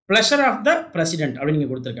 ப்ளஷர் ஆஃப் த பிரசிடென்ட் அப்படின்னு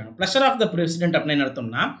நீங்கள் கொடுத்துருக்காங்க. ப்ளஷர் ஆஃப் த பிரசிடென்ட் அப்படின்னு என்ன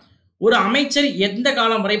அர்த்தம்னா, ஒரு அமைச்சர் எந்த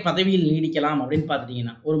காலம் வரை பதவியில் நீடிக்கலாம் அப்படின்னு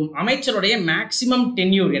பார்த்துட்டிங்கன்னா, ஒரு அமைச்சருடைய மேக்சிமம்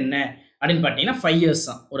டென்யூர் என்ன அப்படின்னு பார்த்தீங்கன்னா 5 years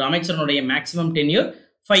தான். ஒரு அமைச்சருடைய மேக்சிமம் டென்யூர்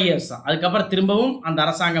 5 years தான். அதுக்கப்புறம் திரும்பவும் அந்த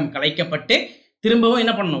அரசாங்கம் கலைக்கப்பட்டு திரும்பவும்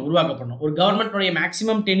என்ன பண்ணணும், உருவாக்கப்படணும். ஒரு கவர்மெண்ட்டுடைய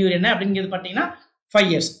மேக்சிமம் டென்யூர் என்ன அப்படிங்கிறது பார்த்தீங்கன்னா 5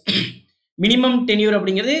 years. மினிமம் டென்யூர்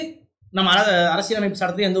அப்படிங்கிறது நம்ம அரசியலமைப்பு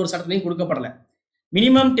சட்டத்தில் எந்த ஒரு சட்டத்திலையும் கொடுக்கப்படலை.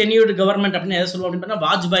 மினிமம் டென்யூர்டு கவர்மெண்ட் அப்படின்னு எதை சொல்லுவோம் அப்படின்னு பார்த்தா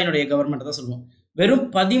வாஜ்பாயினுடைய கவர்மெண்ட் தான் சொல்லுவோம். வெறும்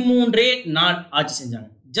 13 நாள் ஆட்சி செஞ்சாங்க.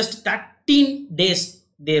 ஜஸ்ட் 13 days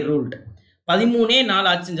தே ரூல்டு. 13 நாள்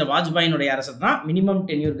ஆட்சி செஞ்ச வாஜ்பாயினுடைய அரசு தான் மினிமம்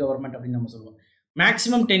டென்யூர் கவர்மெண்ட் அப்படின்னு நம்ம சொல்லுவோம்.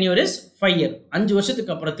 Maximum tenure is 5 years. 5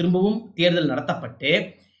 வருஷத்துக்கு அப்புறம் திரும்பவும் தேர்தல் நடத்தப்பட்டு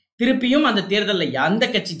திருப்பியும் அந்த தேர்தலில் எந்த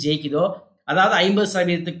கட்சி ஜெயிக்குதோ, அதாவது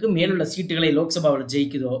 50% மேலுள்ள சீட்டுகளை லோக்சபாவில்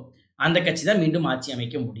ஜெயிக்குதோ அந்த கட்சி தான் மீண்டும் ஆட்சி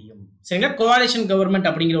அமைக்க முடியும். சரிங்களா? கோவாலிஷன் கவர்மெண்ட்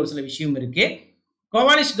அப்படிங்கிற ஒரு சில விஷயம் இருக்கு.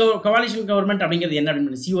 கோவாலிஷன் கவர்மெண்ட் அப்படிங்கிறது என்ன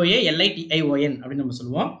அப்படின்னு COALITION அப்படின்னு நம்ம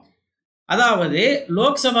சொல்லுவோம். அதாவது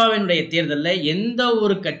லோக்சபாவினுடைய தேர்தலில் எந்த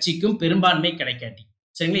ஒரு கட்சிக்கும் பெரும்பான்மை கிடைக்காட்டி,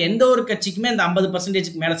 சரிங்களா, எந்த ஒரு கட்சிக்குமே அந்த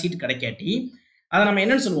 50% மேல சீட்டு கிடைக்காட்டி அதை நம்ம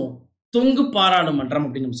என்னன்னு சொல்லுவோம், தொங்கு பாராளுமன்றம்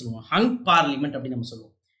அப்படின்னு நம்ம சொல்லுவோம். ஹங் பார்லிமெண்ட் அப்படின்னு நம்ம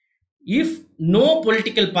சொல்லுவோம். If no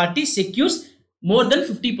political party secures more than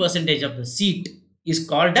 50% of the seat is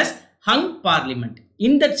called as hung parliament.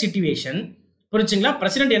 In that situation, புரிஞ்சுங்களா,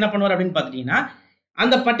 பிரசிடென்ட் என்ன பண்ணுவார் அப்படின்னு பார்த்துட்டீங்கன்னா,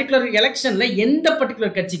 அந்த பர்டிகுலர் எலெக்ஷன்ல எந்த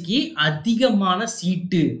பர்டிகுலர் கட்சிக்கு அதிகமான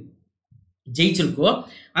சீட்டு ஜெயிச்சிருக்கோ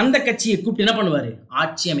அந்த கட்சியை கூப்பிட்டு என்ன பண்ணுவார்,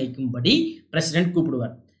 ஆட்சி அமைக்கும்படி பிரசிடென்ட்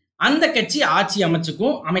கூப்பிடுவார். அந்த கட்சி ஆட்சி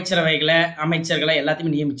அமைச்சுக்கும், அமைச்சர்களை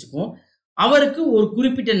எல்லாத்தையுமே நியமிச்சுக்கும். அவருக்கு ஒரு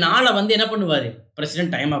குறிப்பிட்ட நாளை வந்து என்ன பண்ணுவார்,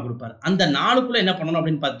 பிரசிடென்ட் டைமாக கொடுப்பார். அந்த நாளுக்குள்ள என்ன பண்ணணும்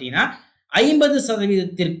அப்படின்னு பார்த்தீங்கன்னா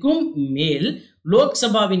 50% மேல்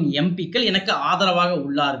லோக்சபாவின் எம்பிக்கள் எனக்கு ஆதரவாக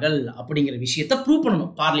உள்ளார்கள் அப்படிங்கிற விஷயத்தை ப்ரூவ்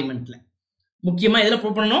பண்ணணும். பார்லிமெண்ட்ல முக்கியமா எதில்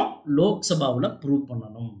ப்ரூவ் பண்ணணும், லோக்சபாவில் ப்ரூவ்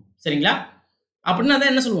பண்ணணும். சரிங்களா? அப்படின்னா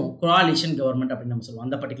தான் என்ன சொல்லுவோம், கோஆலிஷன் கவர்மெண்ட் அப்படின்னு நம்ம சொல்லுவோம்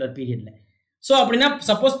அந்த பர்டிகுலர் பீரியட்ல. ஸோ அப்படின்னா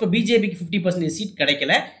சப்போஸ் இப்போ பிஜேபிக்கு 50% சீட்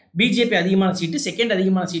கிடைக்கல, பிஜேபி அதிகமான சீட்டு, செகண்ட்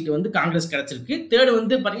அதிகமான சீட்டு வந்து காங்கிரஸ் கிடைச்சிருக்கு, தேர்டு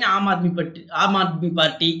வந்து பார்த்தீங்கன்னா ஆம் ஆத்மி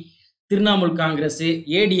பார்ட்டி, திரிணாமுல் காங்கிரஸ்,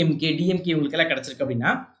 ஏடிஎம்கே, டிஎம்கே இவங்களுக்கெல்லாம் கிடைச்சிருக்கு.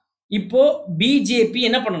 அப்படின்னா இப்போ பிஜேபி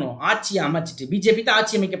என்ன பண்ணணும், ஆட்சியை அமைச்சிட்டு, பிஜேபி தான்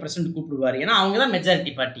ஆட்சி அமைக்க பிரசிடென்ட் கூப்பிடுவார், ஏன்னா அவங்க தான்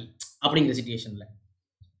மெஜாரிட்டி பார்ட்டி அப்படிங்கிற சிச்சுவேஷன்ல.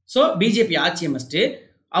 ஸோ பிஜேபி ஆட்சி அமைச்சிட்டு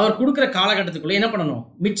அவர் கொடுக்குற காலகட்டத்துக்குள்ளே என்ன பண்ணணும்,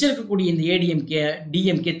 மிச்சம் இருக்கக்கூடிய இந்த ஏடிஎம்கே,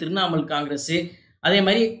 டிஎம்கே, திரிணாமுல் காங்கிரஸ், அதே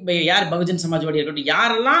மாதிரி யார் பகுஜன் சமாஜ்வாடி இருக்கட்டும்,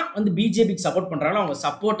 யாரெல்லாம் வந்து பிஜேபிக்கு சப்போர்ட் பண்ணுறாங்களோ அவங்க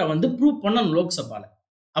சப்போர்ட்டை வந்து ப்ரூவ் பண்ணணும் லோக்சபாவில்.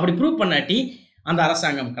 அப்படி ப்ரூவ் பண்ணாட்டி அந்த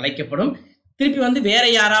அரசாங்கம் கலைக்கப்படும். திருப்பி வந்து வேற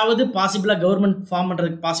யாராவது பாசிபிளாக கவர்மெண்ட் ஃபார்ம்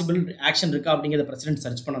பண்ணுறதுக்கு பாசிபிள் ஆக்ஷன் இருக்கா அப்படிங்கிறத பிரசிடென்ட்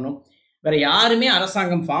சர்ச் பண்ணணும். வேற யாருமே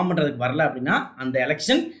அரசாங்கம் ஃபார்ம் பண்ணுறதுக்கு வரல அப்படின்னா அந்த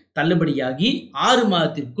எலெக்ஷன் தள்ளுபடியாகி 6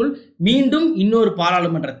 மாதத்திற்குள் மீண்டும் இன்னொரு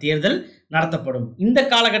பாராளுமன்ற தேர்தல் நடத்தப்படும். இந்த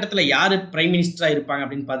காலகட்டத்தில் யார் பிரைம் மினிஸ்டராக இருப்பாங்க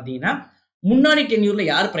அப்படின்னு பார்த்தீங்கன்னா, முன்னாடி டென்யூரில்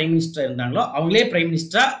யார் பிரைம் மினிஸ்டராக இருந்தாங்களோ அவங்களே பிரைம்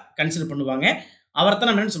மினிஸ்டராக கன்சிடர் பண்ணுவாங்க. அவரை தான்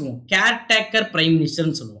நம்ம என்ன சொல்லுவோம், கேர்டேக்கர் பிரைம்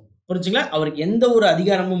மினிஸ்டர்னு சொல்லுவோம். புரிஞ்சுங்களா? அவருக்கு எந்த ஒரு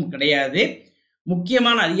அதிகாரமும் கிடையாது.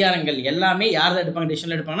 முக்கியமான அதிகாரங்கள் எல்லாமே யார் தான் எடுப்பாங்க,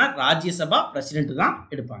 டெசிஷன் எடுப்பாங்கன்னா ராஜ்யசபா பிரசிடென்ட் தான்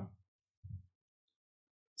எடுப்பாங்க.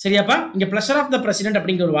 சரியாப்பா? இங்க பிளஷர் ஆஃப் த பிரசிடென்ட்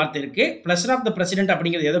அப்படிங்கிற ஒரு வார்த்தை இருக்கு. பிளஷர் ஆஃப் த பிரசிடென்ட்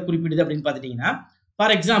அப்படிங்கிறது எதை குறிப்பிடுது அப்படின்னு பார்த்துட்டீங்கன்னா,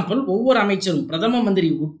 ஃபார் எக்ஸாம்பிள் ஒவ்வொரு அமைச்சரும் பிரதம மந்திரி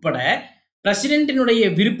உட்பட பிரசிடென்ட்டினுடைய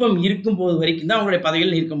விருப்பம் இருக்கும் போது வரைக்கும் தான் அவங்களுடைய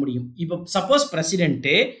பதவியில் இருக்க முடியும். இப்போ சப்போஸ்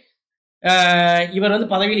பிரசிடென்ட்டு இவர் வந்து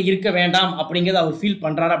பதவியில் இருக்க வேண்டாம் அப்படிங்கிறத அவர் ஃபீல்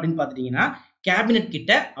பண்றாரு அப்படின்னு பார்த்துட்டீங்கன்னா கேபினெட்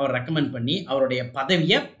கிட்ட அவர் ரெக்கமெண்ட் பண்ணி அவருடைய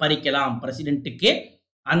பதவியை பறிக்கலாம். பிரசிடென்ட்டுக்கு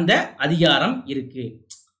அந்த அதிகாரம் இருக்கு.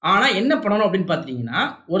 ஆனா என்ன பண்ணணும் அப்படின்னு பார்த்துட்டீங்கன்னா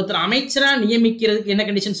ஒருத்தர் அமைச்சரா நியமிக்கிறதுக்கு என்ன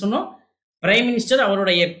கண்டிஷன் சொன்னோம்? பிரைம் மினிஸ்டர்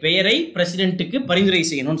அவருடைய பெயரை பிரசிடென்ட்டுக்கு பரிந்துரை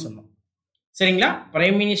செய்யணும்னு சொன்னோம். சரிங்களா?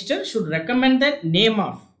 Prime minister should recommend the name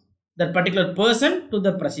of that particular person to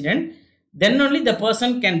the president, then only the person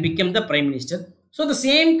can become the prime minister. So the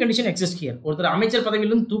same condition exists here. ஒருத்தர் அமைச்சர்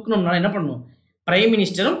பதவியிலிருந்து தூக்கணும்னா என்ன பண்ணணும்? பிரைம்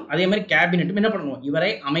மினிஸ்டரும் அதே மாதிரி கேபினெட்டும் என்ன பண்ணணும்?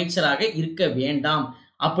 இவரை அமைச்சராக இருக்க வேண்டாம்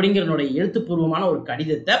அப்படிங்கிறனுடைய எழுத்துப்பூர்வமான ஒரு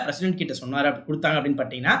கடிதத்தை பிரசிடென்ட் கிட்ட சொன்னாரு கொடுத்தாங்க அப்படின்னு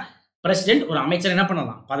பார்த்தீங்கன்னா பிரசிடென்ட் ஒரு அமைச்சரை என்ன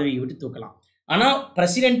பண்ணலாம்? பதவியை விட்டு தூக்கலாம். ஆனா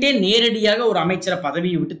பிரசிடென்ட்டே நேரடியாக ஒரு அமைச்சரை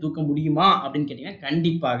பதவியை விட்டு தூக்க முடியுமா அப்படின்னு கேட்டீங்கன்னா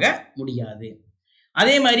கண்டிப்பாக முடியாது.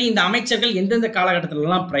 அதே மாதிரி இந்த அமைச்சர்கள் எந்தெந்த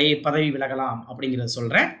காலகட்டத்திலலாம் பதவி விலகலாம் அப்படிங்கிறத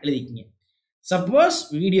சொல்றேன், எழுதிக்கிங்க. சப்போஸ்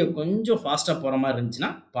வீடியோ கொஞ்சம் ஃபாஸ்ட்டாக போகிற மாதிரி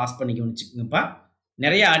இருந்துச்சுன்னா பாஸ் பண்ணி கவனிச்சுக்கோங்கப்பா.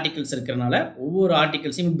 நிறைய ஆர்டிகல்ஸ் இருக்கிறனால ஒவ்வொரு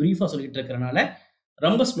ஆர்டிகல்ஸையும் ப்ரீஃபாக சொல்லிட்டு இருக்கிறனால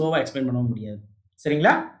ரொம்ப ஸ்லோவாக எக்ஸ்பிளைன் பண்ண முடியாது.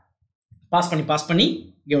 சரிங்களா? பாஸ் பண்ணி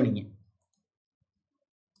கவனிங்க.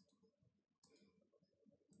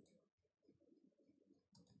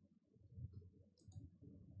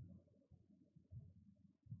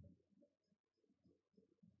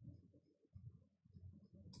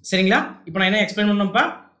 சரிங்களா? இப்போ நான் என்ன எக்ஸ்பிளைன் பண்ணணும்ப்பா?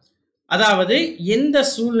 அதாவது எந்தெந்த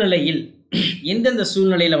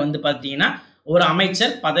சூழ்நிலையில வந்து பார்த்தீங்கன்னா ஒரு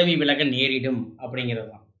அமைச்சர் பதவி விலக நேரிடும் அப்படிங்கிறது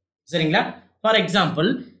தான். சரிங்களா? ஃபார் எக்ஸாம்பிள்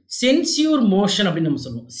சென்சியூர் மோஷன் அப்படின்னு நம்ம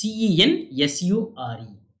சொல்லுவோம். CENSURE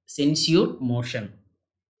சென்சியூர் motion.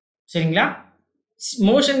 சரிங்களா?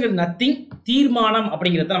 மோஷன்ங்கிறது நத்திங், தீர்மானம்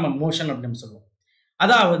அப்படிங்கிறத நம்ம மோஷன் அப்படின்னு நம்ம சொல்லுவோம்.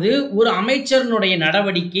 அதாவது ஒரு அமைச்சருடைய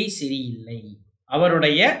நடவடிக்கை சரியில்லை,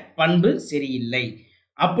 அவருடைய பண்பு சரியில்லை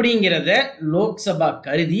அப்படிங்கிறத லோக்சபா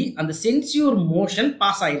கருதி அந்த சென்சியூர் மோஷன்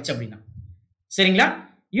பாஸ் ஆயிருச்சு அப்படின்னா. சரிங்களா?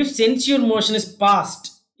 if censure motion is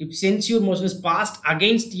passed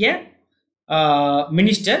against a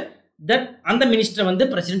minister, that அந்த மினிஸ்டர் வந்து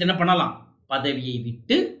பிரசிடென்ட் என்ன பண்ணலாம்? பதவியை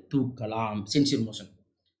விட்டு தூக்கலாம். சென்சியூர் மோஷன்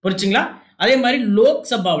புரிச்சுங்களா? அதே மாதிரி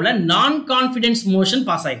லோக்சபாவில் நான் கான்ஃபிடன்ஸ் மோஷன்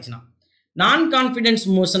பாஸ் ஆயிடுச்சுன்னா, நான் கான்ஃபிடன்ஸ்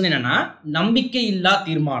மோஷன் என்னன்னா நம்பிக்கை இல்லா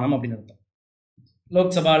தீர்மானம் அப்படின்னு அர்த்தம்.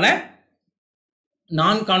 லோக்சபாவில்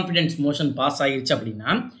நான் கான்ஃபிடன்ஸ் மோஷன் பாஸ் ஆயிருச்சு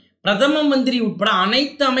அப்படின்னா பிரதம மந்திரி உட்பட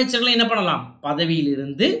அனைத்து அமைச்சர்களும் என்ன பண்ணலாம்?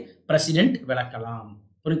 பதவியிலிருந்து பிரசிடென்ட் விலக்கலாம்.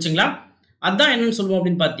 புரிச்சுங்களா? அதான் என்னன்னு சொல்லுவோம்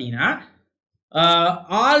அப்படின்னு பார்த்தீங்கன்னா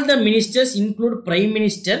all the ministers include prime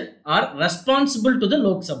minister are responsible to the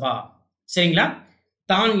Lok Sabha. சரிங்களா?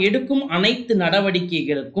 தான் எடுக்கும் அனைத்து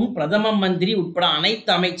நடவடிக்கைகளுக்கும் பிரதம மந்திரி உட்பட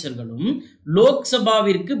அனைத்து அமைச்சர்களும்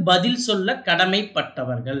லோக்சபாவிற்கு பதில் சொல்ல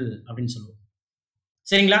கடமைப்பட்டவர்கள் அப்படின்னு சொல்லுவோம்.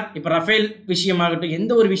 சரிங்களா? இப்போ ரஃபேல் விஷயமாகட்டும்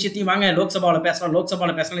எந்த ஒரு விஷயத்தையும் வாங்க லோக்சபாவில்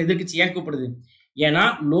பேசலாம் எதிர்க்கட்சி ஏன் கூப்பிடுது? ஏன்னா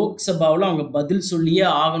லோக்சபாவில் அவங்க பதில் சொல்லியே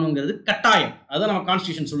ஆகணுங்கிறது கட்டாயம். அதுதான் நம்ம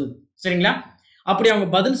கான்ஸ்டியூஷன் சொல்லுது. சரிங்களா? அப்படி அவங்க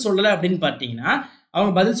பதில் சொல்லலை அப்படின்னு பார்த்தீங்கன்னா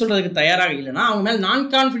அவங்க பதில் சொல்றதுக்கு தயாராக இல்லைன்னா அவங்க மேலே நான்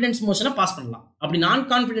கான்ஃபிடன்ஸ் மோஷனை பாஸ் பண்ணலாம். அப்படி நான்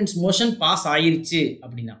கான்ஃபிடன்ஸ் மோஷன் பாஸ் ஆயிருச்சு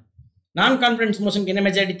அப்படின்னா நான் கான்ஃபிடன்ஸ் மோஷனுக்கு என்ன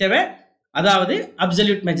மெஜாரிட்டி தேவை? அதாவது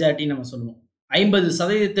அப்சல்யூட் மெஜாரிட்டி நம்ம சொல்லுவோம்.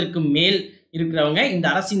 50% மேல் இருக்கிறவங்க இந்த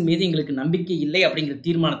அரசின் மீது எங்களுக்கு நம்பிக்கை இல்லை அப்படிங்கிற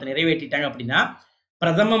தீர்மானத்தை நிறைவேற்றிட்டாங்க அப்படின்னா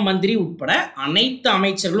பிரதம மந்திரி உட்பட அனைத்து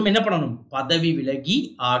அமைச்சர்களும் என்ன பண்ணணும்? பதவி விலகி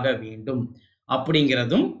ஆக வேண்டும்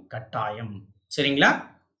அப்படிங்கிறதும் கட்டாயம். சரிங்களா?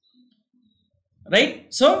 ரைட்.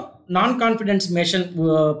 ஸோ நான் கான்ஃபிடன்ஸ் மோஷன்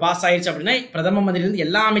பாஸ் ஆயிடுச்சு அப்படின்னா பிரதம மந்திரிலிருந்து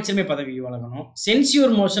எல்லா அமைச்சருமே பதவி விலகணும்.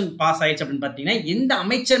 சென்சியூர் மோஷன் பாஸ் ஆயிடுச்சு அப்படின்னு பார்த்தீங்கன்னா எந்த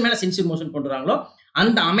அமைச்சர் மேல சென்சியூர் மோஷன் கொண்டு வராங்களோ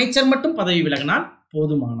அந்த அமைச்சர் மட்டும் பதவி விலகினால்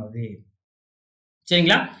போதுமானது.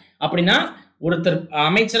 சரிங்களா? அப்படின்னா ஒருத்தர்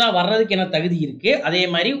அமைச்சரா வர்றதுக்கு என்ன தகுதி இருக்கு, அதே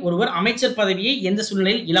மாதிரி ஒருவர் அமைச்சர் பதவியை எந்த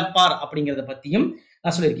சூழ்நிலையில் இழப்பார் அப்படிங்கிறத பத்தியும்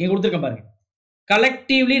நான் சொல்லியிருக்கேன். கொடுத்துருக்கேன் பாருங்க.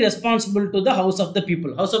 Collectively responsible to the house of the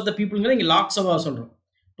people. House of the பீப்புள்ங்கிறது இங்கே லாக்சபா சொல்றோம்.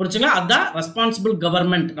 புரிச்சுங்களா? அதான் ரெஸ்பான்சிபிள்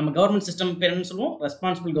கவர்மெண்ட். நம்ம கவர்மெண்ட் சிஸ்டம் பேர் என்ன சொல்லுவோம்?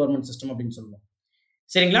 ரெஸ்பான்சிபிள் கவர்மெண்ட் சிஸ்டம் அப்படின்னு சொல்லுவோம்.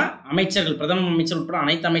 சரிங்களா? அமைச்சர்கள் பிரதம அமைச்சர் உட்பட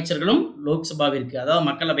அனைத்து அமைச்சர்களும் லோக்சபாவிற்கு அதாவது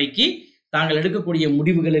மக்களவைக்கு தாங்கள் எடுக்கக்கூடிய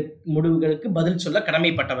முடிவுகளுக்கு பதில் சொல்ல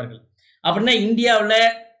கடமைப்பட்டவர்கள். அப்படின்னா இந்தியாவில்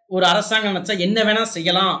ஒரு அரசாங்கம் நினைச்சா என்ன வேணா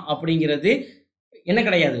செய்யலாம் அப்படிங்கிறது என்ன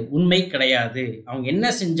கிடையாது? உண்மை கிடையாது. அவங்க என்ன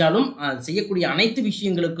செஞ்சாலும் செய்யக்கூடிய அனைத்து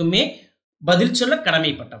விஷயங்களுக்குமே பதில் சொல்ல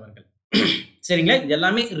கடமைப்பட்டவர்கள். சரிங்களா? இது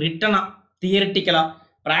எல்லாமே ரிட்டனா, தியரிட்டிக்கலா,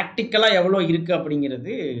 ப்ராக்டிக்கலா எவ்வளோ இருக்கு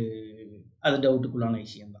அப்படிங்கிறது அது டவுட்டுக்குள்ளான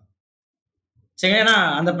விஷயம்தான். சரிங்களா? ஏன்னா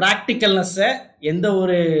அந்த ப்ராக்டிக்கல்னஸை எந்த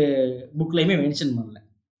ஒரு புக்லையுமே மென்ஷன் பண்ணல.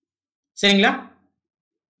 சரிங்களா?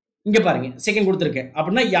 இங்க பாருங்க, செகண்ட் கொடுத்துருக்கேன்.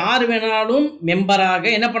 அப்படின்னா யார் வேணாலும் மெம்பராக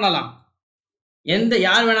என்ன பண்ணலாம்?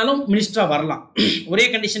 யார் வேணாலும் மினிஸ்டரா வரலாம். ஒரே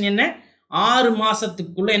கண்டிஷன் என்ன, 6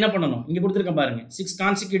 மாசத்துக்குள்ள என்ன பண்ணணும், இங்க கொடுத்துருக்க பாருங்க 6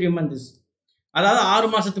 கான்சிக்யூட்டிவ் மந்த்ஸ், அதாவது 6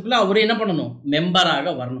 மாசத்துக்குள்ள அவரே என்ன பண்ணணும்,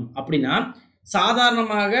 மெம்பராக வரணும். அப்படின்னா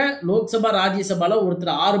சாதாரணமாக லோக்சபா ராஜ்யசபால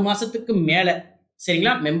ஒருத்தர் 6 மாசத்துக்கு மேல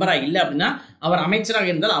சரிங்களா மெம்பரா இல்லை அப்படின்னா அவர் அமைச்சராக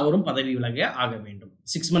இருந்தால் அவரும் பதவி விலக ஆக வேண்டும்.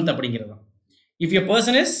 6 மந்த் அப்படிங்கிறது. If a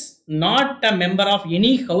person is not a member of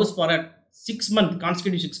any house for a 6 month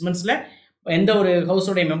consecutive 6 மந்த்ஸ்ல எந்த ஒரு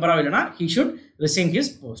ஹவுஸோடைய மெம்பராக இல்லைன்னா he should resign his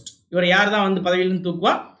post. இவர் யார் தான் வந்து பதவியிலிருந்து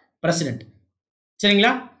தூக்குவா, பிரசிடென்ட்.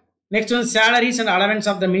 சரிங்களா. நெக்ஸ்ட் வந்து salaries and allowance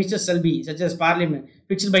of the ministers shall be such as parliament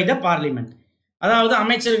fixed by the parliament. அதாவது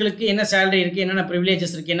அமைச்சர்களுக்கு என்ன சேலரி இருக்கு, என்னென்ன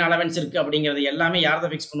ப்ரிவிலேஜஸ் இருக்கு, என்ன அலவன்ஸ் இருக்கு அப்படிங்கிறது எல்லாமே யார்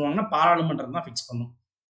தான் ஃபிக்ஸ் பண்ணுவாங்கன்னா பாராளுமன்றம் தான் ஃபிக்ஸ் பண்ணும்.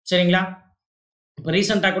 சரிங்களா. இப்போ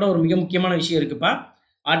ரீசெண்டாக கூட ஒரு மிக முக்கியமான விஷயம் இருக்குப்பா,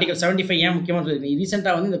 ஆர்டிகல் 75 ஏன் முக்கியமான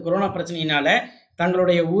ரீசெண்டாக வந்து இந்த கொரோனா பிரச்சனையினால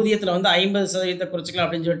தங்களுடைய ஊதியத்தில் வந்து 50% குறைச்சிக்கலாம்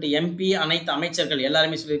அப்படின்னு சொல்லிட்டு எம்பி அனைத்து அமைச்சர்கள்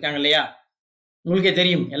எல்லாருமே சொல்லியிருக்காங்க இல்லையா. உங்களுக்கே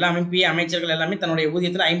தெரியும், எல்லா எம்பி அமைச்சர்கள் எல்லாமே தன்னுடைய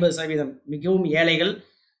ஊதியத்தில் 50% மிகவும் ஏழைகள்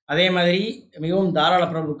அதே மாதிரி மிகவும் தாராள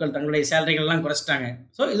பிரபுக்கள் தங்களுடைய சேலரிகள்லாம் குறைச்சிட்டாங்க.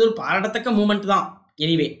 ஸோ இது ஒரு பாராட்டத்தக்க மூமெண்ட் தான்.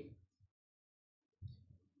 எனிவே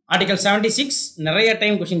ஆர்டிகல் 76 நிறைய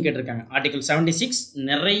டைம் கொஸ்டின் கேட்டிருக்காங்க. ஆர்டிகல் 76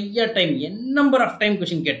 நிறைய time number of time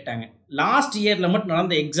question கேட்டாங்க. லாஸ்ட் இயரில் மட்டும்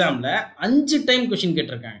நடந்த எக்ஸாமில் 5 டைம் கொஸ்டின்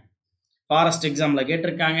கேட்டிருக்காங்க. ஃபாரஸ்ட் எக்ஸாமில்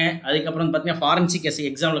கேட்டிருக்காங்க, அதுக்கப்புறம் பார்த்தீங்கன்னா ஃபாரன்சிக்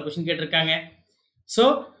எக்ஸாமில் கொஸ்டின் கேட்டிருக்காங்க. ஸோ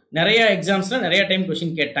நிறைய எக்ஸாம்ஸில் நிறைய டைம்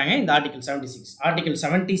கொஸ்டின் கேட்டாங்க இந்த ஆர்டிகல் 76. ஆர்டிகல்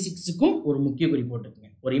 76க்கும் ஒரு முக்கிய குறி போட்டுக்குங்க,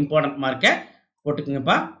 ஒரு இம்பார்ட்டன்ட் மார்க்கை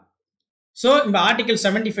போட்டுக்குங்கப்பா. ஸோ இந்த ஆர்டிகல்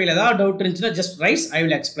 75ல ஏதாவது டவுட் இருந்துச்சுன்னா just rice, I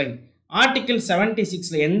will explain. Article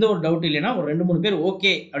 76ல எந்த ஒரு டவுட் இல்லைன்னா ஒரு 2-3 பேர்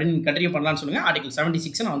ஓகே அப்படின்னு கண்டினியூ பண்ணலாம்னு சொல்லுங்க. ஆர்டிகல்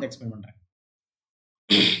 76 நான் வந்து எக்ஸ்பிளைன் பண்ணுறேன்.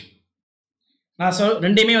 நான்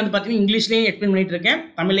ரெண்டையுமே வந்து பார்த்தீங்கன்னா இங்கிலீஷ்லேயும் எக்ஸ்பிளைன் பண்ணிட்டு இருக்கேன்,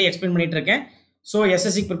 தமிழ்லேயும் எக்ஸ்பிளைன் பண்ணிட்டு இருக்கேன். ஸோ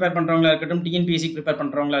எஸ்எஸ்சி ப்ரிப்பேர் பண்ணுறவங்களா இருக்கட்டும், டிஎன்பிஎஸ்சி ப்ரிப்பேர்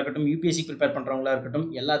பண்ணுறவங்களா இருக்கட்டும், யூபிஎஸ்சி ப்ரிப்பேர் பண்ணுறவங்களா இருக்கட்டும்,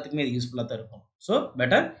 எல்லாத்துக்குமே இது யூஸ்ஃபுல்லாக தான் இருக்கும். So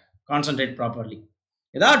better concentrate properly.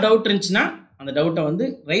 ஏதாவது டவுட் இருந்துச்சுன்னா அந்த டவுட்டை வந்து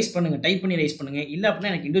ரைஸ் பண்ணுங்க, டைப் பண்ணி ரைஸ் பண்ணுங்க. இல்லை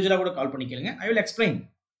அப்படின்னா எனக்கு இண்டிவிஜுவலாக கூட கால் பண்ணி கேளுங்க, ஐ வில் எக்ஸ்பிளைன்.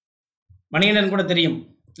 மணிகண்டன் கூட தெரியும்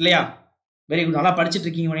இல்லையா, வெரி குட், நல்லா படிச்சுட்டு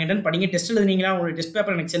இருக்கீங்க மணிகண்டன். படிங்க. டெஸ்ட் எழுதுனீங்களா, உங்களுடைய டெஸ்ட்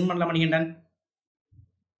பேப்பர் எனக்கு சென்ட் பண்ணலாம் Manikandan.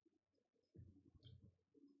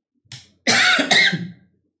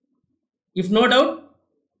 If no doubt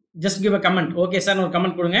just give a comment. okay sir ஒரு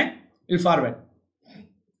கமெண்ட் கொடுங்க, will forward.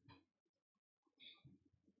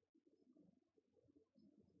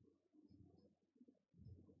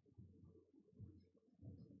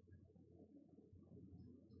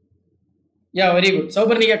 Yeah very good.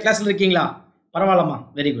 Souparnika கிளாஸ்ல இருக்கீங்களா, பரவாயில்லம்மா,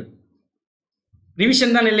 வெரி குட்.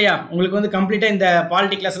 ரிவிஷன் தான் இல்லையா உங்களுக்கு வந்து கம்ப்ளீட்டாக இந்த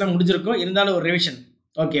பாலிட்டி கிளாஸ் எல்லாம் முடிஞ்சிருக்கும், இருந்தாலும் ஒரு revision.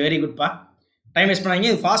 Okay very குட்ப்பா, time waste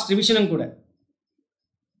பண்ணாங்க, இது ஃபாஸ்ட் ரிவிஷனும் கூட.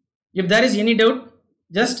 if there is any doubt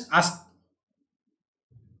just ask.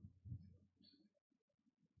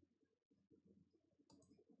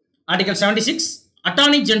 Article 76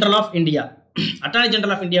 attorney general of India. Attorney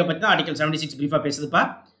general of India பற்றி தான் ஆர்டிகல் 76 பிரீஃபாக பேசுதுப்பா.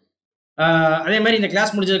 அதே மாதிரி இந்த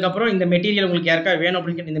கிளாஸ் முடிஞ்சதுக்கப்புறம் இந்த மெட்டீரியல் உங்களுக்கு யாருக்கா வேணும்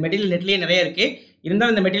அப்படின்னு கேட்டு, இந்த மெட்டீரியல் நெட்லேயே நிறைய இருக்குது,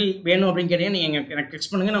 இருந்தாலும் இந்த மெட்டீரியல் வேணும் அப்படின்னு கேட்டீங்கன்னா நீங்கள் எனக்கு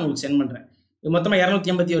டெக்ஸ்ட் பண்ணுங்கள், நான் உங்களுக்கு சென்ட் பண்ணுறேன். இது மொத்தமாக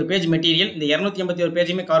 281 பேஜ் மெட்டீரியல். இந்த 281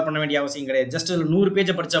 பேஜையுமே கவர் பண்ண வேண்டிய அவசியம் கிடையாது. ஜஸ்ட் 100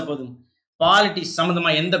 பேஜை படித்தா போதும். பாலிட்டிக்ஸ்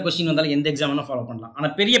சம்மந்தமாக எந்த கொஸ்டின் வந்தாலும் எந்த எக்ஸாம் ஃபாலோ பண்ணலாம்.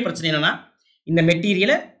 ஆனால் பெரிய பிரச்சனை என்னென்னா இந்த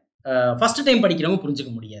மெட்டீரியலை ஃபஸ்ட்டு டைம் படிக்கிறவங்க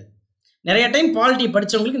புரிஞ்சுக்க முடியாது. நிறைய டைம் பாலிட்டி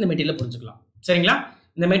படித்தவங்களுக்கு இந்த மெட்டீரியல் புரிஞ்சுக்கலாம். சரிங்களா.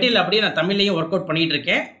 இந்த மெட்டீரியல் அப்படியே நான் தமிழ்லையும் ஒர்க் அவுட் பண்ணிட்டு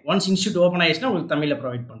இருக்கேன். ஒன்ஸ் இன்ஸ்டியூட் ஓப்பன் ஆயிடுச்சுன்னா உங்களுக்கு தமிழில்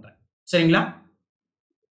ப்ரொவைட் பண்ணுறேன். சரிங்களா.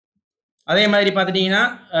 அதே மாதிரி பார்த்துட்டிங்கன்னா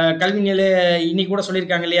கல்வி இன்னைக்கு கூட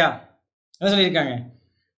சொல்லியிருக்காங்க இல்லையா, என்ன சொல்லியிருக்காங்க,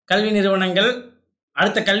 கல்வி நிறுவனங்கள்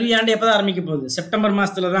அடுத்த கல்வியாண்டு எப்போ தான் ஆரம்பிக்க போகுது, செப்டம்பர்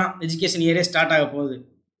மாதத்தில் தான் எஜுகேஷன் இயரே ஸ்டார்ட் ஆக போகுது.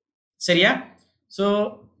 சரியா. ஸோ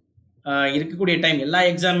இருக்கக்கூடிய டைம் எல்லா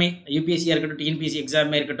எக்ஸாமே, யூபிஎஸ்சியாக இருக்கட்டும், டிஎன்பிஎஸ்சி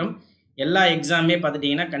எக்ஸாமே இருக்கட்டும், எல்லா எக்ஸாமே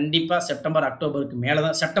பார்த்துட்டிங்கன்னா கண்டிப்பாக செப்டம்பர் அக்டோபருக்கு மேலே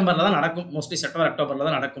தான், செப்டம்பரில் தான் நடக்கும். மோஸ்ட்லி செப்டம்பர் அக்டோபரில்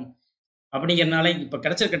தான் நடக்கும். அப்படிங்கிறனால இப்போ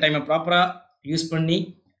கிடச்சிருக்க டைமை ப்ராப்பராக யூஸ் பண்ணி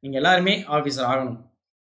நீங்கள் எல்லாருமே ஆஃபீஸர் ஆகணும்.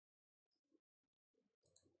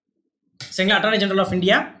 சரிங்களா. Attorney general of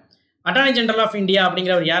India. Attorney general of India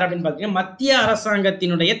அப்படிங்கிறவர் யார் அப்படின்னு பார்த்தீங்கன்னா மத்திய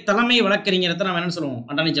அரசாங்கத்தினுடைய தலைமை வழக்கறிஞரத்தை நம்ம என்னன்னு சொல்லுவோம்,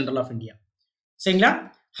 அட்டார்னி ஜெனரல் ஆஃப் இந்தியா. சரிங்களா.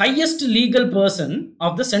 Highest legal person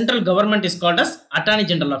of the central government is called as attorney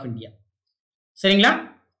general of India. சரிங்களா.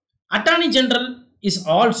 Attorney general is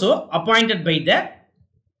also appointed by the,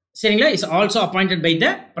 சரிங்களா, is also appointed by the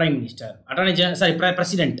prime minister.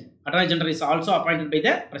 President. Attorney general is also appointed by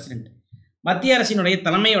the president. மத்திய அரசினுடைய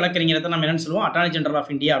தலைமை வழக்கறிஞரத்தை நம்ம என்னன்னு சொல்லுவோம், attorney general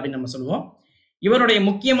of India அப்படின்னு நம்ம சொல்லுவோம். இவருடைய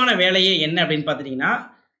முக்கியமான வேலையே என்ன அப்படின்னு பார்த்துட்டிங்கன்னா,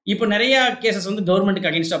 இப்போ நிறைய கேசஸ் வந்து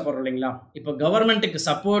கவர்மெண்ட்டுக்கு அகேன்ஸ்டாக போடுறோம் இல்லைங்களா. இப்போ கவர்மெண்ட்டுக்கு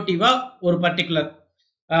சப்போர்ட்டிவாக ஒரு பர்டிகுலர்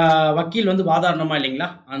வக்கீல் வந்து வாதாடணுமா இல்லைங்களா,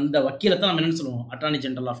 அந்த வக்கீலை தான் நம்ம என்னன்னு சொல்லுவோம், அட்டார்னி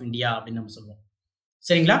ஜெனரல் ஆஃப் இந்தியா அப்படின்னு நம்ம சொல்லுவோம்.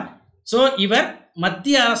 சரிங்களா. ஸோ இவர்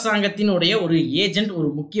மத்திய அரசாங்கத்தினுடைய ஒரு ஏஜென்ட், ஒரு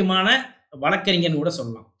முக்கியமான வழக்கறிஞர்னு கூட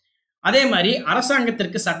சொல்லலாம். அதே மாதிரி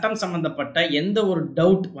அரசாங்கத்திற்கு சட்டம் சம்பந்தப்பட்ட எந்த ஒரு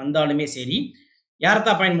டவுட் வந்தாலுமே சரி,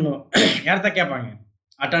 யார்தான் அப்பாயின்ட் பண்ணுவோம், யார்தான் கேட்பாங்க,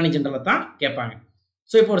 அட்டார்னி ஜெனரலை தான் கேட்பாங்க.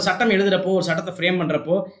 ஸோ இப்போ ஒரு சட்டம் எழுதுறப்போ, ஒரு சட்டத்தை ஃப்ரேம்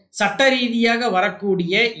பண்ணுறப்போ, சட்ட ரீதியாக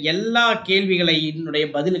வரக்கூடிய எல்லா கேள்விகளினுடைய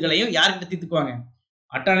பதில்களையும் யார்கிட்ட தீர்த்துக்குவாங்க,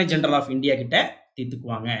 அட்டார்னி ஜெனரல் ஆஃப் இந்தியா கிட்ட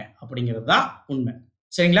தீர்த்துக்குவாங்க அப்படிங்கிறது தான் உண்மை.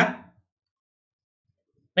 சரிங்களா?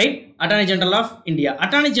 Right. Attorney general of India.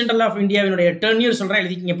 Attorney general of இந்தியாவினுடைய டெர்னியூர் சொல்கிறேன்,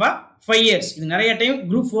 எழுதிக்கிங்கப்பா, 5 years. இது நிறைய டைம்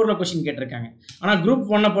குரூப் 4ல் கொஸ்டின் கேட்டிருக்காங்க. ஆனால் குரூப்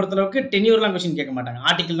 1 பொறுத்தளவுக்கு டென்யூர்லாம் கொஸ்டின் கேட்க மாட்டாங்க,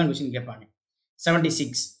 ஆர்டிக்கல் தான் கொஸ்டின் கேட்பாங்க.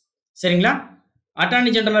 76. சரிங்களா?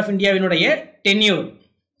 அட்டார்னி ஜெனரல் ஆஃப் இந்தியாவினுடைய டென்யூர்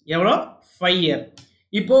எவ்வளோ? 5 year.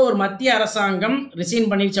 இப்போ ஒரு மத்திய அரசாங்கம் ரிசைன்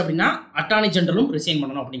பண்ணிடுச்சு அப்படின்னா அட்டார்னி ஜெனரலும் ரிசைன்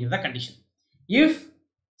பண்ணணும் அப்படிங்கிறத condition. If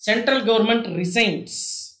central government resigns,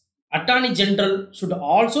 attorney general should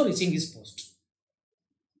also resign his post.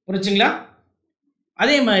 புரிச்சுங்களா?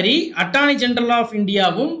 அதே மாதிரி அட்டார்னி ஜெனரல் ஆஃப்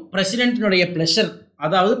இந்தியாவும் பிரசிடென்டினுடைய பிளஷர்,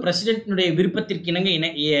 அதாவது பிரசிடென்டினுடைய விருப்பத்திற்கு இணங்க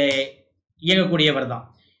இயங்கக்கூடியவர் தான்.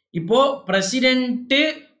 இப்போ பிரசிடென்ட்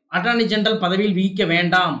அட்டார்னி ஜெனரல் பதவியில் விதிக்க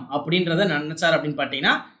வேண்டாம் அப்படின்றத நினைச்சார் அப்படின்னு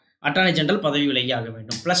பார்த்தீங்கன்னா அட்டார்னி ஜெனரல் பதவி விலகி ஆக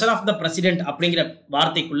வேண்டும். பிளஷர் ஆஃப் த பிரசிடென்ட் அப்படிங்கிற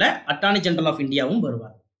வார்த்தைக்குள்ள அட்டார்னி ஜெனரல் ஆஃப் இந்தியாவும்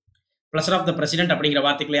வருவார். பிளஷர் ஆஃப் த பிரசிடென்ட் அப்படிங்கிற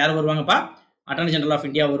வார்த்தைக்குள்ள யார் வருவாங்கப்பா? அட்டார்னி ஜெனரல் ஆஃப்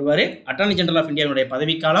இந்தியா வருவார். அட்டார்னி ஜெனரல் ஆஃப் இந்தியாவுடைய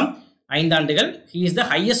பதவிக்காலம் 5 ஆண்டுகள். He is the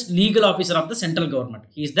highest legal officer of the central government.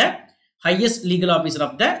 He is the highest legal officer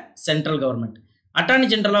of the central government. Attorney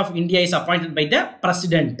General of India is appointed by the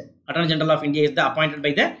President. Attorney General of India is appointed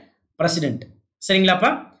by the President. சரிங்களாப்பா?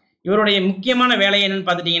 இவருடைய முக்கியமான வேலை என்னன்னு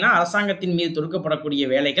பார்த்துட்டீங்கன்னா அரசாங்கத்தின் மீது தொடுக்கப்படக்கூடிய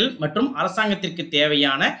வேலைகள் மற்றும் அரசாங்கத்திற்கு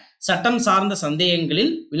தேவையான சட்டம் சார்ந்த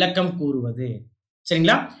சந்தேகங்களில் விளக்கம் கூறுவது.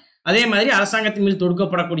 சரிங்களா? அதே மாதிரி அரசாங்கத்தின் மீது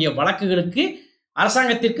தொடுக்கப்படக்கூடிய வழக்குகளுக்கு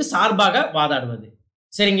அரசாங்கத்திற்கு சார்பாக வாதாடுவது.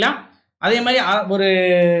 சரிங்களா? அதே மாதிரி ஒரு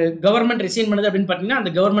கவர்மெண்ட் ரிசைன் பண்ணுது அப்படின்னு பார்த்தீங்கன்னா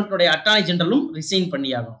அந்த கவர்மெண்ட்டோடைய அட்டார்னி ஜெனரலும் ரிசைன்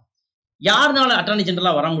பண்ணியாகும். யாருனால அட்டார்னி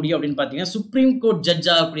ஜெனரலாக வர முடியும் அப்படின்னு பார்த்தீங்கன்னா சுப்ரீம் கோர்ட் ஜட்ஜ்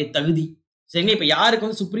ஆகக்கூடிய தகுதி. சரிங்களா? இப்போ யாருக்கு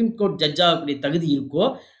வந்து சுப்ரீம் கோர்ட் ஜட்ஜ் ஆகக்கூடிய தகுதி இருக்கோ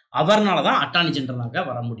அவர்னால தான் அட்டார்னி ஜெனரலாக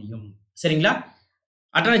வர முடியும். சரிங்களா?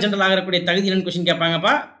 அட்டார்னி ஜெனரல் ஆகக்கூடிய தகுதி என்னன்னு question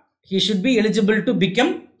கேட்பாங்கப்பா. He should be eligible to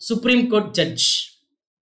become supreme court judge.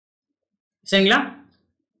 சரிங்களா?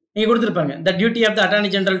 நீங்க கொடுத்துருப்பாங்க த duty of the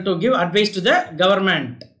attorney general to give advice to the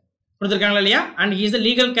government கொடுத்துருக்காங்களா இல்லையா? And he is the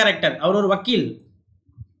legal character, அவர் ஒரு வக்கீல்.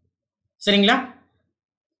 சரிங்களா?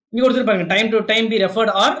 இங்கே கொடுத்துருப்பாங்க time to time B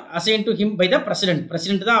referred R assign to him by the president.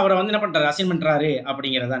 President தான் அவரை வந்து என்ன பண்ணுறாரு, அசைன் பண்ணுறாரு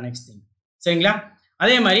அப்படிங்கிறதா நெக்ஸ்ட் திங். சரிங்களா?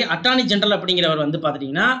 அதே மாதிரி அட்டார்னி ஜெனரல் அப்படிங்கிறவர் வந்து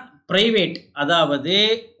பார்த்துட்டிங்கன்னா பிரைவேட், அதாவது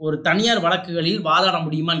ஒரு தனியார் வழக்குகளில் வாதாட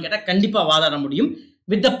முடியுமான்னு கேட்டால் கண்டிப்பாக வாதாட முடியும்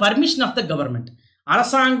with the permission of the government.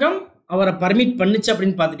 அரசாங்கம் அவரை பர்மிட் பண்ணுச்சு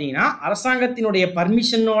அப்படின்னு பார்த்துட்டிங்கன்னா அரசாங்கத்தினுடைய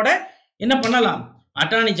பர்மிஷனோட என்ன பண்ணலாம்,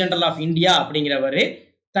 அட்டார்னி ஜெனரல் ஆஃப் இந்தியா அப்படிங்கிறவர்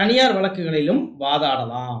தனியார் வழக்குகளிலும்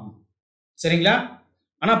வாதாடலாம். சரிங்களா?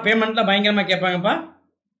 ஆனால் பேமெண்ட்டில் பயங்கரமாக கேட்பாங்கப்பா.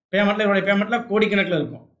 பேமெண்ட்டில் இவருடைய பேமெண்ட்டில் கோடிக்கணக்கில்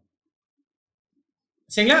இருக்கும்.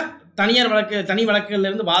 சரிங்களா? தனி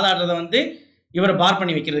வழக்குகள்லேருந்து வாதாடுறதை வந்து இவரை பார்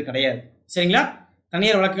பண்ணி வைக்கிறது கிடையாது. சரிங்களா?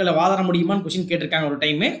 தனியார் வழக்குகளை வாதாட முடியுமான்னு கொஸ்டின் கேட்டிருக்காங்க ஒரு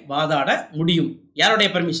டைமு. வாதாட முடியும். யாருடைய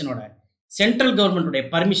பர்மிஷனோட? Central கவர்மெண்ட்டுடைய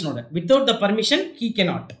பர்மிஷனோட. Without the permission he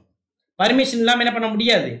cannot. Permission இல்லாமல் என்ன பண்ண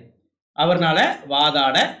முடியாது, அவர்னால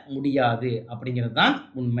வாதாட முடியாது அப்படிங்கிறது தான்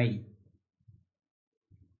உண்மை.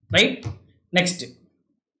 Right. Next,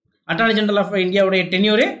 attorney general of இந்தியாவுடைய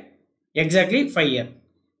டென்யூரு எக்ஸாக்ட்லி 5 years.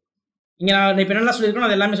 இங்கே நான் இப்போ என்னெல்லாம் சொல்லியிருக்கோம்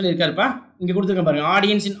அது எல்லாமே சொல்லியிருக்காருப்பா. இங்கே கொடுத்துருக்கேன் பாருங்க.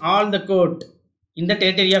 Audience in all the court இந்த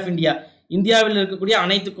டெரிட்டரி ஆஃப் இந்தியா. இந்தியாவில் இருக்கக்கூடிய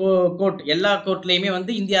அனைத்து கோர்ட், எல்லா கோர்ட்லேயுமே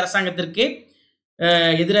வந்து இந்திய அரசாங்கத்திற்கு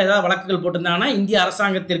எதிராக ஏதாவது வழக்குகள் போட்டிருந்தாங்கன்னா இந்திய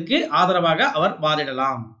அரசாங்கத்திற்கு ஆதரவாக அவர்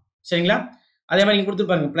வாதிடலாம். சரிங்களா? அதே மாதிரி இங்கே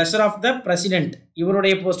கொடுத்துருப்பாருங்க ப்ளஷர் ஆஃப் த பிரசிடென்ட்.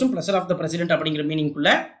 இவருடைய போஸ்ட்டும் ப்ளஷர் ஆஃப் த பிரசிடென்ட் அப்படிங்கிற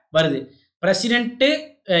மீனிங்குள்ளே வருது. பிரசிடென்ட்டு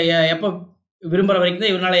எப்போ விரும்புகிற வரைக்கும்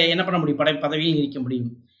தான் இவரால் என்ன பண்ண முடியும், பதவியில் இருக்க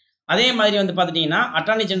முடியும். அதே மாதிரி வந்து பார்த்துட்டிங்கன்னா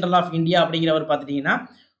அட்டார்னி ஜெனரல் ஆஃப் இந்தியா அப்படிங்கிறவர் பார்த்துட்டிங்கன்னா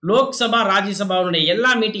லோக்சபா ராஜ்யசபாவுடைய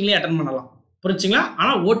எல்லா மீட்டிங்லையும் அட்டன் பண்ணலாம். புரிச்சுங்களா?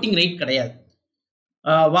 ஆனால் ஓட்டிங் ரைட் கிடையாது.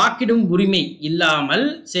 வாக்கிடும் உரிமை இல்லாமல்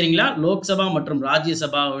சரிங்களா லோக்சபா மற்றும்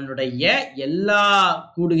ராஜ்யசபாவினுடைய எல்லா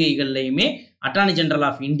கூடுகைகள்லையுமே அட்டார்னி ஜெனரல்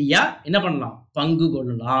ஆஃப் இந்தியா என்ன பண்ணலாம், பங்கு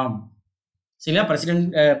கொள்ளலாம். சரிங்களா?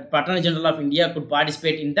 President attorney general of India could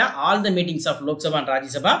participate in all the meetings of Lok Sabha and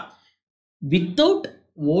Rajya Sabha without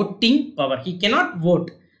voting power. He cannot vote.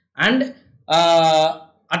 And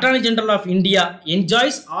Attorney General of India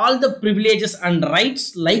enjoys all the privileges and rights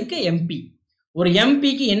like a MP. ஒரு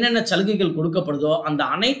எம்பிக்கு என்னென்ன சலுகைகள் கொடுக்கப்படுதோ அந்த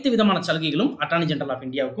அனைத்து விதமான சலுகைகளும் attorney general of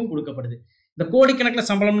இந்தியாவுக்கும் கொடுக்கப்படுது. இந்த கோடிக்கணக்கில்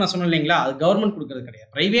சம்பளம் நான் சொன்னேன் இல்லைங்களா, அது கவர்மெண்ட் கொடுக்கறது கிடையாது,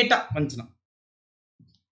 பிரைவேட்டா வந்துச்சுன்னா.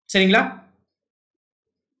 சரிங்களா?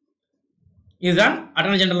 இதுதான்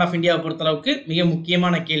அட்டார்னி ஜெனரல் ஆஃப் இந்தியாவை பொறுத்தளவுக்கு மிக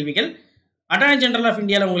முக்கியமான கேள்விகள். அட்டார்னி ஜெனரல் ஆஃப்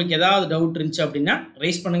இந்தியாவில் உங்களுக்கு ஏதாவது டவுட் இருந்துச்சு அப்படின்னா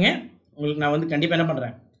ரைஸ் பண்ணுங்க. உங்களுக்கு நான் வந்து கண்டிப்பாக என்ன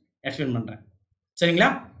பண்ணுறேன், எக்ஸ்பிளைன் பண்ணுறேன். சரிங்களா?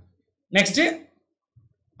 நெக்ஸ்ட்டு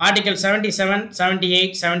ஆர்டிகல் 77,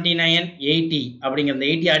 78, 79, 80 அப்படிங்கிற இந்த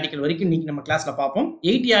 80 ஆர்டிகல் வரைக்கும் இன்னைக்கு நம்ம கிளாஸில் பார்ப்போம்.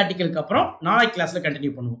 80 ஆர்டிகலுக்கு அப்புறம் நாளைக்கு கிளாஸில்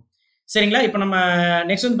கண்டினியூ பண்ணுவோம். சரிங்களா? இப்போ நம்ம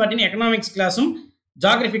நெக்ஸ்ட் வந்து பார்த்தீங்கன்னா எக்கனாமிக்ஸ் கிளாஸும்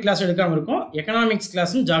ஜாகிரபி கிளாஸும் எடுக்காமல் இருக்கும். எக்கனாமிக்ஸ்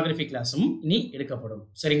கிளாஸும் ஜாகிரபி கிளாஸும் இனி எடுக்கப்படும்.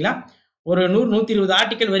 சரிங்களா? ஒரு 100-120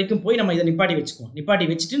 ஆர்டிகல் வரைக்கும் போய் நம்ம இதை நிப்பாட்டி வச்சுக்குவோம். நிப்பாட்டி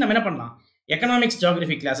வச்சுட்டு நம்ம என்ன பண்ணலாம், எக்கனாமிக்ஸ்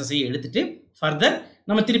ஜாகிரபி கிளாஸஸையும் எடுத்துட்டு ஃபர்தர்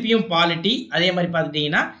நம்ம திருப்பியும் பாலிட்டி, அதே மாதிரி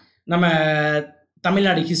பார்த்துட்டிங்கன்னா நம்ம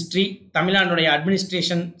தமிழ்நாடு ஹிஸ்ட்ரி, தமிழ்நாடுடைய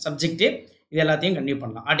அட்மினிஸ்ட்ரேஷன் சப்ஜெக்ட், இது எல்லாத்தையும் கண்டினியூ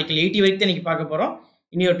பண்ணலாம். ஆர்டிகல் 80 வரைக்கும் இன்னைக்கு பார்க்க போகிறோம்.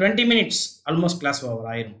 இனி ஒரு 20 மினிட்ஸ் ஆல்மோஸ்ட் கிளாஸ் ஓவர்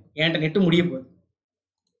ஆயிரும். என்கிட்ட நெட்டு முடிய போகுது.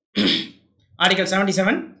 Article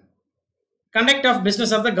 77 conduct of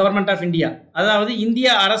business of the government of India, அதாவது இந்திய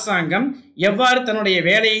அரசாங்கம் எவ்வாறு தன்னுடைய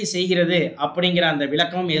வேலையை செய்கிறது அப்படிங்கிற அந்த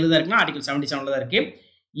விளக்கமும் எழுத இருக்குன்னா ஆர்டிகல் 77 தான் இருக்கு.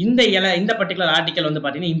 இந்த பர்டிகுலர் ஆர்டிகல் வந்து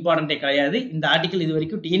பார்த்தீங்கன்னா இம்பார்ட்டன்ட்டே கிடையாது. இந்த ஆர்டிகல் இது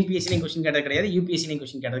வரைக்கும் டிஎன்பிஎஸ்சிலையும் கொஸ்டின் கேட்டது கிடையாது, யூபிஎஸ்சிலையும்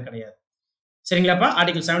கொஸ்டின் கேட்டது கிடையாது. சரிங்களாப்பா?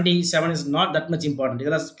 Article 77 is not that much important.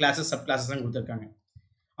 இதெல்லாம் கிளாஸஸ் சப் கிளாஸஸ் தான் கொடுத்துருக்காங்க.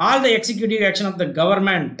 All the executive action of the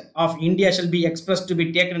government of India shall be express to be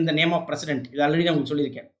taken in the name of president. இது already நான் உங்களுக்கு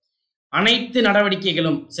சொல்லியிருக்கேன். அனைத்து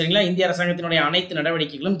நடவடிக்கைகளும், சரிங்களா, இந்திய அரசாங்கத்தினுடைய அனைத்து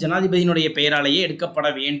நடவடிக்கைகளும் ஜனாதிபதியினுடைய பெயராலேயே எடுக்கப்பட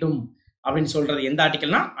வேண்டும் அப்படின்னு சொல்றது எந்த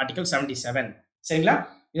ஆர்டிகல்னா ஆர்டிகல் 77. சரிங்களா?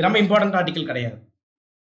 இது ரொம்ப இம்பார்ட்டன்ட் ஆர்டிகல் கிடையாது.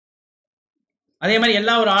 அதே மாதிரி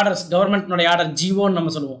எல்லா ஒரு ஆர்டர்ஸ், கவர்மெண்ட்னுடைய ஆர்டர் ஜிஓன்னு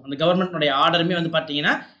நம்ம சொல்லுவோம். அந்த கவர்மெண்ட்னுடைய ஆர்டருமே வந்து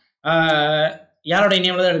பார்த்தீங்கன்னா யாருடைய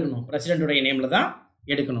நேமில் தான் எடுக்கணும், பிரசிடென்ட்டுடைய நேமில் தான்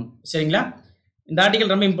எடுக்கணும். சரிங்களா? இந்த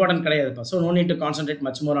ஆர்டிகல் ரொம்ப இம்பார்ட்டன்ட் கிடையாதுப்பா. So no need to concentrate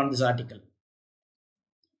much more on this article.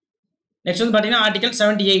 Next வந்து பார்த்தீங்கன்னா ஆர்டிகல்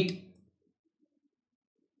 78.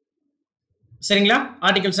 சரிங்களா?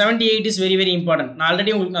 Article 78 is very very important. நான்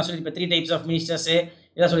ஆல்ரெடி உங்களுக்கு நான் சொல்லியிருப்பேன் 3 டைப்ஸ் ஆஃப் மினிஸ்டர்ஸ்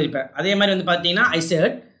இதெல்லாம் சொல்லியிருப்பேன். அதே மாதிரி வந்து பார்த்தீங்கன்னா ஐ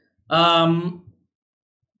set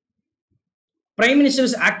Prime Minister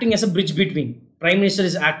is acting as a bridge between. Prime Minister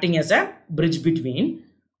is acting as a bridge between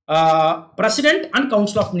President and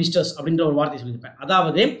Council of Ministers அப்படின்ற ஒரு வார்த்தை சொல்லியிருப்பேன்.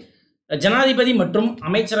 அதாவது ஜனாதிபதி மற்றும்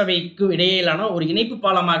அமைச்சரவைக்கு இடையிலான ஒரு இணைப்பு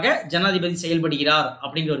பாலமாக ஜனாதிபதி செயல்படுகிறார்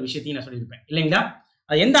அப்படிங்கிற ஒரு விஷயத்தையும் நான் சொல்லியிருப்பேன் இல்லைங்களா?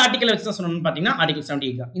 அது எந்த ஆர்டிக்கலை வச்சு தான் சொன்னோம்னு பார்த்தீங்கன்னா ஆர்டிகல்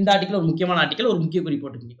 78 தான். இந்த ஆர்டிக்கல் ஒரு முக்கியமான ஆர்டிக்கல், ஒரு முக்கிய குறி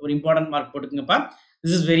போட்டுக்கங்க, ஒரு important mark போட்டுக்கங்கப்பா.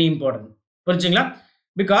 This is very important. புரிஞ்சுங்களா?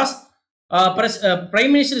 Because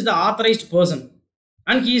prime minister is the authorised person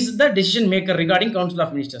and he is the decision maker regarding council of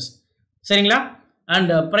ministers. சரிங்களா?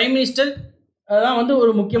 அண்ட் பிரைம் மினிஸ்டர் தான் வந்து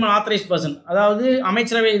ஒரு முக்கியமான ஆத்தரைஸ்ட் பர்சன். அதாவது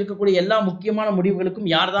அமைச்சரவையில் இருக்கக்கூடிய எல்லா முக்கியமான முடிவுகளுக்கும்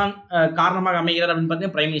யார் தான் காரணமாக அமைகிறார் அப்படின்னு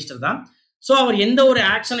பார்த்தீங்கன்னா பிரைம் மினிஸ்டர் தான். ஸோ அவர் எந்த ஒரு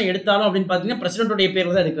ஆக்ஷனை எடுத்தாலும் அப்படின்னு பார்த்தீங்கன்னா பிரசிடென்ட்டுடைய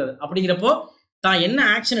பேரில் தான் எடுக்கிறார். அப்படிங்கிறப்போ தான் என்ன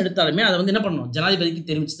ஆக்ஷன் எடுத்தாலுமே அதை வந்து என்ன பண்ணணும், ஜனாதிபதிக்கு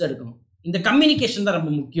தெரிவிச்சு தான் எடுக்கணும். இந்த கம்யூனிகேஷன் தான்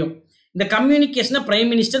ரொம்ப முக்கியம். இந்த கம்யூனிகேஷனை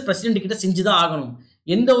பிரைம் மினிஸ்டர் பிரசிடென்ட் கிட்ட செஞ்சு தான் ஆகணும்.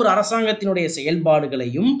 எந்த ஒரு அரசாங்கத்தினுடைய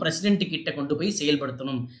செயல்பாடுகளையும் பிரசிடென்ட் கிட்ட கொண்டு போய்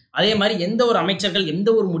செயல்படுத்தணும். அதே மாதிரி எந்த ஒரு அமைச்சர்கள் எந்த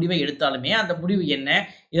ஒரு முடிவை எடுத்தாலுமே அந்த முடிவு என்ன,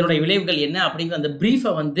 இதனுடைய விளைவுகள் என்ன அப்படிங்கிற அந்த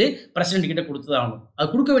பிரீஃபை வந்து பிரசிடென்ட் கிட்ட கொடுத்துதாகணும். அது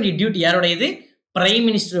கொடுக்க வேண்டிய டியூட்டி யாருடையது? Prime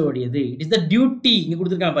மினிஸ்டருடையது. It is the duty. இங்க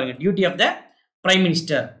கொடுத்துருக்காங்க பாருங்க, duty of the prime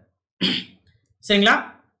minister. சரிங்களா?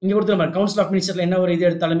 இங்க கொடுத்துருக்காங்க கவுன்சில் ஆஃப் மினிஸ்டர்ல என்ன ஒரு இது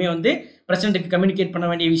எடுத்தாலுமே வந்து பிரசிடென்ட்டுக்கு கம்யூனிகேட் பண்ண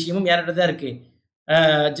வேண்டிய விஷயமும் யார்கிட்ட தான் இருக்கு?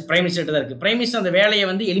 பிரைம் மினிஸ்டர் தான் இருக்கு. பிரைம் மினிஸ்டர் அந்த வேலையை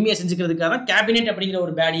வந்து எளிமையாக செஞ்சுக்கிறதுக்காக கேபினெட் அப்படிங்கிற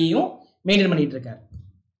ஒரு பேடியையும் மெயின்டைன் பண்ணிட்டு இருக்காரு.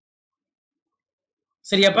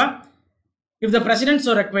 சரியாப்பா? If the president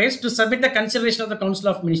so requires to submit the consideration of the council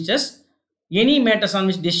of ministers any matters on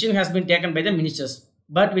which decision has been taken by the ministers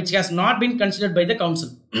but which has not been considered by the council.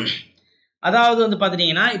 அதாவது வந்து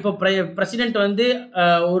பார்த்துட்டீங்கன்னா இப்போ president வந்து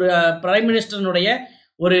ஒரு prime மினிஸ்டருடைய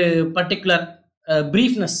ஒரு particular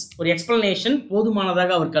பிரீஃப்னஸ், ஒரு explanation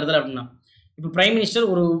போதுமானதாக அவர் கருதல் அப்படின்னா, இப்போ பிரைம் மினிஸ்டர்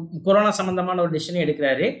ஒரு கொரோனா சம்பந்தமான ஒரு டெசிஷனை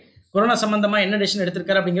எடுக்கிறாரு. கொரோனா சம்பந்தமா என்ன டெசிஷன்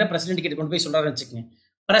எடுத்திருக்காரு அப்படிங்கிற பிரசிடென்ட் கிட்ட கொண்டு போய் சொல்றாருன்னு வச்சுக்கோங்க.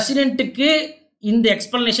 பிரசிடென்ட்டுக்கு இந்த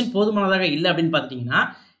எக்ஸ்பிளனேஷன் போதுமானதாக இல்லை அப்படின்னு பார்த்துட்டீங்கன்னா,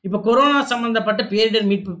 இப்போ கொரோனா சம்பந்தப்பட்ட பேரிடர்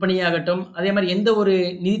மீட்பு பணியாகட்டும், அதே மாதிரி எந்த ஒரு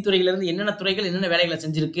நிதித்துறையிலிருந்து என்னென்ன துறைகள் என்னென்ன வேலைகளை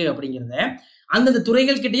செஞ்சிருக்கு அப்படிங்கிறத அந்தந்த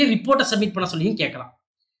துறைகள் கிட்டேயே ரிப்போர்ட்டை சப்மிட் பண்ண சொல்லியும் கேட்கலாம்.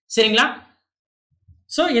 சரிங்களா?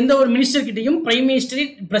 ஸோ எந்த ஒரு மினிஸ்டர் கிட்டையும் பிரைம் மினிஸ்டர்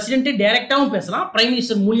பிரசிடென்ட் டைரக்டாகவும் பேசலாம், பிரைம்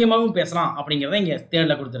மினிஸ்டர் மூலியமாகவும் பேசலாம் அப்படிங்கிறத இங்கே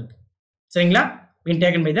தேர்டில் கொடுத்துருக்கு. சரிங்களா? been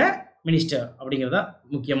taken by the minister அப்படிங்கிறதா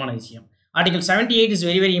முக்கியமான விஷயம். Article 78 is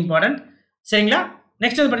very very important. சரிங்களா?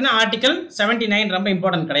 நெக்ஸ்ட் வந்து பார்த்தீங்கன்னா ஆர்டிகல் 79 ரொம்ப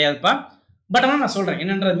இம்பார்ட்டன்ட் கிடையாதுப்பா. பட் ஆனால் நான் சொல்கிறேன்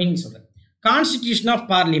என்னன்ற மீனிங் சொல்கிறேன். கான்ஸ்டிடியூஷன் ஆஃப்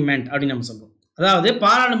பார்லிமெண்ட் அப்படின்னு நம்ம சொல்கிறோம். அதாவது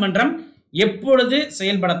பாராளுமன்றம் எப்பொழுது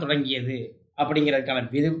செயல்பட தொடங்கியது அப்படிங்கிறதுக்கான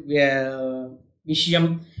விஷயம்.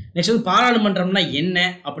 நெக்ஸ்ட் வந்து பாராளுமன்றம்னா என்ன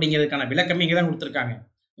அப்படிங்கிறதுக்கான விளக்கமே இங்கே தான் கொடுத்துருக்காங்க.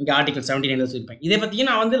 இங்கே ஆர்டிகல் 79 சொல்லியிருப்பேன். இதை பற்றியும்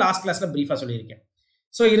நான் வந்து லாஸ்ட் கிளாஸில் ப்ரீஃபாக சொல்லியிருக்கேன்.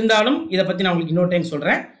 ஸோ இருந்தாலும் இதை பற்றி நான் உங்களுக்கு இன்னொரு டைம்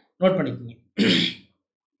சொல்கிறேன், நோட் பண்ணிக்கோங்க.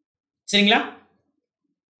 சரிங்களா?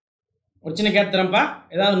 ஒரு சின்ன கேப் தரப்பா,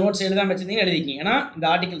 ஏதாவது நோட்ஸ் எழுதாமல் வச்சிருந்தீங்கன்னா எழுதிக்கிங்க. ஏன்னா இந்த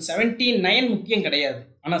ஆர்டிகல் 79 முக்கியம் கிடையாது.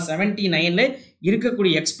 ஆனா 79ல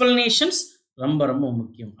இருக்கக்கூடிய எக்ஸ்பிளனேஷன்ஸ் ரொம்ப ரொம்ப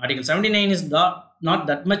முக்கியம். Article 79 is not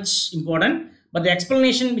that much important, but the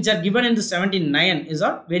explanation which are given in the 79 is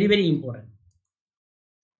very very important.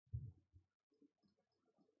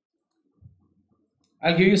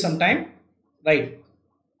 I'll give you some time. Write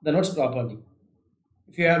the notes properly.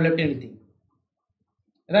 If you have left anything,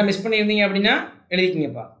 எதாவது miss பண்ணியிருந்தீங்க அப்படின்னா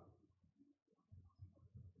எழுதிக்கிங்கப்பா.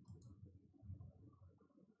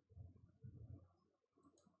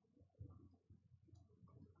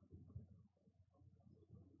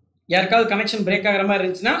 யாருக்காவது connection break ஆகிற மாதிரி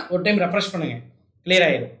இருந்துச்சுன்னா ஒரு time refresh பண்ணுங்க, clear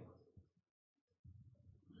ஆயிடும்.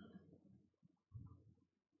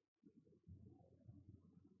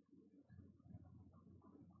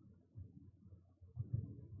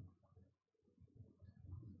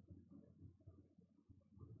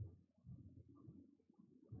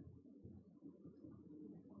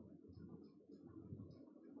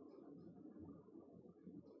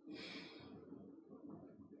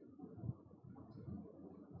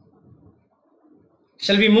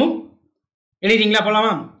 Shall we move? எழுதிட்டீங்களா?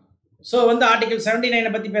 போலாமா? ஸோ வந்து ஆர்டிகல் 79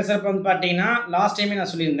 பற்றி பேசுகிறப்ப வந்து பார்த்தீங்கன்னா லாஸ்ட் டைமே நான்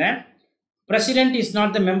சொல்லியிருந்தேன், president is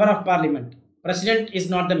not the member of parliament. President is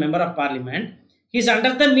not the member of parliament. He is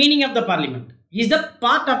under the meaning of the parliament. He is the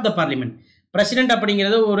part of the parliament. President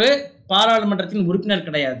அப்படிங்கிறது ஒரு பாராளுமன்றத்தின் உறுப்பினர்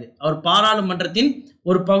கிடையாது, அவர் பாராளுமன்றத்தின்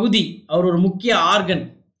ஒரு பகுதி, அவர் ஒரு முக்கிய ஆர்கன்.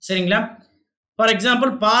 சரிங்களா? ஃபார்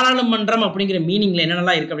எக்ஸாம்பிள் பாராளுமன்றம் அப்படிங்கிற மீனிங்ல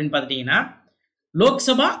என்னென்னலாம் இருக்கு அப்படின்னு பார்த்துட்டீங்கன்னா,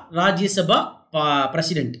 லோக்சபா, ராஜ்யசபா,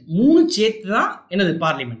 பிரசிடென்ட் மூணு சேர்த்து தான் என்னது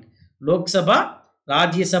parliament. Lok Sabha,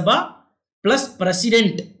 Rajya Sabha plus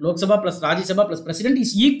president, Lok Sabha plus Rajya Sabha plus president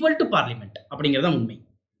is equal to parliament அப்படிங்கிறது உண்மை.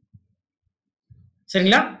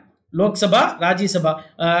 சரிங்களா? லோக்சபா, ராஜ்யசபா.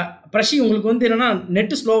 பிரஷி உங்களுக்கு வந்து என்னன்னா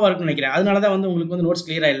நெட் ஸ்லோவாக இருக்குன்னு நினைக்கிறேன், அதனால தான் வந்து உங்களுக்கு வந்து நோட்ஸ்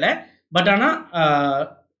கிளியராக இல்லை. பட் ஆனால்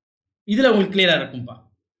இதில் உங்களுக்கு கிளியராக இருக்கும்பா.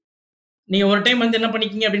 நீங்கள் ஒரு டைம் வந்து என்ன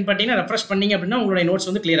பண்ணிக்கிங்க அப்படின்னு பார்த்தீங்கன்னா ரெஃப்ரெஷ் பண்ணீங்க அப்படின்னா உங்களுடைய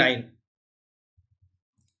நோட்ஸ் வந்து கிளியர் ஆயிடும்.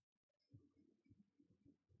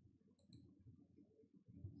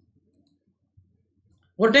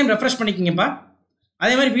 ஒரு டைம் ரெஃப்ரெஷ் பண்ணிக்கிங்கப்பா.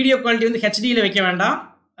 அதே மாதிரி வீடியோ குவாலிட்டி வந்து ஹெச்டியில் வைக்க வேண்டாம்,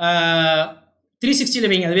 360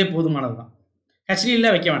 வைங்க, அதுவே போதுமானது தான்.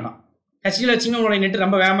 ஹெச்டியில் வைக்க வேண்டாம். ஹெச்டியில் வச்சிங்கன்னா உங்களுடைய நெட்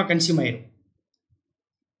ரொம்ப வேகமாக கன்சியூம் ஆயிடும்.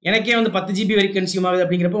 எனக்கே வந்து 10 GB வரைக்கும் கன்சியூம் ஆகுது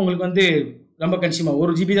அப்படிங்கிறப்ப உங்களுக்கு வந்து ரொம்ப கன்சியூம் ஆகும்.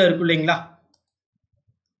 1 GB தான் இருக்கும் இல்லைங்களா?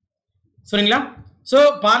 சரிங்களா? ஸோ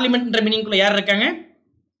பார்லிமெண்ட்ன்ற மீனிங்குள்ளே யார் இருக்காங்க?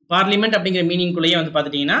 பார்லிமெண்ட் அப்படிங்கிற மீனிங்குள்ளேயே வந்து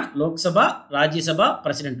பார்த்துட்டிங்கன்னா Lok Sabha, Rajya Sabha,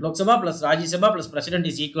 president. Lok Sabha plus Rajya Sabha plus president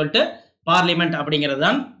is equal to parliament அப்படிங்கிறது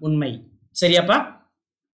தான் உண்மை. சரியாப்பா?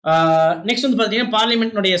 நெக்ஸ்ட் வந்து பார்த்தீங்கன்னா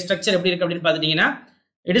பார்லிமெண்ட்னுடைய ஸ்ட்ரக்சர் எப்படி இருக்கு அப்படின்னு பார்த்துட்டீங்கன்னா,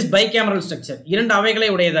 it is by cameral structure. 2 அவைகளை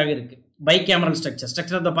உடையதாக இருக்கு. By cameral structure.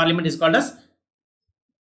 Structure of the parliament is called us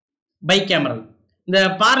by cameral. இந்த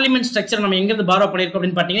பார்லிமெண்ட் ஸ்ட்ரக்சர் நம்ம எங்கிருந்து பாரோ பண்ணியிருக்கோம்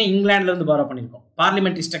அப்படின்னு பார்த்தீங்கன்னா இங்கிலாந்துல இருந்து பாரோ பண்ணியிருக்கோம்.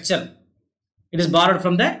 Parliamentary structure it is borrowed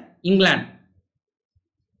from the England.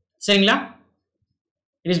 சரிங்களா?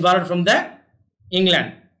 It is borrowed from the England.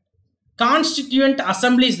 Constituent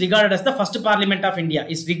Assembly is regarded as the first parliament of India.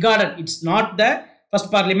 Is regarded. It's not the first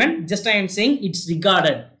parliament. Just I am saying it's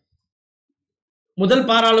regarded. முதல்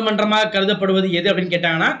பாராளுமன்றமாக கருதப்படுவது எது அப்படின்னு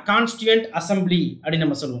கேட்டாங்கன்னா கான்ஸ்டியூயன்ட் assembly அப்படின்னு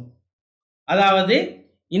நம்ம சொல்லுவோம். அதாவது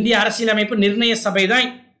இந்திய அரசியலமைப்பு நிர்ணய சபை தான்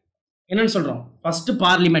என்னன்னு சொல்றோம், first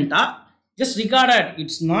பார்லிமெண்டா. Just rewarded,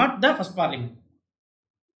 it's not the first parliament.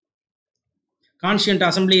 கான்ஸ்டியூயன்ட்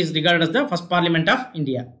assembly is rewarded as the first parliament of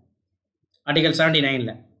India. Article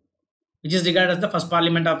 79ல which is regarded as the first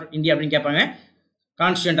parliament of India அப்படின்னு கேட்பாங்க.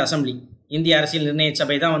 கான்ஸ்டியூயன்ட் அசம்பிளி இந்திய அரசியல் நிர்ணய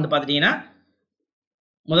சபை தான் வந்து பார்த்துட்டீங்கன்னா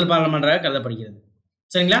முதல் பார்லிமெண்டாக கருதப்படுகிறது.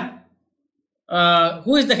 சரிங்களா?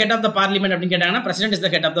 who is the head of the parliament அப்படின்னு கேட்டாங்கன்னா president is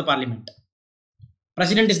the head of the parliament.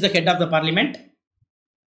 President is the head of the parliament.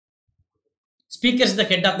 Speaker is the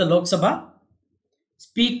head of the Lok Sabha.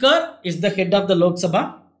 Speaker is the head of the Lok Sabha.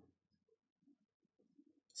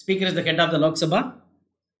 Speaker is the head of the Lok Sabha.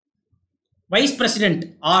 Vice President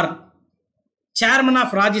or Chairman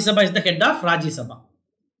of Rajya Sabha is the head of Rajya Sabha.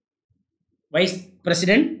 Vice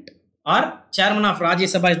President or Chairman of Rajya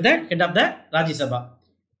Sabha is the head of the Rajya Sabha.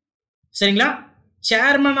 சரிங்களா?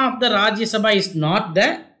 Chairman of the Rajya Sabha is not the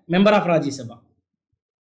member of Rajya Sabha.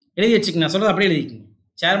 எழுதி வச்சுக்கங்க, நான் சொல்றது அப்படியே எழுதிக்கங்க.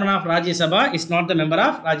 Chairman of Rajya Sabha is not the member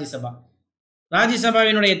of Rajya Sabha. ராஜ்ய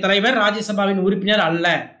சபாவினுடைய தலைவர் ராஜ்ய சபாவின் உறுப்பினர் அல்ல.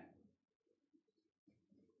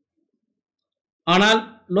 ஆனால்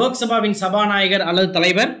லோக்சபாவின் சபாநாயகர் அல்லது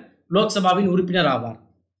தலைவர் லோக்சபாவின் உறுப்பினர் ஆவார்.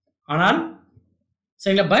 ஆனால்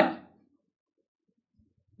சரிங்களா? But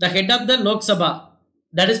the head of the Lok Sabha,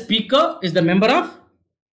 that is Speaker, is the member of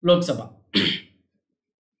Lok Sabha.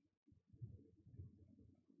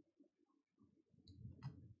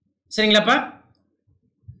 சரிங்களாப்பா?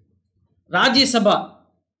 Rajya Sabha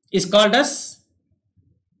is called as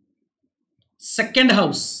second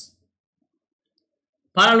house.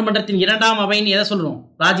 பாராளுமன்றத்தின் இரண்டாம் அவைன்னு எதை சொல்றோம்?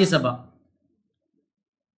 Rajya Sabha.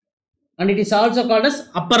 And it is also called as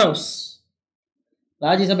upper house.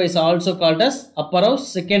 Rajya is also called as upper house,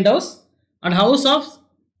 second house, and house of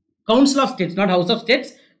council of states, not house of states,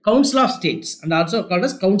 council of states, and also called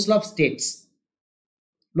as council of states.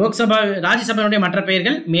 Lok Sabha, Rajya Sabha மற்ற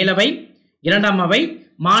பெயர்கள் மேலவை, இரண்டாம் அவை,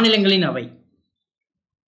 மாநிலங்களின் அவை.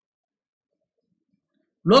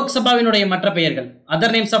 லோக் சபாவினுடைய மற்ற பெயர்கள்,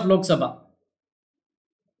 other names of Lok Sabha.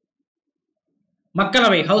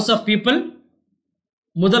 மக்களவை, house of people.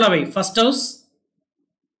 முதலவை, first house,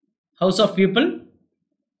 house of people,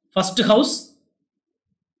 first house,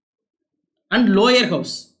 and lower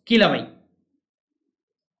house, கீழவை.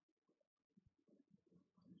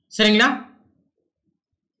 சரிங்களா?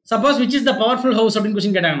 Suppose which is the powerful house அப்படின்னு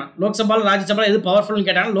क्वेश्चन கேட்டாங்கன்னா, லோக்சபா ராஜ்யசபா எது பவர்ஃபுல்னு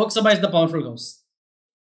கேட்டாங்கன்னா, Lok Sabha is the powerful house.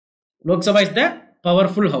 Lok Sabha is the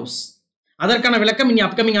powerful house. அதற்கான விளக்கம் இனி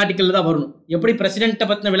upcoming ஆர்டிகல்ல தான் வரணும். எப்படி பிரசிடென்ட்டை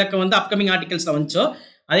பத்தின விளக்கம் வந்து அப்கமிங் ஆர்டிகல்ஸ்ல வந்துச்சோ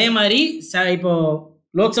அதே மாதிரி இப்போ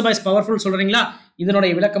லோக்சபா இஸ் பவர்ஃபுல் சொல்றீங்களா,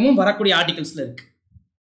 இதனுடைய விளக்கமும் வரக்கூடிய ஆர்டிகல்ஸ்ல இருக்கு.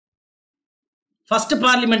 ஃபர்ஸ்ட்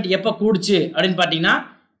பார்லிமெண்ட் எப்போ கூடுச்சு அப்படின்னு பார்த்தீங்கன்னா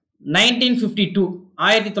 1952,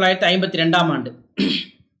 1952 ஆண்டு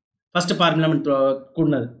ஃபர்ஸ்ட் பார்லிமெண்ட்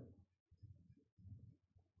கூடுனது.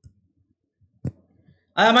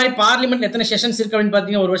 அதே மாதிரி பார்லிமெண்ட் எத்தனை செஷன்ஸ் இருக்கு அப்படின்னு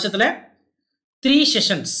பார்த்தீங்கன்னா ஒரு வருஷத்துல 3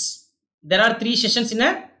 sessions. There are 3 sessions in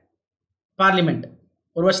a parliament.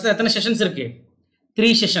 ஒரு வருஷத்துல எத்தனை செஷன்ஸ் இருக்கு?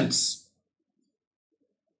 3 செஷன்ஸ்.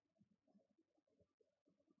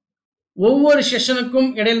 ஒவ்வொரு செஷனுக்கும்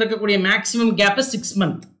இடையில இருக்கக்கூடிய மேக்ஸிமம் கேப் 6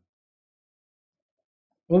 months.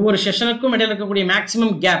 ஒவ்வொரு செஷனுக்கும் இடையில இருக்கக்கூடிய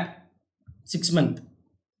மேக்ஸிமம் கேப் 6 months.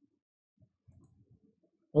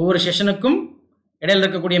 ஒவ்வொரு செஷனுக்கும் இடையில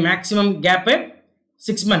இருக்கக்கூடிய மேக்ஸிமம் கேப்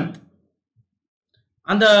 6 months.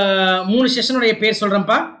 அந்த 3 செஷனுடைய பேர்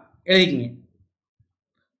சொல்றேன்ப்பா, எழுதிக்கங்க.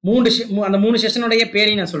 அந்த 3 செஷனுடைய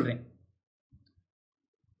பேரை நான் சொல்றேன்.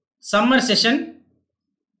 Summer session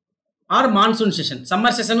R monsoon session.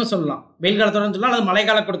 Summer session சொல்லலாம், வெயில் காலத்தோட சொல்லலாம், அல்லது மழை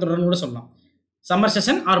காலத்தோட கூட சொல்லலாம். Summer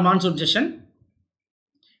session R monsoon session.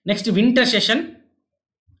 Next winter session.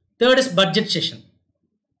 Third is budget session.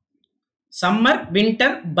 Summer,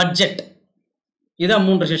 winter, budget, இதான்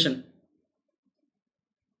 3 செஷன்.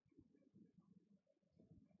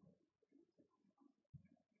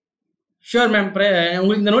 ஷூர் மேம்,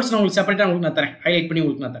 உங்களுக்கு இந்த நோட்ஸ் நான் உங்களுக்கு செப்பரேட்டாக உங்களுக்கு நான் தரேன், ஹைலைட் பண்ணி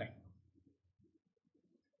உங்களுக்கு நான் தரேன்.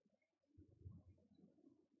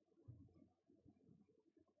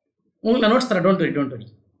 உங்களுக்கு நான் நோட்ஸ் தரேன், டோன்ட் வரி.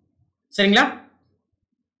 சரிங்களா?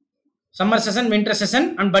 Summer session, winter session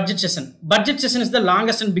and budget session. Budget session is the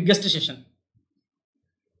longest and biggest session.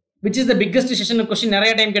 Which is the biggest session question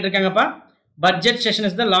நிறைய time கேட்டிருக்காங்கப்பா. Budget session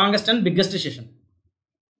is the longest and biggest session.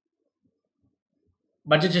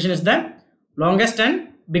 Budget session is the longest and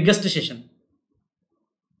biggest session.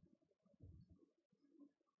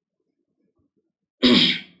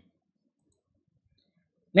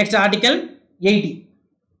 Next article 80.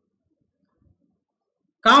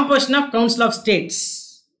 Composition of Council of States.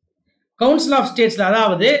 Council of States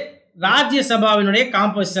அதாவது ராஜ்யசபாவினுடைய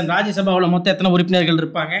composition, ராஜ்யசபாவில் மொத்தம் எத்தனை உறுப்பினர்கள்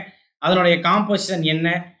இருப்பாங்க, அதனுடைய composition என்ன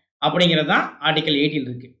அப்படிங்கிறது தான் ஆர்டிகல் 80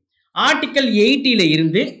 இருக்கு. ஆர்டிகல் 80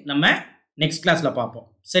 இருந்து நம்ம நெக்ஸ்ட் கிளாஸ்ல பார்ப்போம்.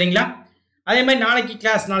 சரிங்களா? அதே மாதிரி நாளைக்கு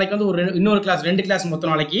கிளாஸ், நாளைக்கு வந்து இன்னொரு கிளாஸ், 2 கிளாஸ்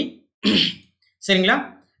மொத்தம் நாளைக்கு. சரிங்களா?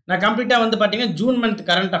 நான் கம்ப்ளீட்டாக வந்து பார்த்தீங்கன்னா ஜூன் மந்த்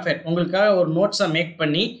கரண்ட் அஃபேர் உங்களுக்காக ஒரு நோட்ஸை மேக்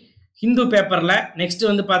பண்ணி ஹிந்து பேப்பரில், நெக்ஸ்ட்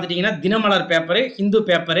வந்து பார்த்துட்டிங்கன்னா தினமலர் பேப்பரு, ஹிந்து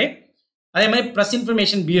பேப்பரு, அதே மாதிரி ப்ரெஸ்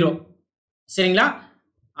இன்ஃபர்மேஷன் பியூரோ. சரிங்களா?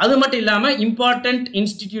 அது மட்டும் இல்லாமல் இம்பார்ட்டண்ட்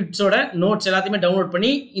இன்ஸ்டிடியூட்ஸோட நோட்ஸ் எல்லாத்தையுமே டவுன்லோட்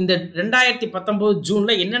பண்ணி இந்த 2019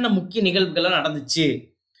 ஜூனில் என்னென்ன முக்கிய நிகழ்வுகள்லாம் நடந்துச்சு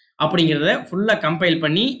அப்படிங்கிறத ஃபுல்லாக கம்பைல்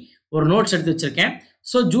பண்ணி ஒரு நோட்ஸ் எடுத்து வச்சுருக்கேன்.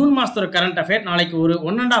 ஸோ ஜூன் மாதத்தோட கரண்ட் அஃபேர் நாளைக்கு ஒரு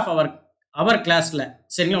 1.5 hour கிளாஸில்,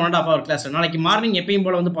 சரிங்களா, 1.5 hour கிளாஸில் நாளைக்கு மார்னிங் எப்பயும்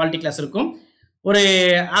போல் வந்து பாலிட்டி கிளாஸ் இருக்கும். ஒரு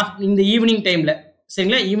இந்த ஈவினிங் டைமில்,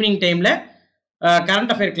 சரிங்களா, ஈவினிங் டைமில்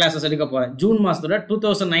கரண்ட் அஃபேர் கிளாஸஸ் எடுக்க போகிறேன். ஜூன் மாதத்தோட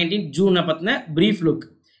 2019 ஜூனை பற்றின brief look.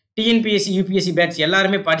 TNPSC, UPSC batch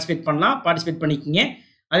எல்லாருமே பார்ட்டிசிபேட் பண்ணலாம், பார்ட்டிசிபேட் பண்ணிக்கிங்க.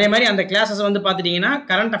 அதே மாதிரி அந்த கிளாஸஸ் வந்து பார்த்துட்டிங்கன்னா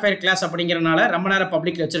கரண்ட் அஃபேர் கிளாஸ் அப்படிங்கிறனால ரொம்ப நேரம்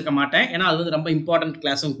பப்ளிக்கில் வச்சிருக்க மாட்டேன், ஏன்னா அது வந்து ரொம்ப இம்பார்ட்டன்ட்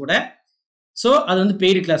கிளாஸும் கூட. ஸோ அது வந்து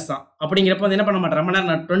பெய்டு கிளாஸ் தான். அப்படிங்கிறப்ப வந்து என்ன பண்ண மாட்டேன், ரொம்ப நேரம்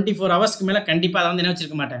நான் 24 ஹவர்ஸ்க்கு மேலே கண்டிப்பாக அதை வந்து என்ன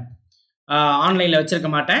வச்சிருக்க மாட்டேன், ஆன்லைனில் வச்சிருக்க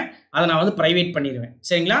மாட்டேன். அதை நான் வந்து ப்ரைவேட் பண்ணிடுவேன்.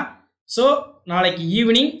 சரிங்களா? ஸோ நாளைக்கு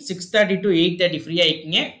ஈவினிங் 6:30 to 8:30 ஃப்ரீ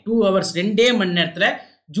ஆகிக்கிங்க. 2 hours, 2 மணி நேரத்தில்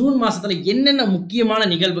ஜூன் மாதத்தில் என்னென்ன முக்கியமான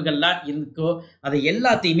நிகழ்வுகள்லாம் இருக்கோ அதை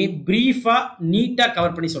எல்லாத்தையுமே ப்ரீஃபாக நீட்டாக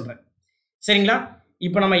கவர் பண்ணி சொல்கிறேன். சரிங்களா?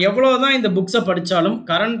 இப்போ நம்ம எவ்வளோ தான் இந்த புக்ஸை படித்தாலும்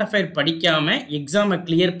கரண்ட் அஃபேர் படிக்காமல் எக்ஸாமை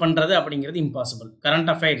கிளியர் பண்ணுறது அப்படிங்கிறது இம்பாசிபிள்.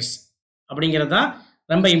 கரண்ட் அஃபேர்ஸ் அப்படிங்கிறது தான்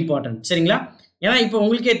ரொம்ப இம்பார்ட்டன்ட். சரிங்களா? ஏன்னா இப்போ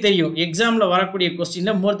உங்களுக்கே தெரியும் எக்ஸாமில் வரக்கூடிய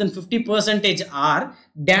கொஸ்டினில் மோர் தென் 50% R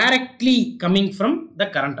directly coming from the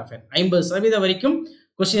current affair. 50% வரைக்கும்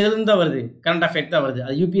கொஸ்டின் எதுலேருந்து தான் வருது, கரண்ட் அஃபேர் தான் வருது.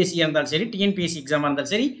 அது யூபிஎஸ்சியாக இருந்தாலும் சரி, டிஎன்பிஎஸ்சி எக்ஸாமாக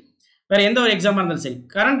இருந்தாலும் சரி, வேறு எந்த ஒரு எக்ஸாமாக இருந்தாலும் சரி,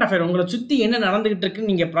 கரண்ட் அஃபேர் உங்களை சுற்றி என்ன நடந்துகிட்டு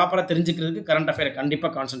இருக்குன்னு நீங்கள் ப்ராப்பராக தெரிஞ்சுக்கிறதுக்கு கரண்ட் அஃபேரை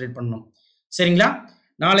கண்டிப்பாக கான்சன்ட்ரேட் பண்ணணும். சரிங்களா?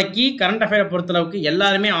 நாளைக்கு கரண்ட் அஃபேரை பொறுத்தளவுக்கு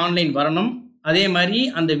எல்லாருமே ஆன்லைன் வரணும். அதே மாதிரி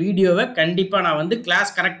அந்த வீடியோவை கண்டிப்பாக நான் வந்து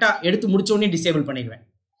கிளாஸ் கரெக்டாக எடுத்து முடிச்சோடனே டிசேபிள் பண்ணிடுவேன்.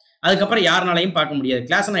 அதுக்கப்புறம் யாருனாலையும் பார்க்க முடியாது.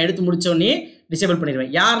 கிளாஸை நான் எடுத்து முடிச்சோடனே டிசேபிள்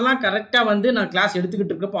பண்ணிடுவேன். யாரெல்லாம் கரெக்டாக வந்து நான் கிளாஸ்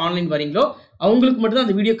எடுத்துக்கிட்டு இருக்கப்போ ஆன்லைன் வரீங்களோ அவங்களுக்கு மட்டும்தான்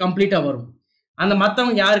அந்த வீடியோ கம்ப்ளீட்டாக வரும். அந்த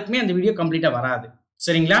மற்றவங்க யாருக்குமே அந்த வீடியோ கம்ப்ளீட்டாக வராது.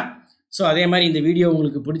 சரிங்களா? ஸோ அதே மாதிரி இந்த வீடியோ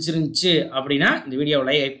உங்களுக்கு பிடிச்சிருந்துச்சு அப்படின்னா இந்த வீடியோவை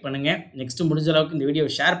லைக் பண்ணுங்கள். நெக்ஸ்ட்டு முடிஞ்ச அளவுக்கு இந்த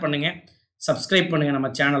வீடியோவை ஷேர் பண்ணுங்கள். சப்ஸ்கிரைப் பண்ணுங்கள்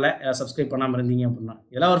நம்ம சேனலை. சப்ஸ்கிரைப் பண்ணாமல் இருந்தீங்க அப்படின்னா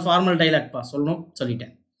இதெல்லாம் ஒரு ஃபார்மல் டைலாக்ப்பா, சொல்லணும்,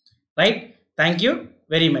 சொல்லிட்டேன். Right? Thank you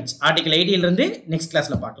very much. Article 80 next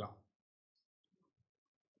கிளாஸில் பார்க்கலாம்.